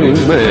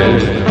rambling man.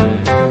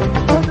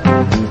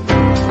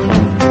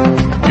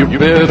 You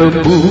better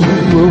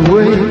move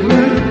away,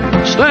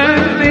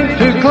 standing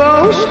too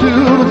close to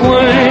the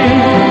flame.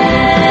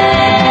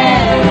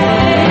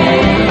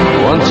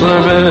 Once I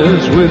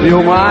mess with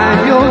your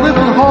mind, your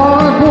little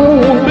heart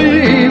won't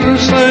be the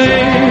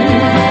same.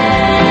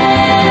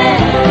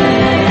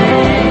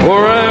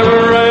 Forever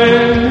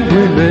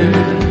rambling man,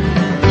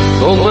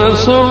 don't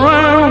mess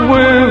around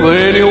with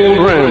any old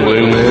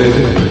rambling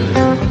man.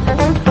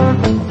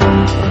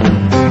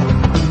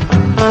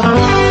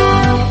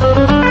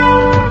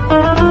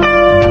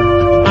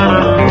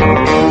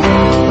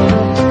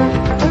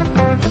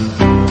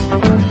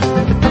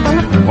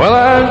 Well,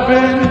 I've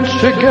been in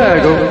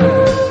Chicago,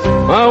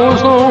 I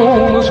was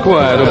known as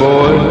quite a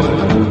boy,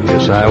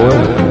 yes I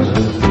was.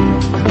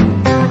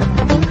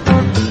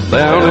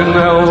 Down in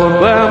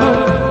Alabama,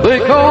 they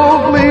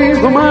called me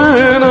the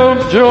man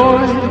of joy,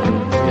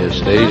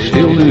 yes they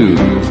still do.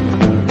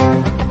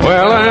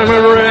 Well, I'm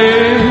a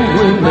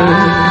rambling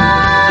man,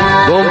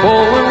 don't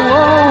fall in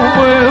love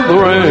with the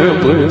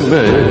rambling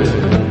man.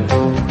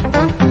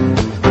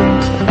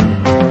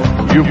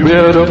 You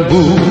better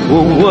move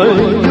away,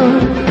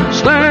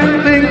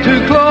 standing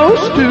too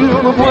close to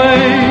the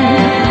flame.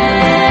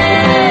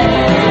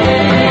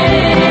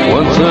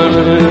 Once I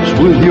mess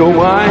with your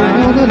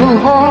mind, your little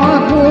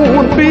heart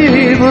won't be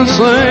the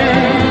same.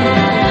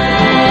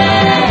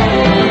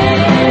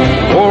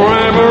 For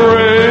I'm a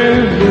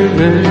rambling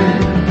man,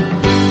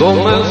 don't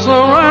mess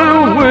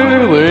around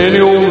with any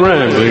old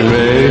rambling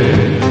man.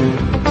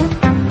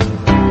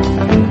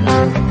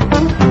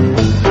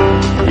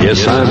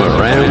 Yes, I'm a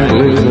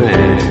rambling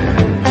man.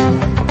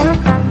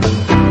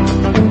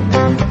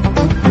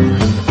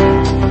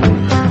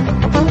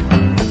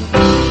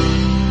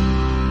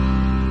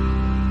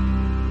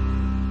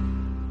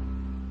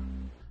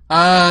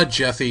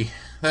 Jeffy,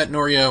 that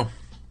Norio,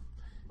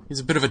 he's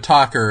a bit of a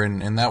talker,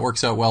 and that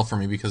works out well for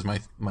me because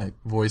my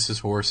voice is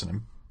hoarse and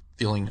I'm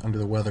feeling under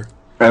the weather.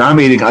 And I'm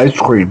eating ice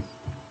cream.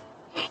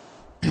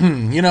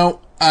 You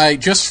know,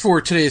 just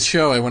for today's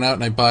show, I went out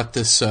and I bought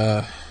this,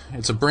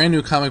 it's a brand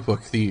new comic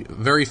book, the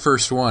very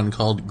first one,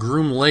 called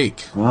Groom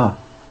Lake. Wow.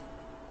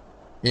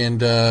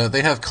 And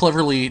they have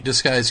cleverly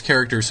disguised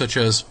characters such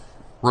as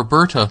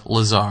Roberta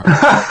Lazar.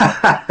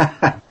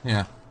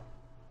 Yeah.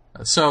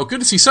 So good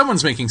to see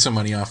someone's making some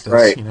money off this.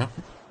 Right. You know,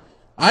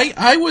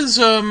 I was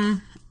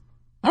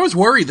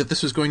worried that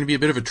this was going to be a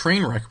bit of a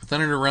train wreck, but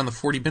then at around the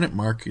 40-minute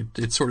mark,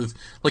 it's sort of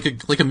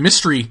like a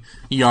mystery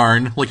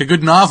yarn, like a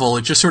good novel.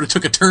 It just sort of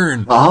took a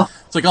turn. Uh-huh.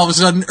 It's like all of a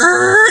sudden,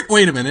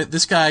 wait a minute,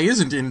 this guy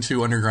isn't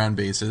into underground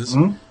bases.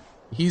 Mm-hmm.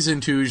 He's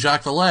into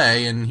Jacques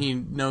Vallée, and he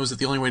knows that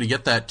the only way to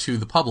get that to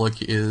the public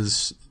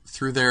is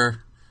through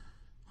their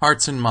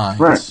hearts and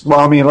minds. Right. Well,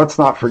 I mean, let's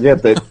not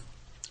forget that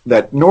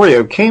that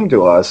Norio came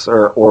to us,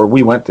 or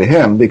we went to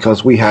him,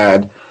 because we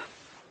had,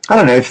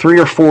 3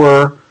 or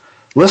 4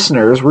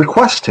 listeners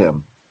request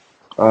him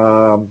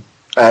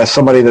as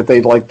somebody that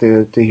they'd like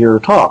to hear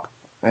talk.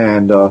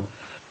 And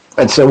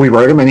so we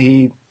wrote him, and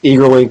he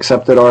eagerly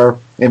accepted our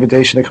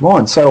invitation to come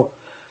on. So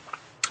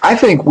I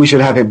think we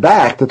should have him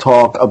back to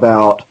talk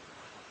about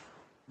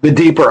the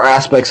deeper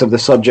aspects of the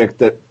subject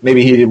that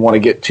maybe he didn't want to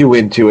get too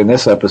into in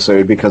this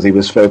episode because he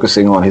was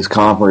focusing on his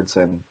conference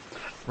and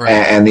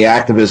the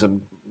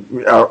activism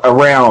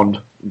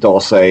around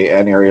Dulce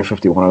and Area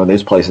 51 and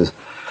those places.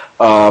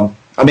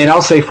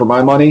 I'll say for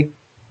my money,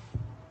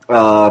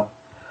 I'm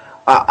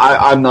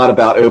not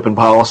about open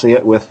policy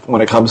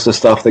when it comes to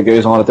stuff that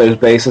goes on at those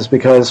bases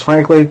because,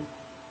 frankly,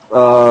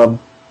 I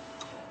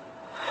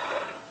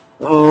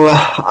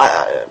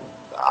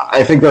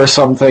think there are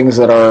some things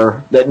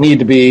that need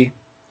to be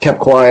kept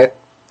quiet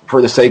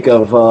for the sake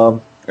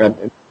of,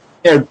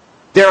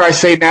 dare I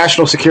say,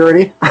 national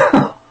security.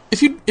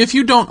 If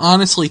you don't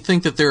honestly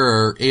think that there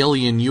are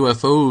alien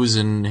UFOs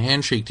and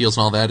handshake deals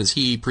and all that, as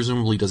he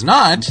presumably does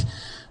not,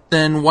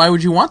 then why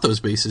would you want those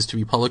bases to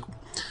be public?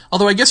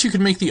 Although I guess you could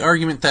make the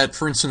argument that,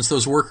 for instance,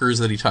 those workers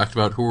that he talked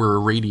about who were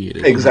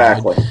irradiated.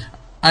 Exactly.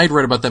 I had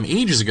read about them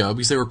ages ago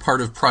because they were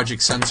part of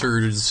Project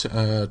Censored's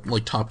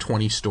top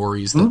 20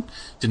 stories that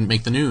didn't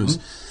make the news.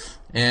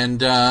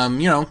 And,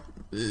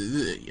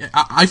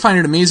 I find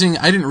it amazing.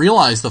 I didn't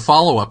realize the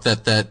follow-up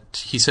that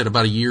he said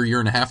about a year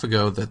and a half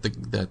ago that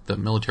the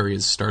military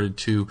has started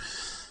to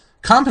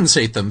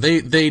compensate them.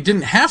 They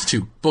didn't have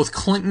to. Both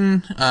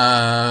Clinton,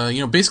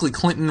 basically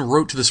Clinton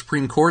wrote to the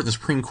Supreme Court. The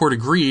Supreme Court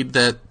agreed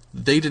that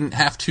they didn't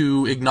have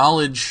to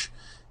acknowledge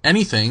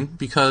anything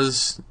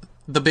because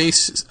the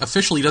base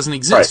officially doesn't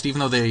exist, even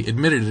though they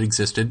admitted it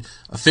existed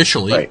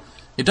officially.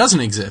 It doesn't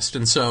exist,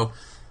 and so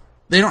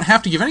they don't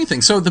have to give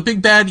anything. So the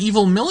big bad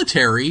evil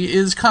military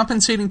is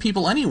compensating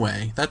people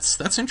anyway.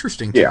 That's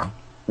interesting. Yeah.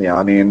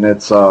 I mean,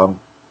 it's and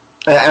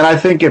I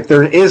think if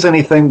there is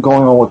anything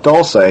going on with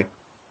Dulce,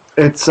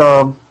 it's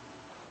it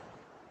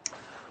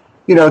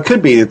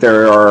could be that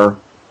there are.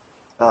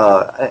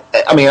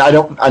 I mean, I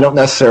don't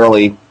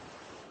necessarily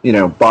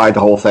buy the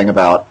whole thing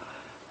about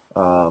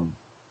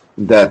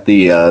that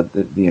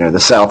the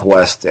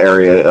southwest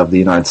area of the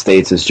United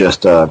States is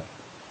just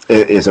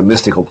is a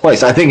mystical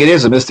place. I think it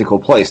is a mystical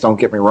place. Don't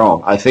get me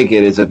wrong. I think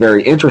it is a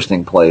very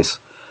interesting place,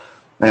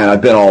 and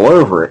I've been all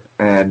over it,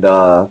 and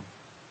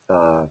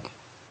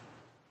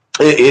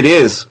it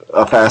is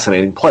a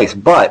fascinating place.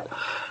 But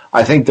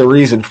I think the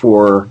reason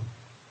for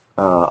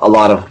a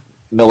lot of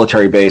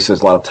military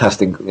bases, a lot of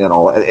testing,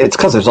 it's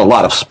because there's a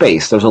lot of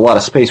space. There's a lot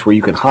of space where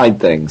you can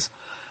hide things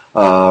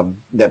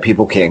that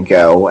people can't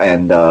go,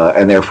 and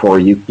therefore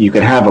you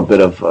can have a bit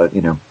of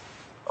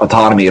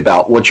autonomy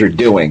about what you're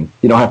doing.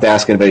 You don't have to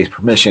ask anybody's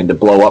permission to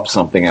blow up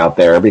something out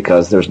there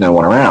because there's no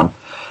one around.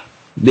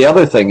 The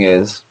other thing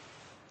is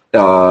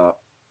that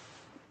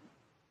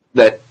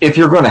if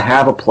you're going to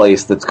have a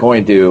place that's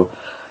going to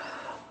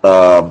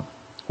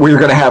where you're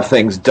going to have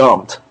things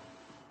dumped,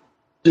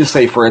 just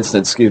say, for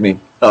instance,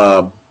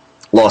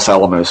 Los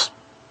Alamos,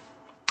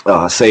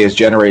 say, is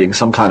generating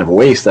some kind of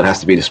waste that has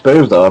to be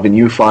disposed of, and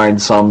you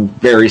find some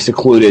very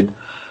secluded,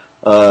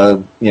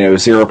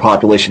 zero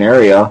population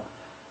area,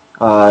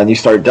 and you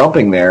start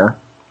dumping there,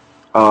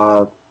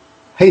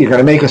 hey, you're going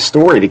to make a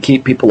story to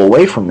keep people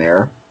away from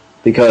there,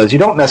 because you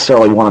don't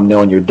necessarily want them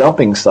knowing you're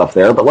dumping stuff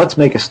there, but let's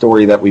make a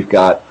story that we've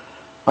got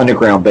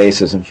underground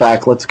bases. In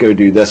fact, let's go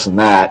do this and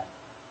that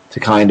to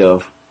kind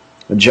of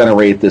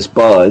generate this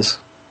buzz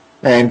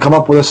and come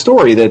up with a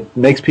story that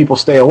makes people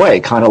stay away,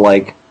 kind of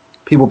like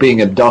people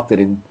being abducted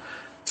and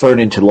thrown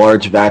into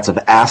large vats of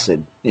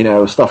acid,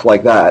 stuff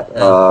like that.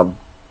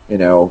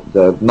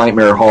 The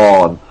Nightmare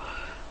Hall. And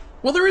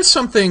well, there is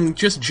something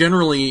just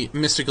generally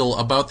mystical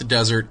about the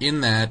desert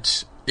in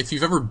that if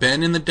you've ever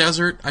been in the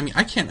desert, I mean,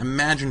 I can't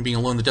imagine being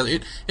alone in the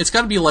desert. It's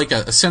got to be like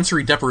a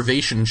sensory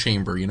deprivation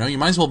chamber, You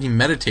might as well be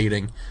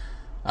meditating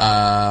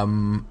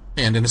and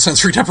in a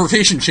sensory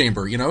deprivation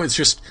chamber, It's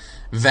just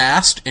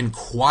vast and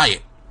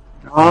quiet.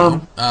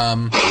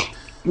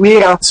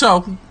 Yeah.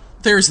 So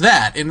there's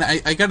that, and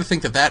I got to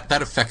think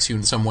that affects you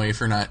in some way if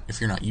you're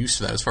not used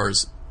to that as far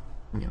as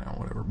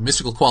whatever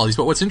mystical qualities.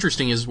 But what's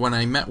interesting is when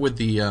I met with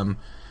the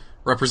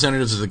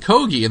representatives of the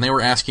Kogi, and they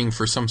were asking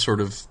for some sort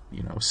of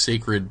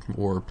sacred,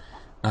 or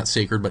not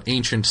sacred but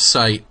ancient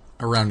site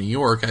around New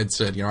York, I'd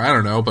said I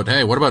don't know, but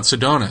hey, what about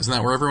Sedona? Isn't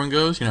that where everyone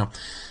goes?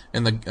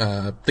 And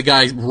the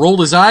guy rolled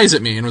his eyes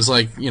at me and was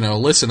like,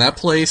 listen, that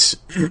place,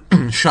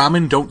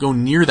 shaman don't go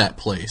near that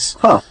place.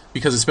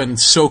 Because it's been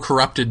so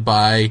corrupted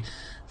by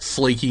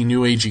flaky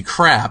New Agey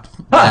crap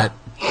that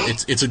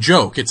it's a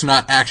joke. It's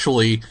not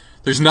actually,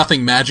 there's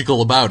nothing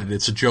magical about it.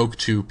 It's a joke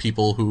to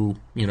people who,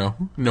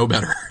 know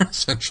better,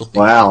 essentially.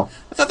 Wow.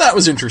 I thought that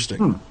was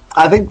interesting.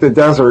 I think the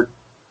desert,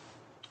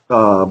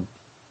 you're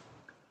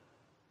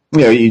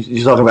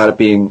talking about it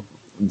being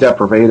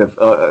deprivative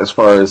as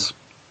far as,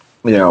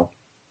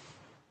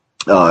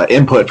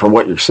 input from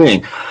what you're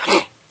seeing.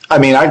 I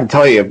mean, I can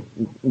tell you,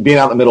 being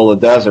out in the middle of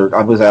the desert,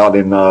 I was out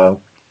in the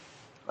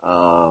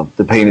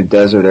Painted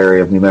Desert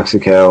area of New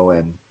Mexico,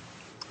 and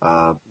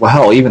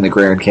even the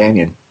Grand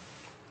Canyon.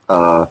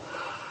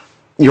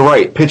 You're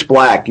right, pitch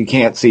black. You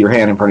can't see your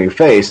hand in front of your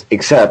face,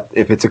 except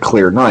if it's a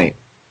clear night.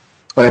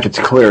 And if it's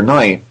a clear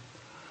night,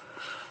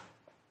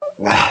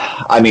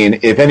 I mean,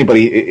 if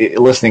anybody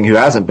listening who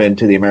hasn't been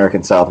to the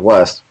American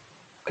Southwest,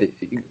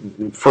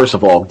 first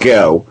of all,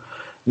 go.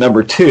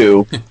 Number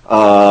two,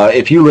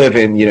 if you live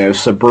in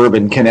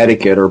suburban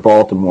Connecticut or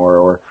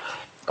Baltimore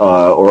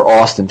or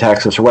Austin,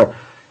 Texas, or whatever,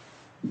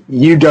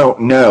 you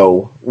don't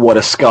know what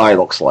a sky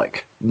looks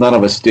like. None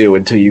of us do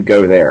until you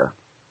go there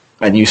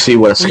and you see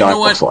what a sky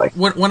looks like.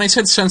 When I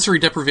said sensory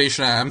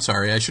deprivation, I'm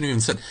sorry, I shouldn't even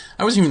said.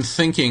 I wasn't even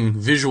thinking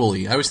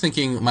visually. I was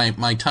thinking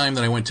my time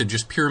that I went to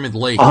just Pyramid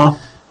Lake.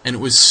 And it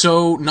was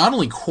so not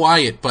only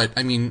quiet, but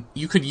I mean,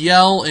 you could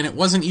yell, and it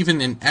wasn't even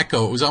an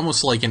echo. It was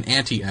almost like an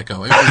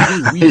anti-echo. It was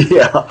really weird.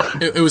 Yeah.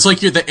 It was like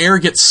the air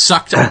gets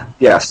sucked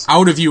yes.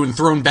 out of you and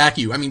thrown back at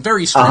you. I mean,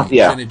 very strange.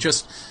 Yeah. And it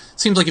just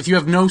seems like if you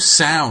have no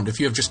sound,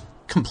 if you have just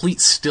complete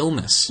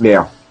stillness,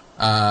 that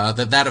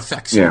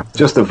affects you. Yeah,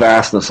 just the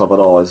vastness of it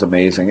all is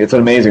amazing. It's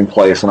an amazing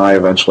place, and I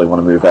eventually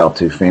want to move out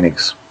to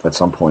Phoenix at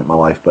some point in my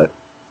life. But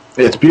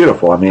it's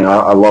beautiful. I mean,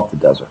 I love the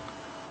desert.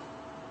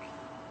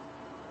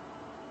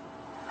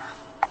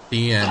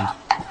 The end.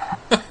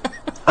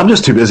 I'm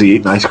just too busy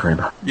eating ice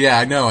cream. Yeah,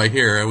 I know. I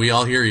hear. We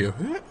all hear you.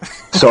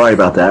 Sorry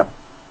about that.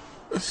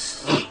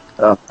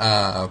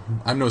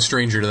 I'm no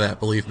stranger to that,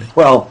 believe me.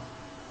 Well,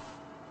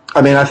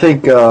 I mean, I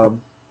think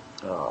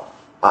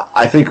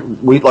I think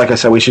like I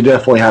said, we should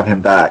definitely have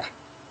him back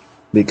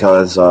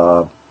because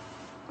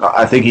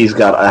I think he's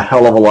got a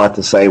hell of a lot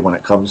to say when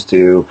it comes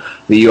to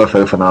the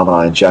UFO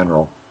phenomena in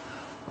general.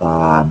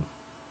 And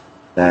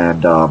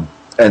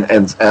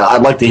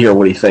I'd like to hear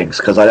what he thinks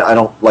because I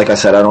don't, like I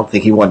said, I don't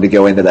think he wanted to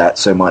go into that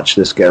so much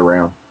this go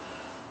around,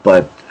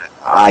 but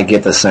I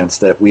get the sense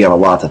that we have a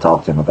lot to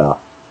talk to him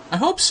about. I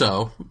hope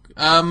so,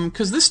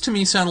 because this to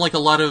me sounded like a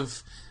lot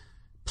of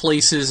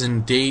places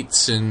and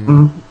dates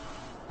and.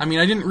 I mean,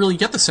 I didn't really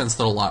get the sense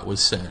that a lot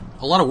was said.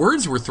 A lot of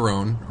words were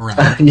thrown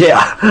around.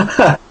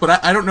 Yeah.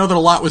 But I don't know that a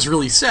lot was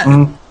really said.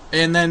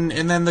 And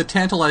then the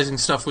tantalizing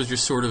stuff was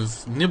just sort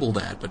of nibbled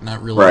at, but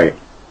not really. Right.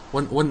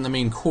 Wasn't the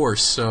main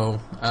course. So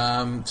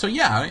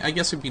yeah, I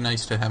guess it'd be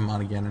nice to have him on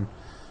again and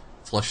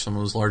flesh some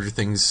of those larger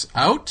things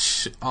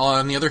out.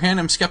 On the other hand,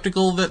 I'm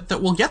skeptical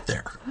that we'll get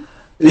there.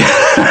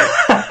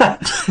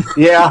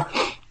 Yeah.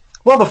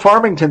 Well, the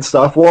Farmington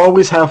stuff, we'll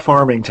always have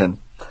Farmington,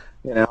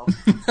 you know.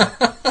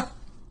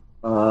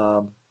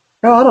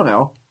 No, I don't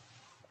know.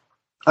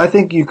 I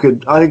think you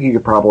could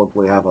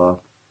probably have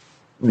a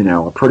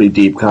pretty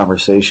deep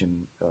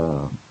conversation,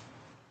 in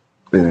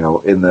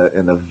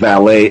the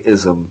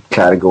valet-ism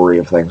category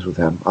of things with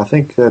him. I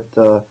think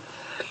that,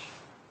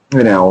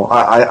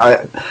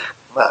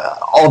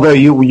 although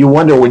you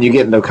wonder when you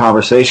get into a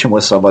conversation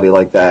with somebody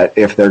like that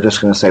if they're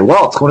just going to say,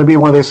 well, it's going to be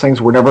one of those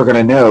things we're never going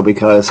to know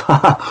because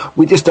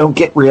we just don't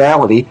get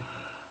reality.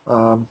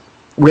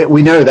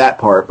 We know that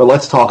part, but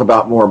let's talk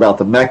more about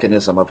the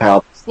mechanism of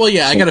how. Well,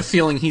 yeah, I got a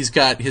feeling he's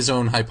got his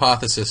own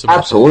hypothesis about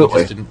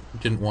Absolutely. it. He just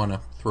didn't want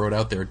to throw it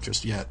out there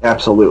just yet.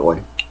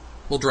 Absolutely.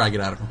 We'll drag it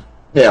out of him.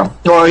 Yeah.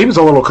 Well, he was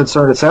a little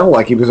concerned. It sounded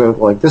like he was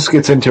like, this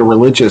gets into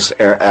religious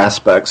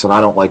aspects, and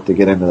I don't like to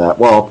get into that.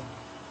 Well,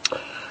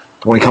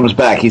 when he comes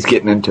back, he's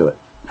getting into it.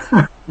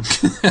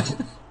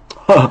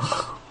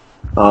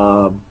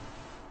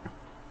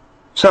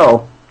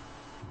 So,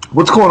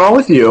 what's going on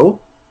with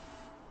you?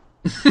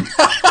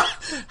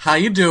 How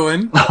you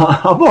doing?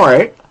 I'm all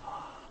right.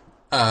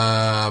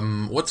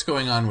 What's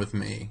going on with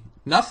me?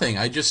 Nothing.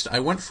 I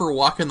went for a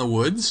walk in the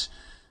woods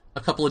a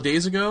couple of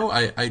days ago.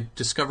 I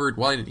discovered,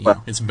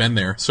 it's been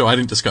there, so I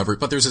didn't discover it,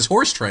 but there's this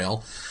horse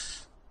trail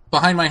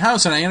behind my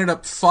house, and I ended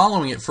up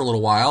following it for a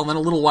little while, and then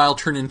a little while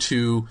turned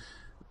into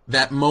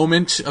that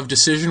moment of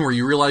decision where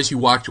you realize you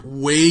walked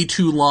way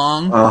too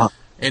long,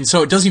 and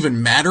so it doesn't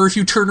even matter if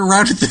you turn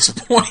around at this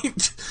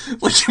point.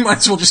 Like, you might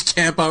as well just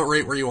camp out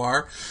right where you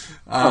are.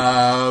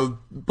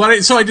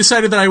 So I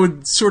decided that I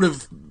would sort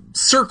of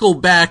circle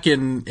back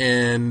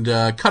and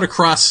cut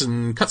across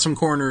and cut some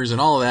corners and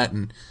all of that,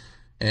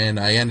 and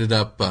I ended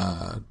up,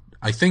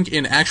 I think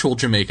in actual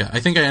Jamaica. I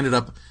think I ended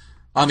up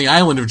on the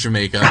island of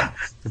Jamaica,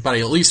 but I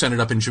at least ended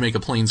up in Jamaica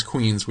Plains,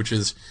 Queens, which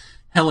is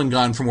hell and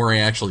gone from where I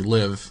actually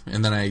live,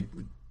 and then I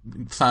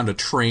found a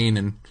train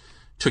and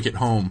took it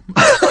home.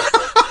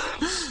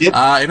 Yep.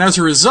 And as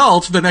a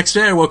result, the next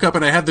day I woke up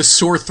and I had this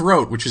sore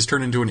throat, which has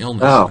turned into an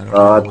illness. Oh, I don't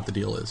know what the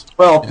deal is.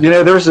 Well,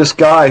 there's this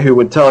guy who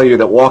would tell you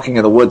that walking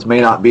in the woods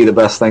may not be the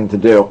best thing to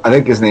do. I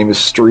think his name is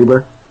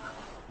Strieber.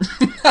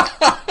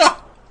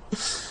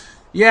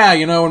 Yeah,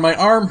 and my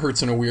arm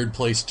hurts in a weird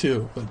place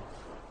too, but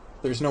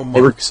there's no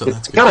mark, so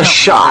that's good. Got a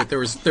shot. There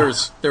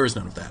was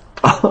none of that.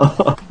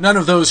 None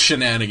of those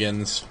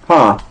shenanigans.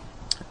 Huh.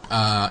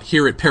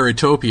 Here at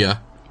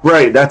Paratopia.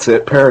 Right, that's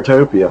it,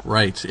 Paratopia.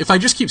 Right. If I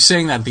just keep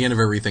saying that at the end of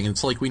everything,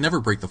 it's like we never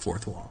break the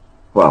fourth wall.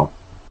 Well.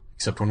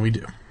 Except when we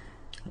do.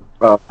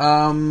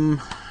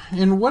 And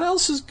what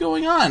else is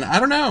going on?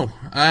 I don't know.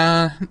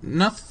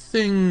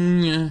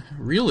 Nothing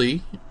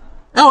really.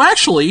 Oh,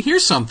 actually,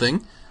 here's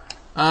something.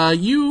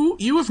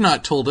 You have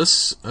not told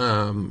us,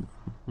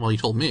 you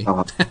told me,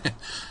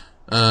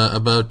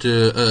 about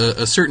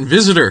a certain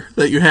visitor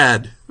that you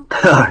had.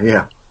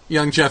 Yeah.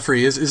 Young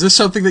Jeffrey. Is this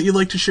something that you'd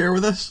like to share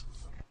with us?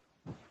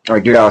 I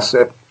guess.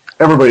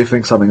 Everybody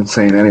thinks I'm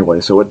insane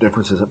anyway, so what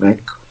difference does it make?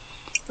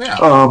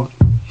 Yeah.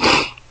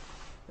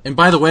 And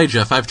by the way,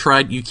 Jeff, I've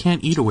tried. You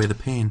can't eat away the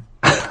pain.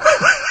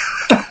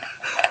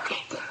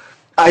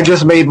 I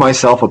just made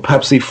myself a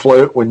Pepsi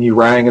float when you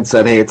rang and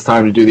said, hey, it's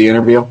time to do the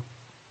interview.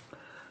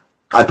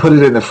 I put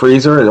it in the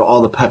freezer and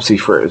all the Pepsi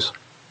froze.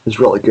 It's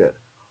really good.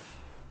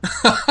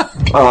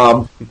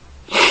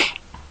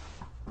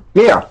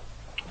 Yeah.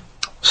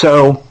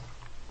 So,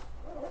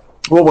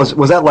 what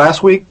was that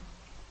last week?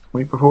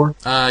 Week before?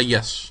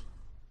 Yes.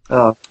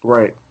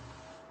 Right.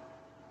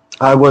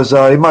 I was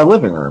in my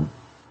living room,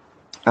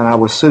 and I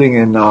was sitting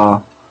in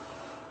my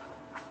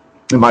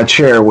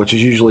chair, which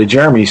is usually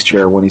Jeremy's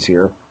chair when he's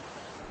here.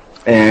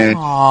 And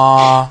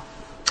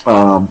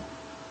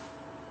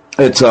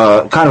it's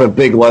kind of a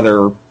big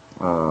leather,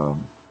 ball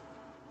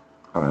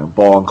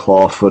and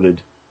claw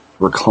footed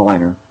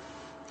recliner.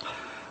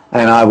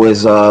 And I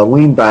was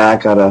leaned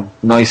back, got a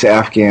nice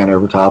Afghan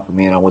over top of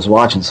me, and I was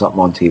watching something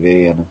on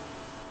TV and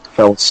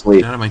fell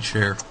asleep. Get out of my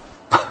chair.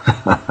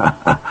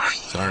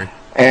 Sorry.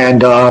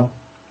 And I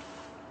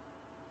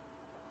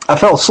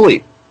fell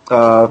asleep.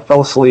 My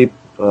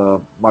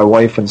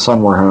wife and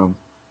son were home,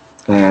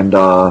 and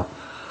and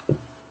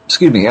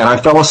I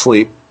fell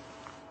asleep.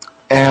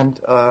 And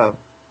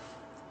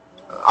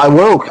I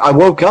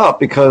woke up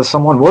because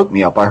someone woke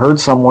me up. I heard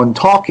someone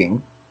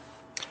talking,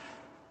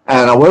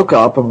 and I woke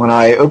up, and when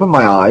I opened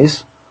my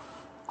eyes,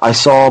 I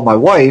saw my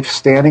wife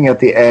standing at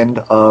the end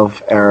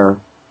of our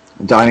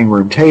dining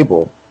room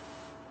table,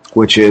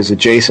 which is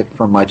adjacent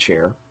from my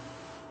chair.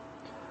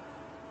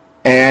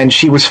 And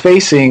she was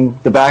facing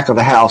the back of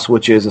the house,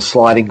 which is a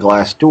sliding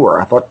glass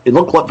door. I thought it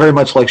looked very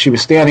much like she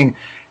was standing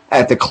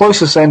at the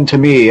closest end to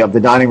me of the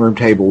dining room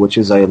table, which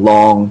is a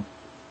long,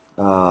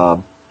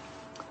 about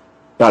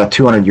a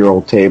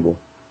 200-year-old table.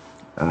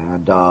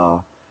 And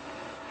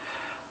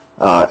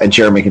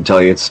Jeremy can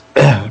tell you it's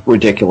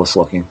ridiculous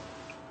looking.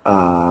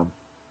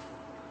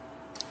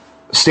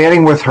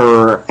 Standing with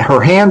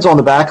her hands on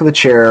the back of the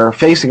chair,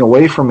 facing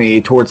away from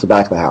me towards the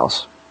back of the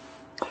house.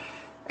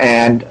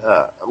 And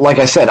like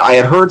I said, I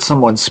had heard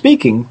someone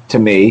speaking to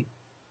me,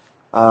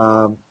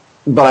 but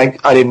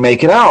I didn't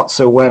make it out.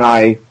 So when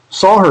I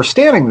saw her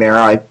standing there,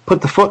 I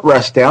put the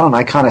footrest down and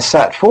I kind of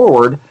sat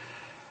forward,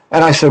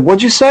 and I said,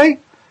 "What'd you say?"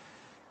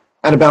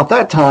 And about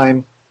that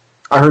time,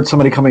 I heard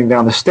somebody coming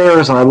down the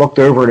stairs, and I looked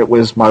over, and it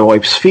was my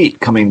wife's feet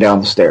coming down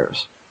the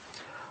stairs.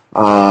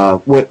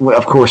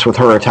 Of course, with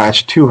her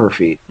attached to her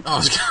feet. I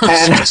was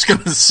just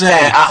going to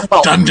say,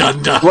 dun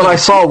dun dun. What I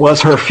saw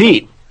was her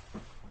feet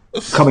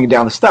coming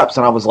down the steps,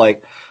 and I was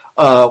like,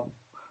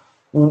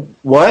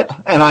 what?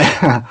 And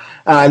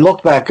I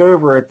looked back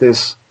over at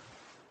this,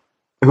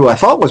 who I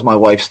thought was my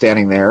wife,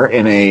 standing there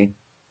in a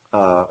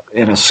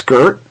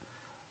skirt,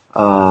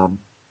 and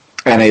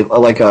a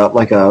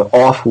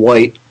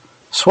off-white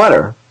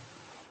sweater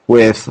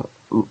with.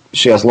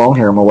 She has long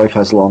hair. My wife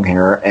has long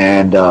hair,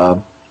 and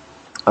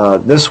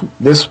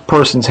this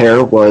person's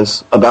hair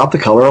was about the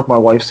color of my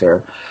wife's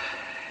hair.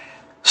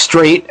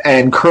 Straight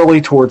and curly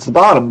towards the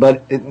bottom,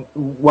 but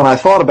when I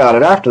thought about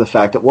it after the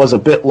fact, it was a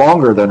bit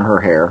longer than her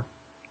hair.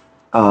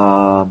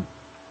 But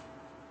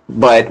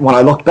when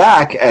I looked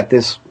back at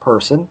this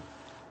person,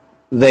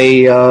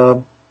 they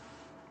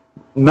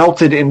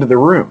melted into the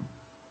room.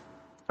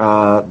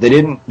 They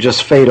didn't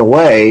just fade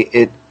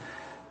away.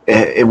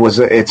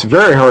 It's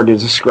very hard to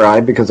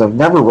describe because I've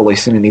never really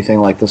seen anything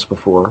like this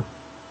before.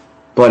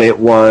 But it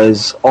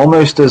was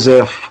almost as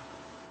if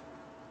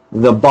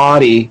the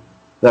body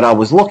that I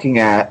was looking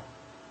at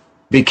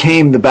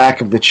became the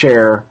back of the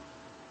chair,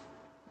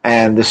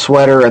 and the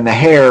sweater and the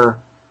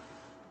hair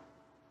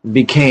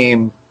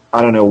became,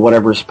 I don't know,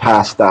 whatever's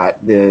past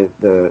that,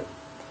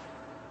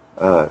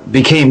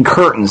 became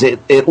curtains.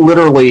 It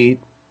literally,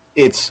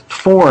 its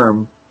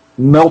form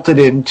melted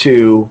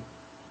into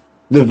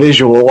the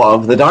visual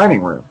of the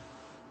dining room.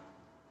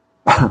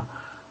 And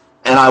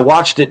I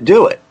watched it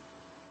do it.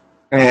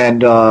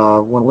 And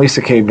when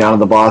Lisa came down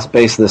to the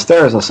base of the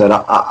stairs, I said,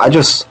 I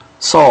just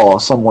saw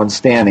someone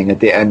standing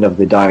at the end of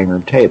the dining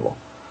room table.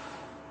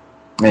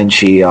 And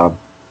she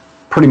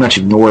pretty much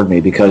ignored me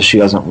because she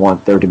doesn't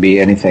want there to be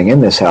anything in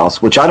this house,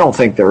 which I don't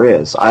think there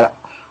is. I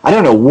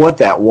don't know what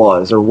that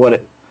was or what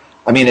it...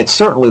 I mean, it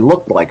certainly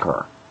looked like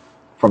her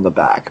from the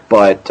back,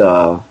 but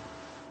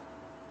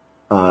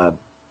I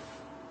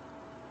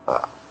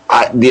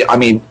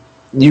mean,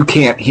 you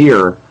can't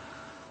hear...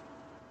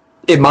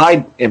 In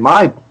my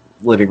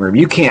living room,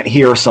 you can't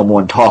hear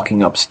someone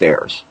talking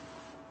upstairs.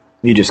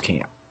 You just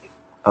can't.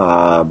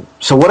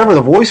 So whatever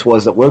the voice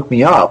was that woke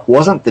me up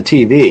wasn't the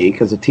TV,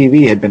 because the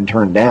TV had been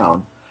turned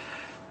down,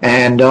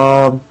 and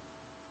I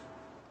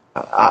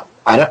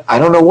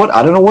don't know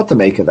what to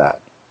make of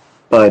that.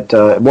 But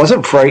it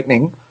wasn't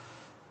frightening.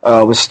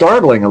 It was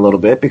startling a little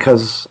bit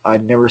because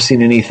I'd never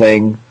seen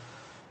anything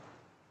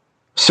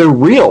so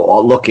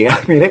real looking.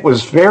 I mean, it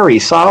was very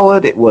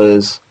solid. It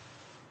was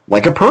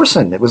like a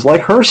person. It was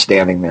like her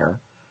standing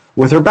there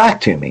with her back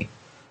to me.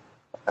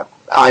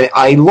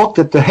 I looked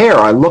at the hair,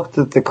 I looked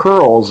at the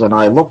curls, and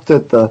I looked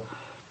at the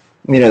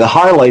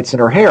highlights in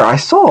her hair. I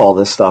saw all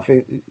this stuff,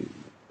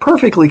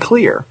 perfectly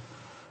clear,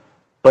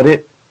 but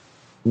it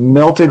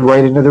melted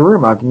right into the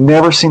room. I've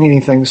never seen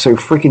anything so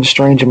freaking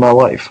strange in my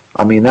life.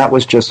 I mean, that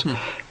was just,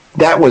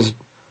 that was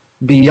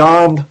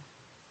beyond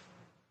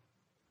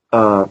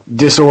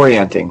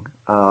disorienting.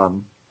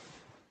 I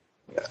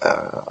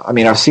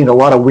mean, I've seen a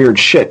lot of weird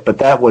shit, but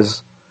that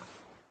was...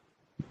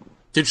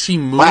 Did she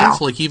move,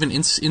 like even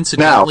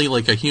incidentally, No.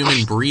 like a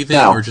human breathing,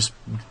 No. or just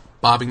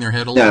bobbing their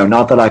head a little? No,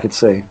 not that I could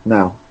see.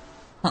 No.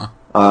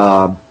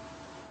 Huh.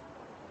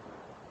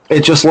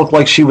 It just looked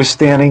like she was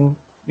standing,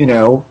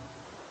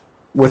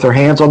 with her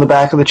hands on the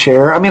back of the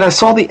chair. I mean, I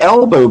saw the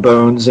elbow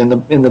bones in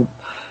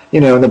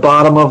the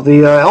bottom of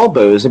the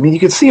elbows. I mean, you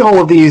could see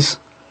all of these,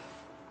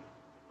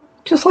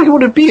 just like it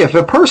would be if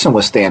a person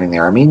was standing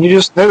there. I mean, you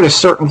just notice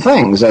certain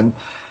things, and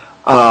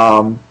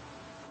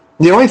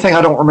the only thing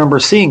I don't remember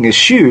seeing is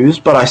shoes,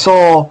 but I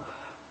saw,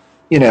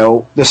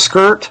 the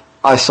skirt,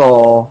 I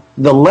saw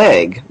the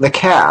leg, the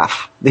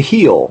calf, the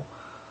heel,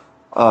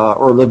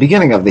 or the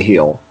beginning of the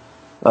heel.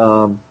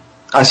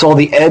 I saw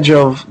the edge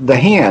of the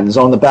hands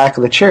on the back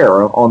of the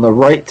chair, on the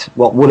right,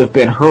 what would have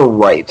been her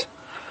right.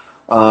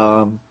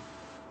 Yeah,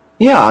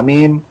 I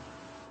mean,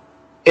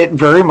 it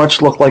very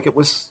much looked like it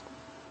was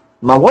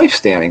my wife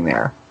standing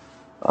there.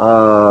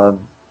 but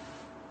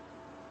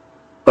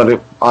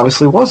it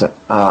obviously wasn't,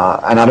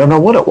 and I don't know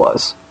what it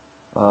was.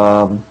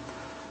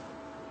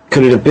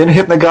 Could it have been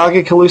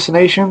hypnagogic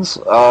hallucinations?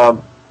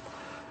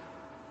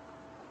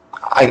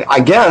 I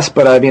guess,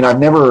 but I mean,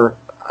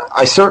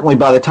 I certainly,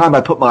 by the time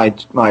I put my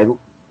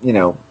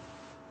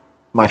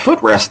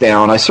footrest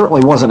down, I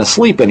certainly wasn't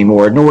asleep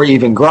anymore, nor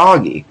even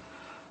groggy,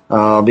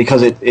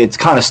 because it's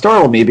kind of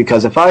startled me,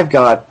 because if I've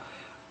got,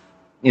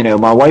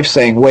 my wife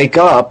saying, wake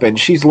up, and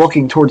she's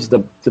looking towards the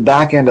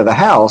back end of the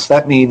house,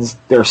 that means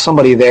there's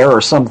somebody there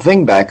or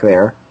something back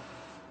there.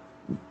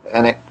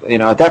 And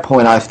at that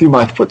point, I threw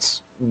my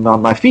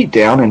feet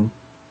down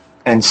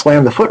and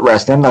slammed the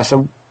footrest in, and I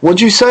said,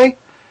 what'd you say?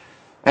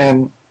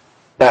 And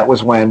that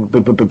was when,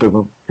 boom, boom, boom, boom,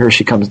 boom, here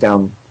she comes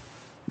down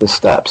the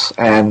steps.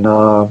 And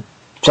so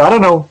I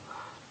don't know.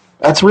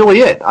 That's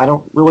really it. I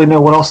don't really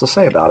know what else to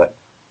say about it.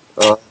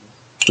 It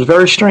was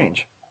very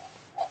strange.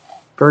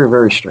 Very,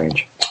 very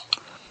strange.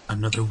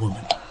 Another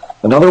woman.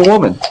 Another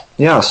woman,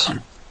 yes.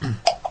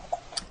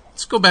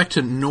 Let's go back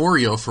to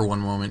Norio for one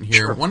moment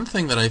here. Sure. One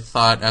thing that I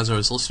thought as I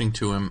was listening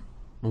to him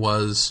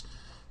was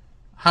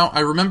how I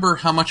remember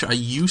how much I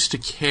used to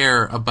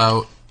care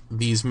about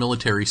these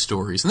military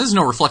stories. And this is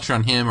no reflection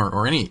on him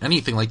or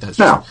anything like that. It's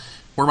just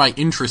where my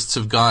interests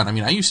have gone. I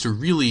mean, I used to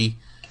really,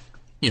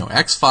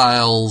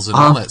 X-Files and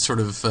all that sort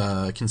of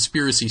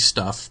conspiracy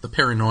stuff, the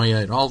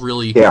paranoia, it all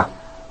really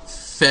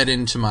fed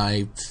into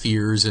my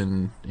fears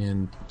and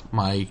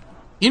my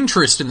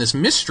interest in this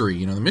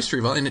mystery, the mystery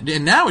of all,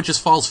 and now it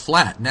just falls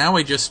flat. Now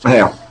I just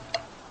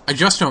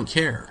don't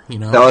care,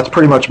 No, that's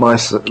pretty much my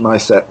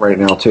set right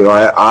now too.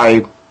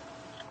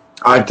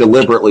 I've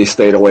deliberately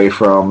stayed away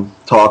from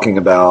talking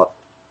about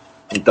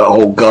the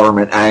whole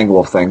government angle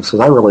of things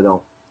because I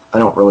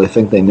don't really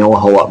think they know a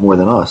whole lot more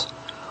than us.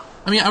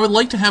 I mean, I would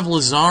like to have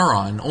Lazar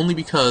on only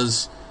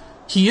because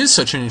he is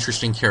such an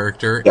interesting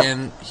character,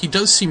 and he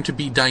does seem to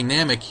be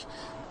dynamic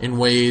in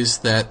ways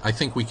that I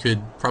think we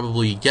could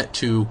probably get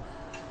to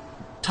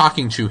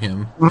talking to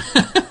him.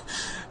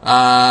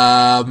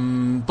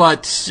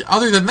 But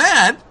other than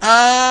that,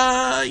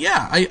 I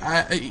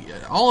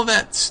all of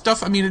that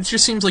stuff. I mean, it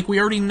just seems like we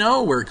already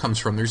know where it comes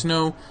from. There's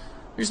no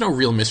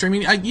real mystery. I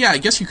mean, I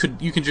guess you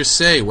can just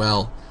say,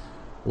 well,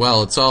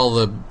 it's all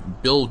the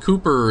Bill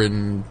Cooper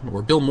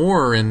or Bill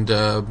Moore and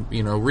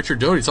Richard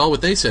Doty. It's all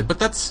what they said. But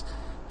that's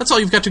all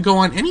you've got to go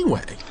on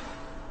anyway.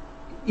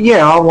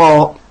 Yeah,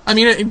 well, I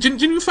mean, didn't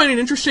you find it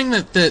interesting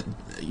that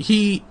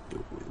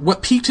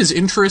what piqued his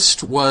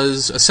interest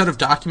was a set of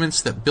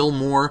documents that Bill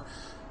Moore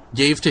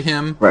gave to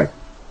him. Right.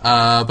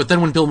 But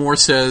then when Bill Moore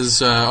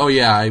says,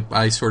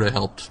 I sort of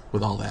helped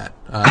with all that.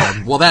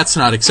 Well, that's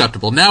not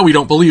acceptable. Now we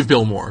don't believe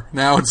Bill Moore.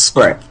 Now it's...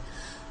 Right.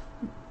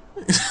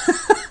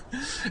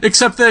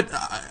 Except that,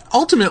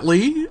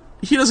 ultimately,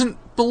 he doesn't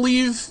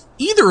believe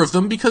either of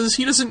them because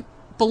he doesn't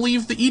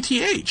believe the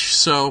ETH.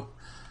 So...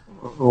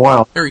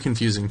 Wow. Very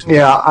confusing to me.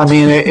 Yeah, I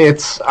mean,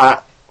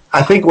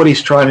 I think what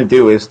he's trying to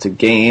do is to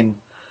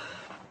gain...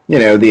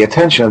 the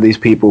attention of these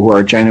people who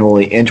are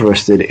genuinely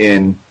interested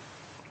in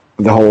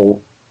the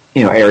whole,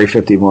 Area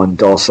 51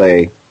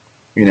 Dulce,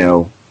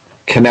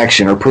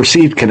 connection or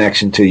perceived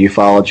connection to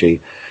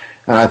ufology.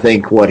 And I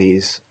think what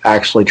he's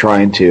actually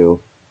trying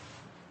to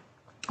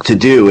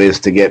do is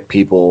to get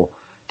people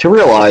to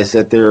realize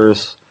that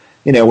there's,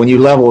 when you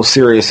level a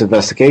serious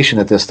investigation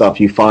at this stuff,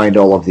 you find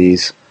all of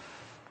these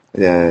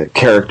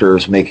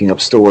characters making up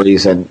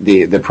stories and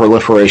the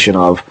proliferation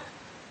of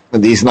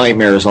these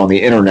nightmares on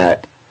the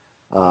internet.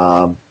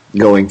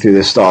 Going through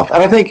this stuff,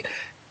 and I think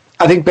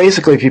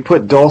basically, if you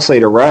put Dulce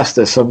to rest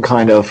as some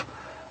kind of,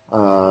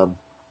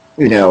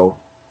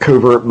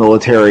 covert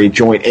military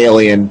joint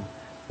alien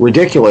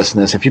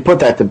ridiculousness, if you put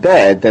that to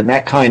bed, then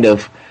that kind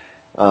of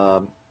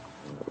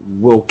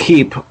will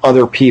keep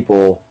other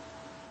people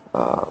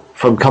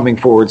from coming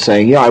forward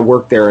saying, "Yeah, I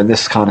worked there, and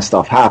this kind of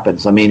stuff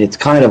happens." I mean, it's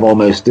kind of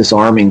almost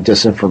disarming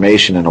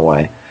disinformation in a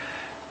way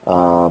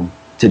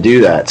to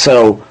do that.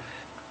 So.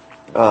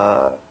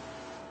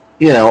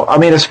 I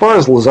mean, as far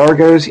as Lazar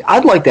goes,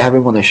 I'd like to have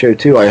him on the show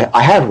too.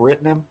 I have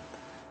written him.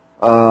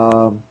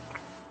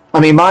 I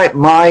mean,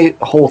 my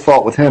whole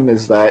thought with him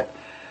is that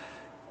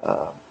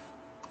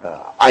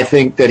I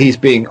think that he's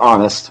being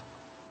honest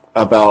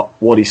about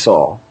what he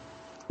saw,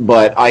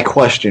 but I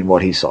question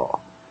what he saw,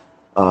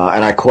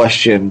 and I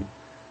question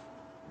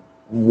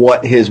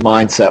what his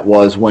mindset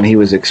was when he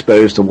was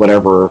exposed to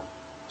whatever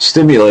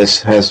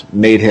stimulus has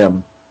made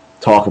him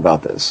talk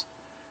about this.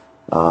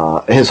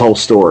 His whole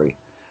story.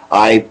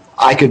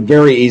 I could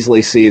very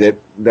easily see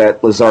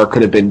that Lazar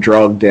could have been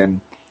drugged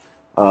and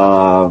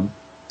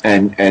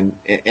in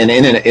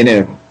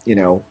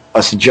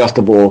a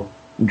suggestible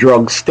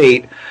drug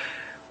state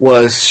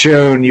was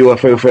shown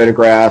UFO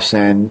photographs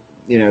and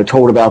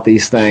told about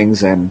these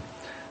things and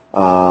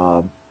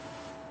who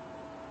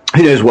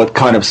knows what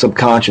kind of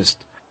subconscious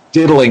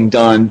diddling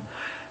done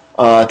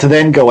to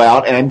then go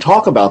out and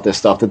talk about this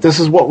stuff, that this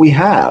is what we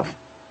have,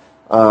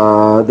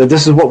 that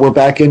this is what we're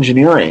back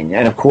engineering.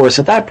 And of course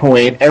at that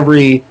point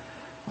every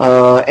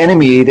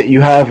enemy that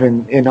you have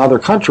in other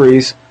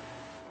countries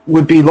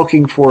would be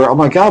looking for, oh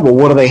my God, well,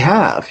 what do they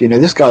have?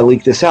 This guy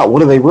leaked this out. What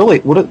do they really,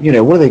 what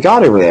do they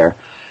got over there?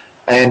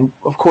 And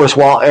of course,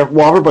 while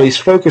everybody's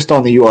focused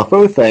on the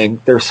UFO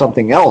thing, there's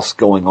something else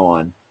going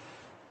on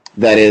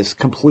that is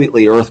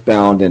completely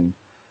earthbound and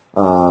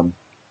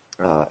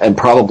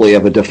probably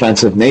of a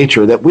defensive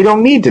nature that we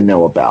don't need to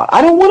know about.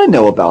 I don't want to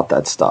know about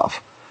that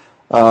stuff.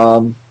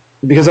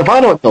 Because if I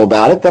don't know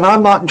about it, then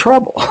I'm not in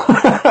trouble.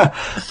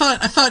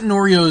 I thought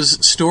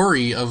Norio's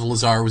story of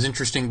Lazar was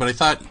interesting, but I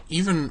thought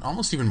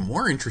almost even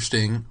more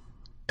interesting.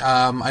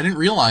 I didn't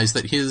realize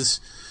that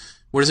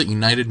what is it,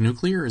 United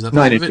Nuclear? Is that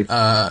the name of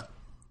it?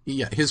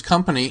 Yeah, his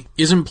company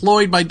is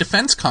employed by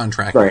defense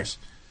contractors. Right.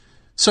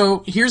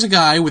 So here's a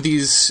guy with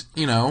these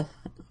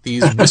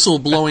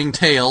whistleblowing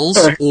tales,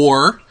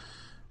 or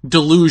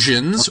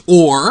delusions,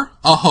 or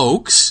a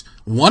hoax.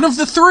 One of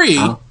the three.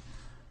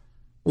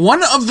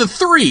 One of the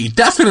three,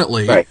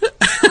 definitely. Right.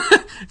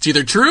 It's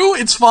either true,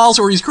 it's false,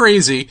 or he's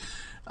crazy.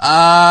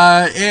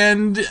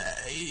 And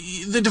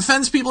the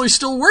defense people are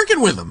still working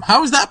with him.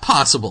 How is that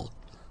possible?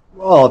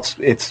 Well,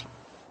 it's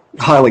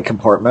highly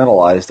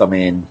compartmentalized. I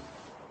mean,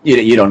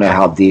 you don't know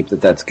how deep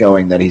that's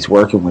going, that he's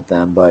working with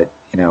them, but,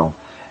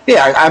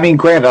 yeah, I mean,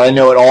 granted, I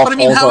know it all. But I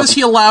mean, how is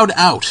he allowed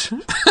out?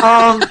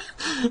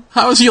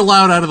 How is he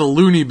allowed out of the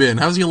loony bin?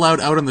 How is he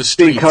allowed out on the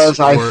streets? Because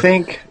I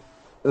think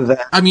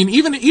that, I mean,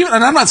 even,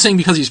 and I'm not saying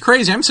because he's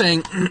crazy, I'm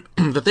saying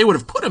that they would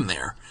have put him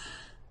there.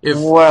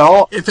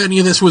 If any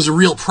of this was a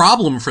real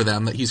problem for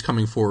them, that he's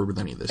coming forward with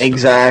any of this.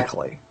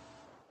 Exactly.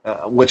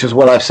 Which is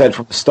what I've said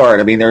from the start.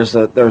 I mean, there's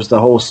the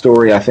whole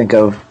story, I think,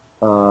 of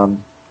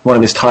one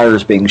of his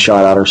tires being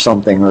shot out or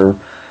something, or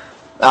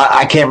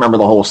I can't remember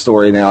the whole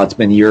story now. It's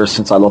been years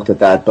since I looked at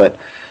that, but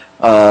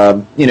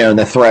and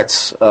the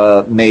threats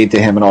made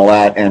to him and all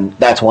that, and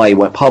that's why he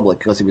went public,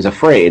 because he was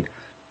afraid.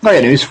 I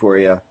got news for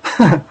you.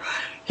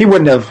 He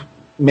wouldn't have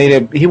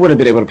been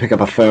able to pick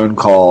up a phone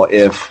call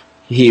if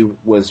he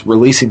was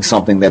releasing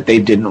something that they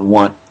didn't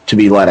want to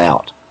be let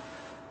out.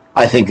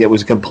 I think it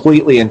was a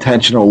completely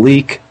intentional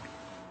leak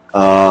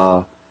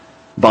by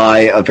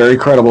a very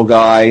credible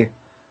guy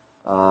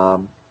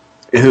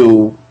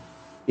who,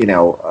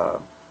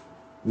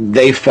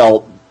 they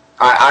felt.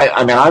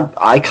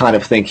 I kind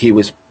of think he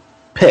was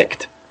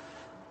picked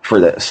for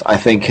this. I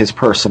think his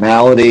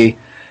personality.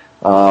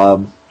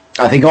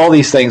 I think all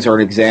these things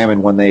are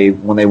examined when they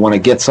want to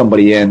get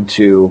somebody in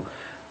to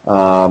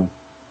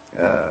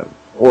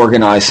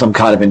organize some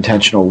kind of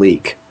intentional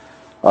leak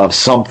of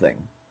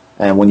something.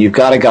 And when you've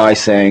got a guy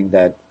saying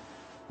that,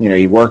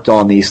 he worked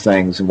on these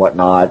things and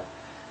whatnot,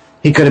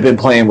 he could have been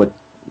playing with,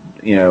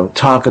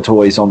 Tonka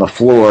toys on the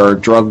floor,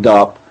 drugged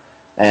up,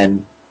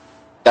 and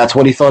that's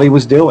what he thought he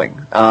was doing.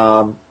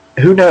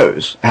 Who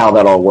knows how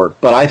that all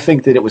worked? But I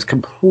think that it was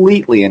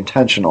completely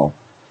intentional.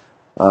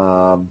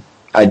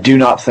 I do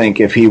not think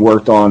if he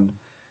worked on,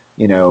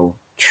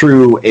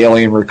 true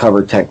alien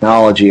recovered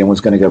technology and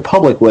was going to go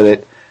public with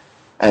it,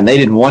 and they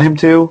didn't want him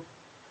to,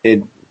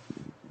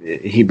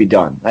 he'd be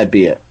done. That'd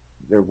be it.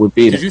 There would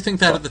be. Did you think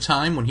that at the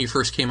time when he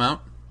first came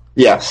out?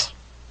 Yes.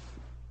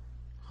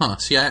 Huh.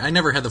 See, I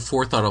never had the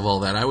forethought of all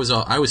that. I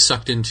was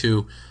sucked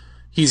into,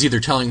 he's either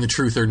telling the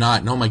truth or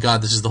not, and oh my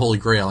God, this is the Holy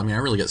Grail. I mean, I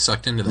really got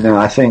sucked into that. No,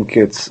 I think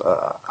it's,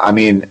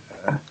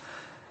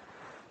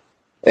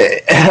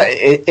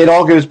 it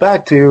all goes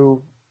back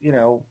to,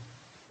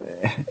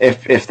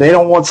 if they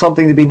don't want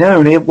something to be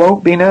known, it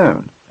won't be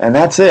known. And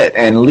that's it.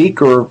 And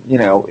leak or,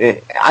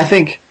 I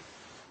think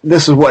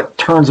this is what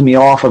turns me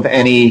off of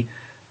any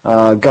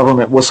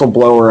government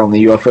whistleblower on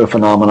the UFO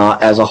phenomena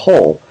as a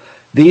whole.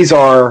 These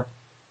are,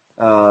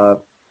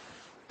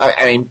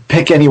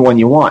 pick anyone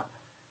you want.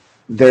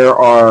 There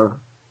are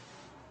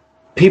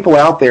people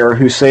out there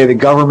who say the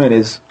government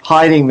is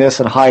hiding this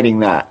and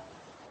hiding that.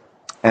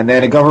 And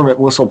then a government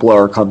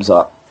whistleblower comes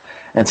up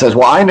and says,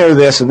 well, I know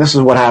this, and this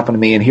is what happened to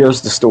me, and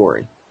here's the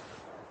story.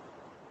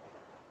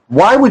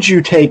 Why would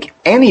you take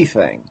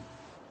anything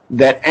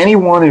that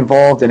anyone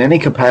involved in any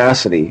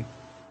capacity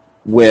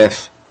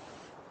with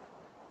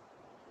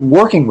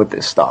working with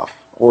this stuff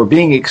or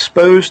being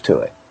exposed to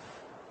it,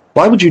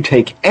 why would you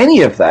take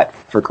any of that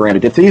for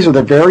granted if these are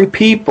the very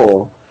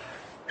people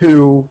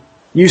who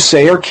you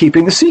say are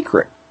keeping the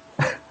secret?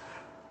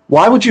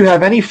 Why would you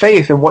have any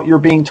faith in what you're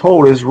being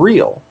told is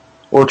real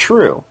or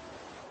true?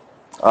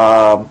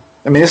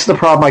 This is the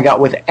problem I got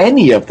with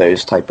any of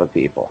those type of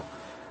people.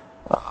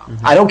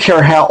 I don't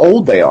care how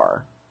old they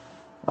are.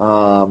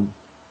 I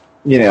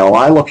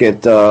look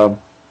at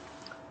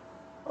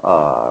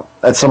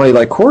somebody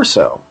like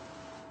Corso.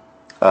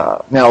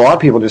 Now, a lot of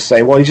people just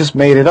say, well, he just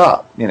made it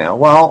up.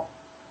 Well,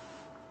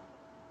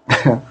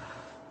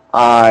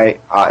 I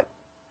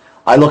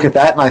look at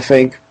that and I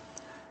think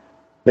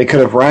they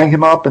could have rang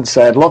him up and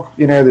said, look,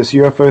 this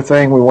UFO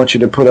thing, we want you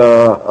to put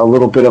a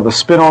little bit of a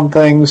spin on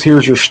things.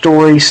 Here's your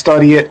story,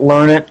 study it,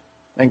 learn it,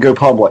 and go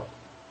public.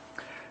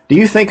 Do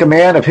you think a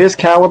man of his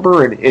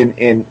caliber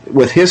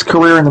with his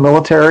career in the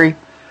military,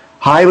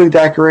 highly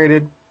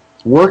decorated,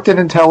 worked in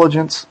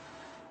intelligence,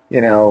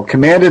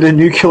 commanded a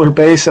nuclear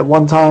base at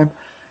one time,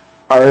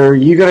 are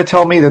you going to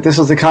tell me that this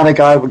is the kind of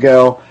guy who would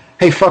go,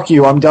 hey, fuck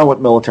you, I'm done with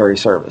military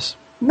service.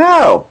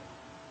 No.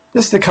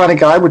 This is the kind of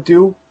guy would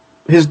do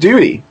his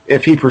duty.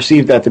 If he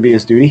perceived that to be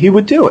his duty, he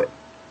would do it.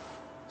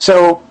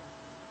 So,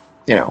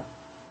 no,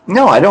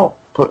 I don't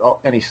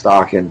put any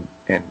stock in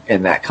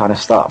that kind of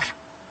stuff.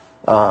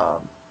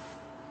 Bob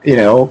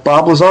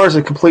Lazar is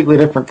a completely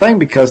different thing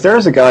because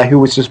there's a guy who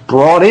was just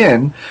brought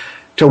in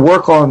to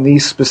work on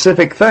these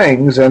specific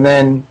things and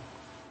then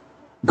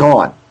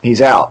gone.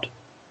 He's out.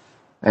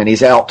 And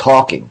he's out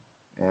talking.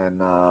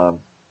 And,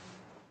 and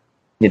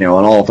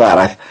all of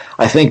that.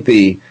 I think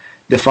the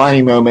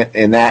defining moment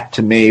in that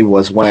to me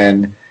was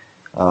when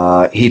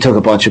he took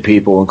a bunch of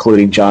people,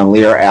 including John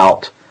Lear,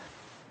 out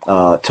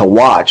to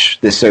watch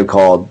this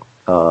so-called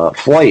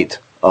flight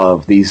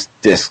of these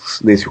discs,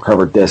 these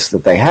recovered discs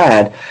that they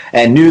had,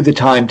 and knew the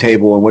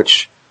timetable in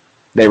which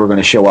they were going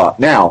to show up.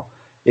 Now,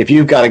 if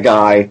you've got a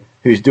guy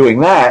who's doing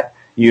that,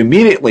 you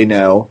immediately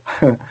know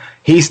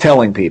he's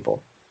telling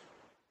people.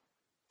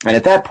 And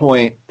at that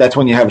point, that's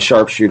when you have a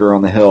sharpshooter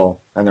on the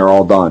hill, and they're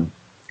all done.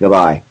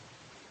 Goodbye.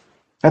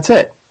 That's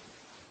it.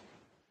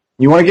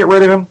 You want to get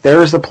rid of him?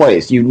 There's the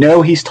place. You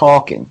know he's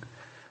talking.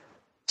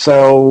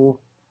 So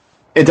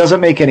it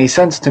doesn't make any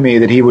sense to me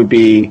that he would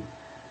be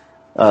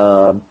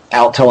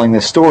out telling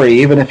this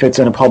story, even if it's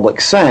in a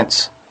public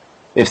sense,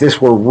 if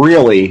this were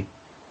really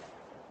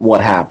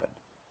what happened.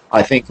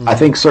 I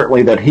think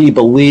certainly that he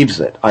believes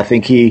it. I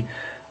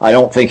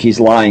don't think he's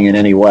lying in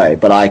any way,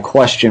 but I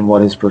question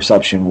what his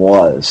perception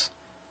was.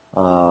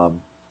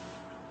 And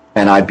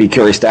I'd be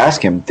curious to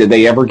ask him, did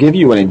they ever give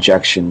you an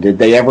injection? Did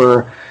they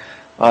ever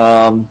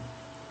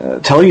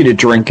tell you to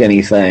drink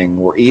anything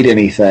or eat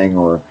anything,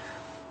 or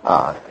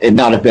it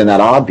not have been that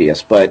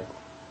obvious? But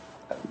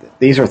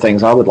these are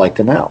things I would like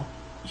to know.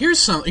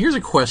 Here's a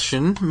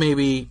question.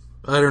 Maybe,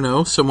 I don't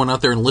know, someone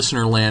out there in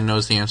listener land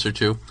knows the answer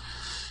to.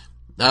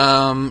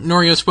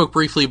 Norio spoke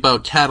briefly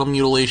about cattle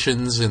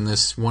mutilations and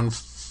this one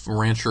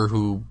rancher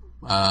who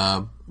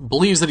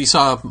believes that he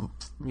saw,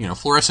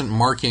 fluorescent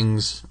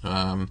markings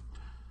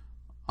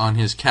on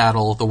his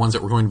cattle, the ones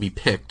that were going to be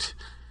picked.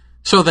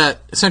 So that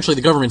essentially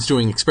the government's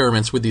doing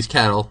experiments with these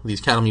cattle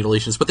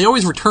mutilations, but they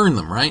always return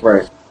them, right?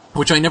 Right.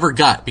 Which I never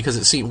got because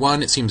it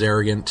seems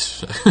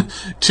arrogant.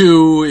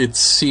 2, it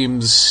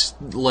seems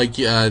like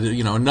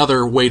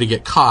another way to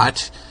get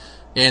caught,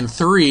 and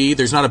 3,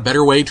 there's not a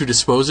better way to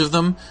dispose of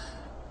them.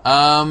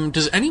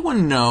 Does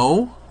anyone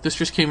know? This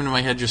just came into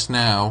my head just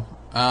now.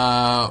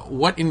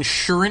 What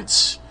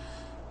insurance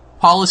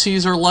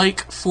policies are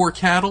like for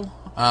cattle?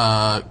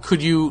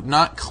 Could you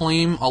not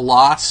claim a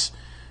loss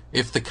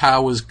if the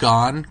cow was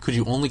gone? Could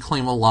you only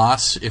claim a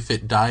loss if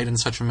it died in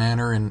such a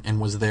manner and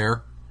was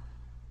there?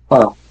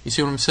 Huh. You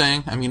see what I'm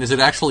saying? I mean, is it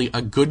actually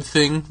a good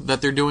thing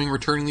that they're doing,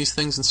 returning these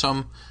things in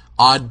some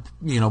odd,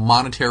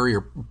 monetary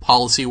or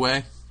policy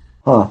way?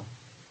 Huh.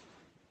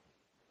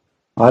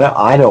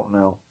 I don't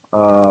know.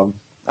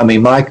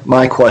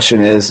 My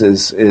question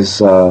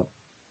is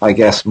I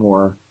guess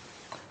more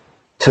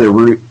to the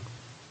root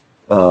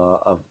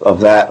of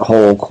that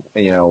whole,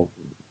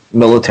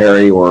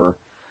 military or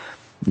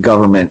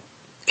government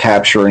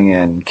capturing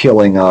and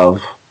killing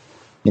of,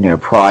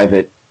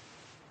 private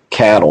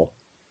cattle.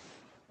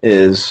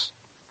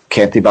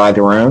 Can't they buy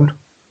their own?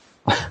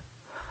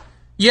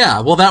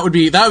 Yeah, well, that would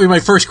be my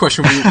first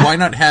question. Why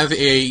not have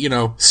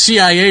a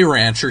CIA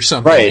ranch or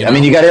something? Right. I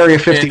mean, you got Area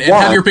 51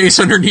 and have your base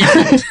underneath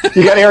it.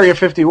 You got Area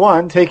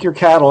 51. Take your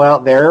cattle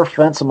out there,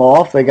 fence them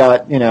off. They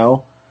got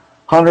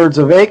hundreds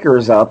of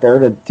acres out there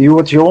to do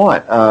what you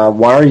want.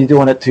 Why are you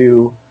doing it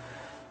to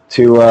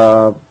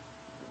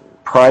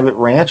private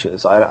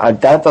ranches?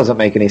 That doesn't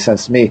make any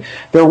sense to me.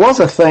 There was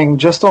a thing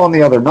just on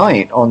the other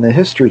night on the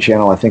History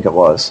Channel, I think it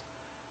was,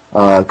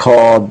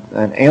 called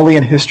An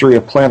Alien History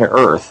of Planet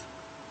Earth.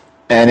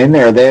 And in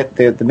there,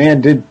 the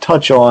man did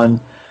touch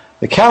on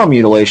the cow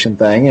mutilation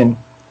thing, and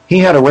he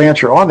had a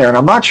rancher on there. And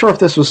I'm not sure if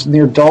this was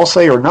near Dulce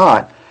or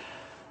not,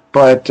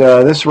 but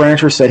this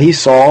rancher said he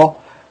saw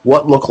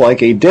what looked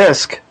like a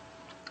disc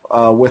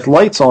with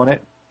lights on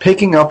it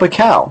picking up a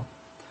cow.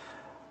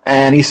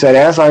 And he said,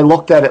 as I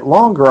looked at it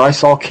longer, I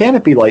saw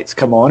canopy lights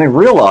come on and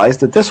realized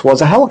that this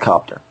was a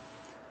helicopter.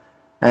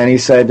 And he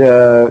said,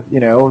 there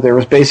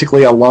was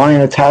basically a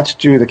line attached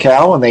to the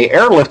cow, and they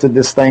airlifted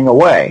this thing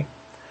away.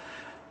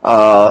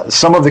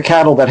 Some of the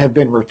cattle that have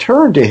been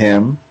returned to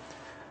him,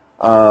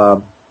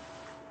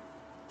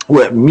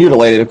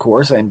 mutilated, of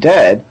course, and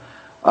dead,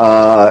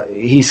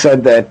 he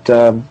said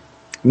that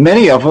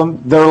many of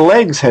them, their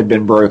legs had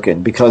been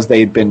broken because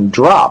they'd been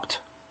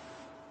dropped.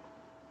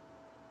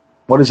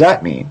 What does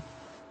that mean?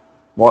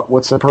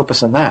 What's the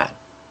purpose in that?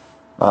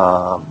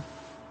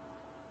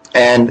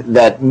 And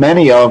that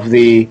many of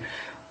the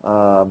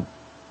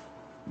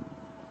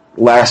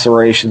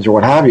lacerations or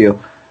what have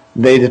you,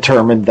 they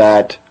determined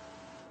that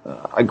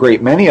a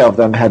great many of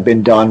them had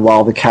been done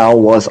while the cow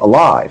was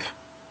alive.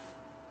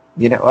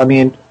 I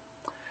mean,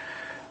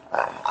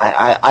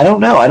 I don't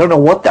know. I don't know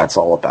what that's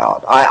all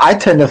about. I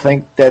tend to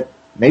think that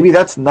maybe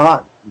that's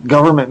not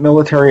government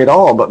military at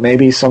all, but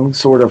maybe some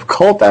sort of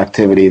cult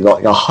activity,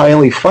 like a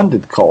highly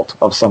funded cult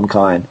of some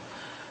kind.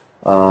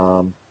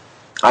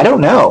 I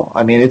don't know.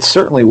 I mean, it's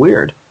certainly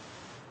weird.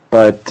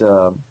 But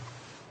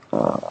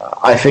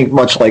I think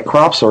much like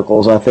crop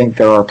circles, I think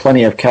there are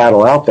plenty of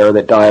cattle out there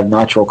that die of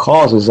natural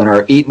causes and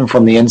are eaten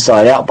from the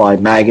inside out by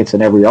maggots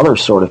and every other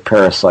sort of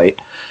parasite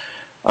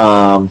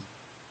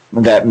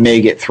that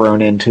may get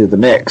thrown into the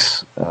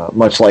mix,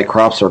 much like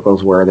crop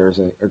circles where there's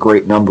a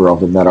great number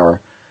of them that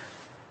are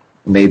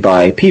made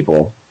by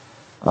people,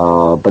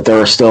 but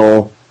there are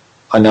still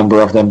a number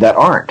of them that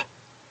aren't.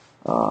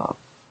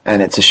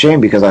 And it's a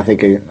shame because I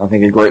think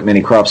a great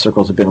many crop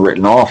circles have been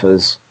written off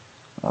as,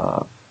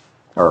 or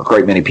a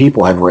great many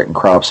people have written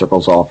crop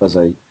circles off as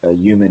a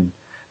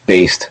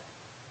human-based,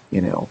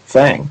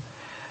 thing.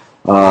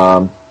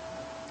 I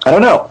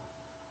don't know.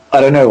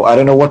 I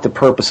don't know what the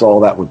purpose of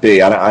all that would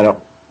be. I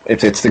don't.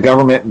 If it's the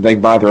government and they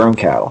buy their own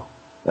cattle,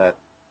 that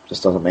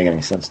just doesn't make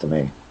any sense to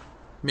me.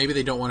 Maybe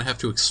they don't want to have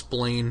to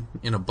explain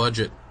in a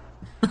budget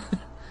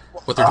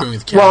what they're doing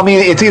with cattle. Well, I mean,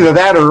 it's either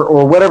that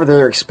or whatever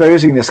they're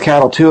exposing this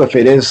cattle to. If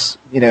it is,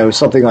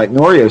 something like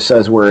Norio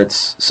says, where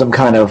it's some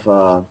kind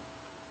of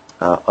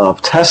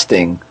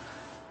testing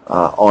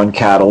on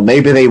cattle,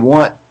 maybe they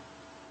want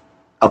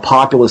a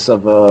populace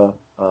of the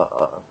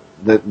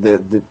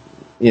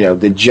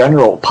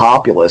general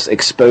populace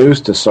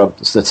exposed to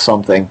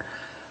something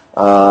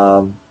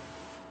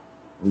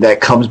that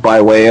comes by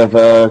way of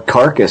a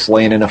carcass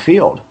laying in a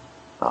field.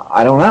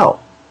 I don't know.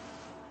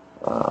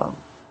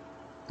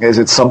 Is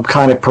it some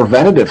kind of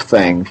preventative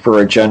thing for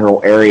a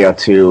general area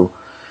to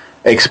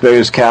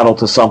expose cattle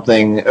to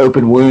something,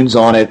 open wounds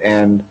on it,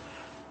 and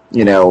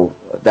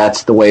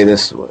that's the way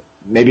this?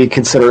 Maybe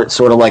consider it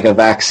sort of like a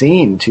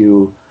vaccine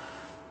to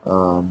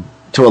a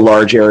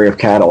large area of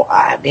cattle.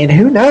 I mean,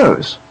 who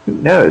knows? Who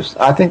knows?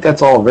 I think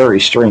that's all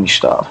very strange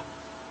stuff.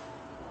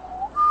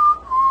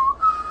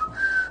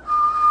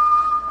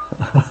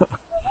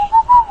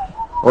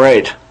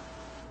 Right.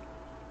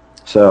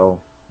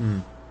 So,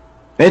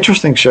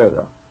 interesting show,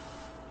 though.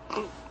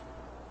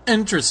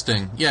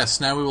 Interesting. Yes,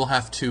 now we will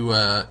have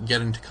to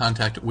get into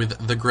contact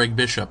with the Greg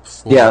Bishop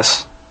for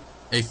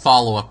a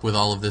follow-up with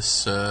all of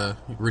this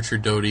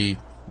Richard Doty,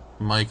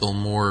 Michael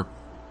Moore,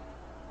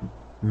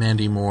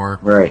 Mandy Moore.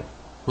 Right.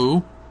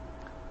 Who?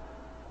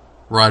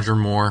 Roger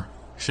Moore.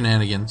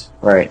 Shenanigans.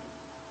 Right.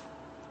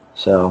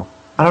 So,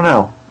 I don't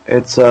know.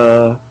 It's,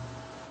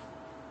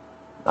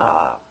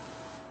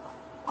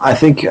 I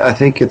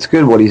think it's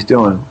good what he's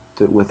doing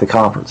with the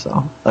conference,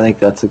 though. I think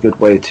that's a good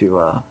way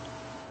to,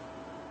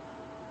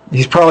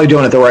 he's probably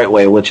doing it the right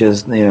way, which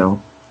is,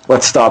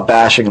 let's stop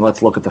bashing and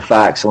let's look at the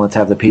facts and let's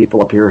have the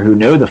people up here who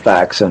know the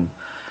facts and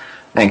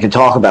can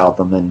talk about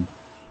them and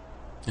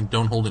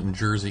don't hold it in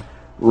Jersey.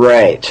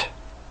 Right.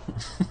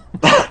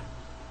 I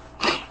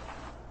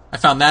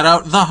found that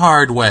out the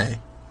hard way.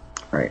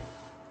 Right.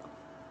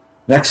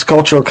 Next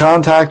cultural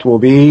contact will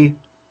be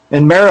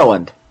in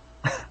Maryland.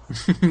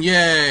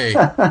 Yay.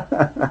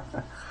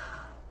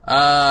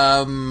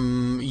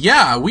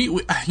 Yeah,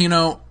 we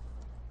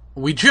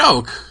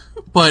joke,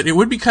 but it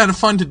would be kind of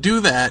fun to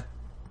do that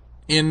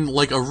in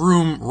like a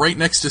room right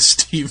next to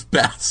Steve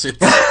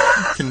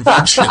Bassett's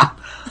convention.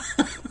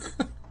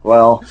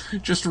 Well,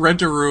 just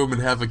rent a room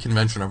and have a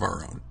convention of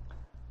our own.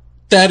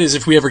 That is,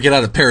 if we ever get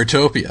out of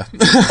Paratopia.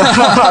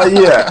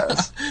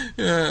 Yes.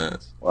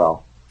 Yes.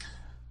 Well.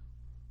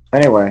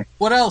 Anyway.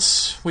 What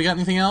else? We got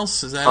anything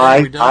else? Is that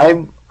it? We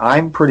done?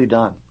 I'm pretty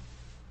done.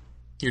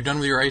 You're done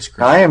with your ice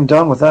cream? I am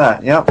done with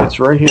that. Yep, it's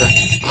right here.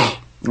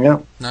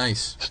 Yep.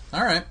 Nice.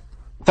 All right.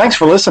 Thanks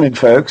for listening,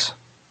 folks.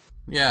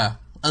 Yeah.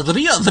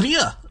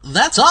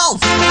 That's all.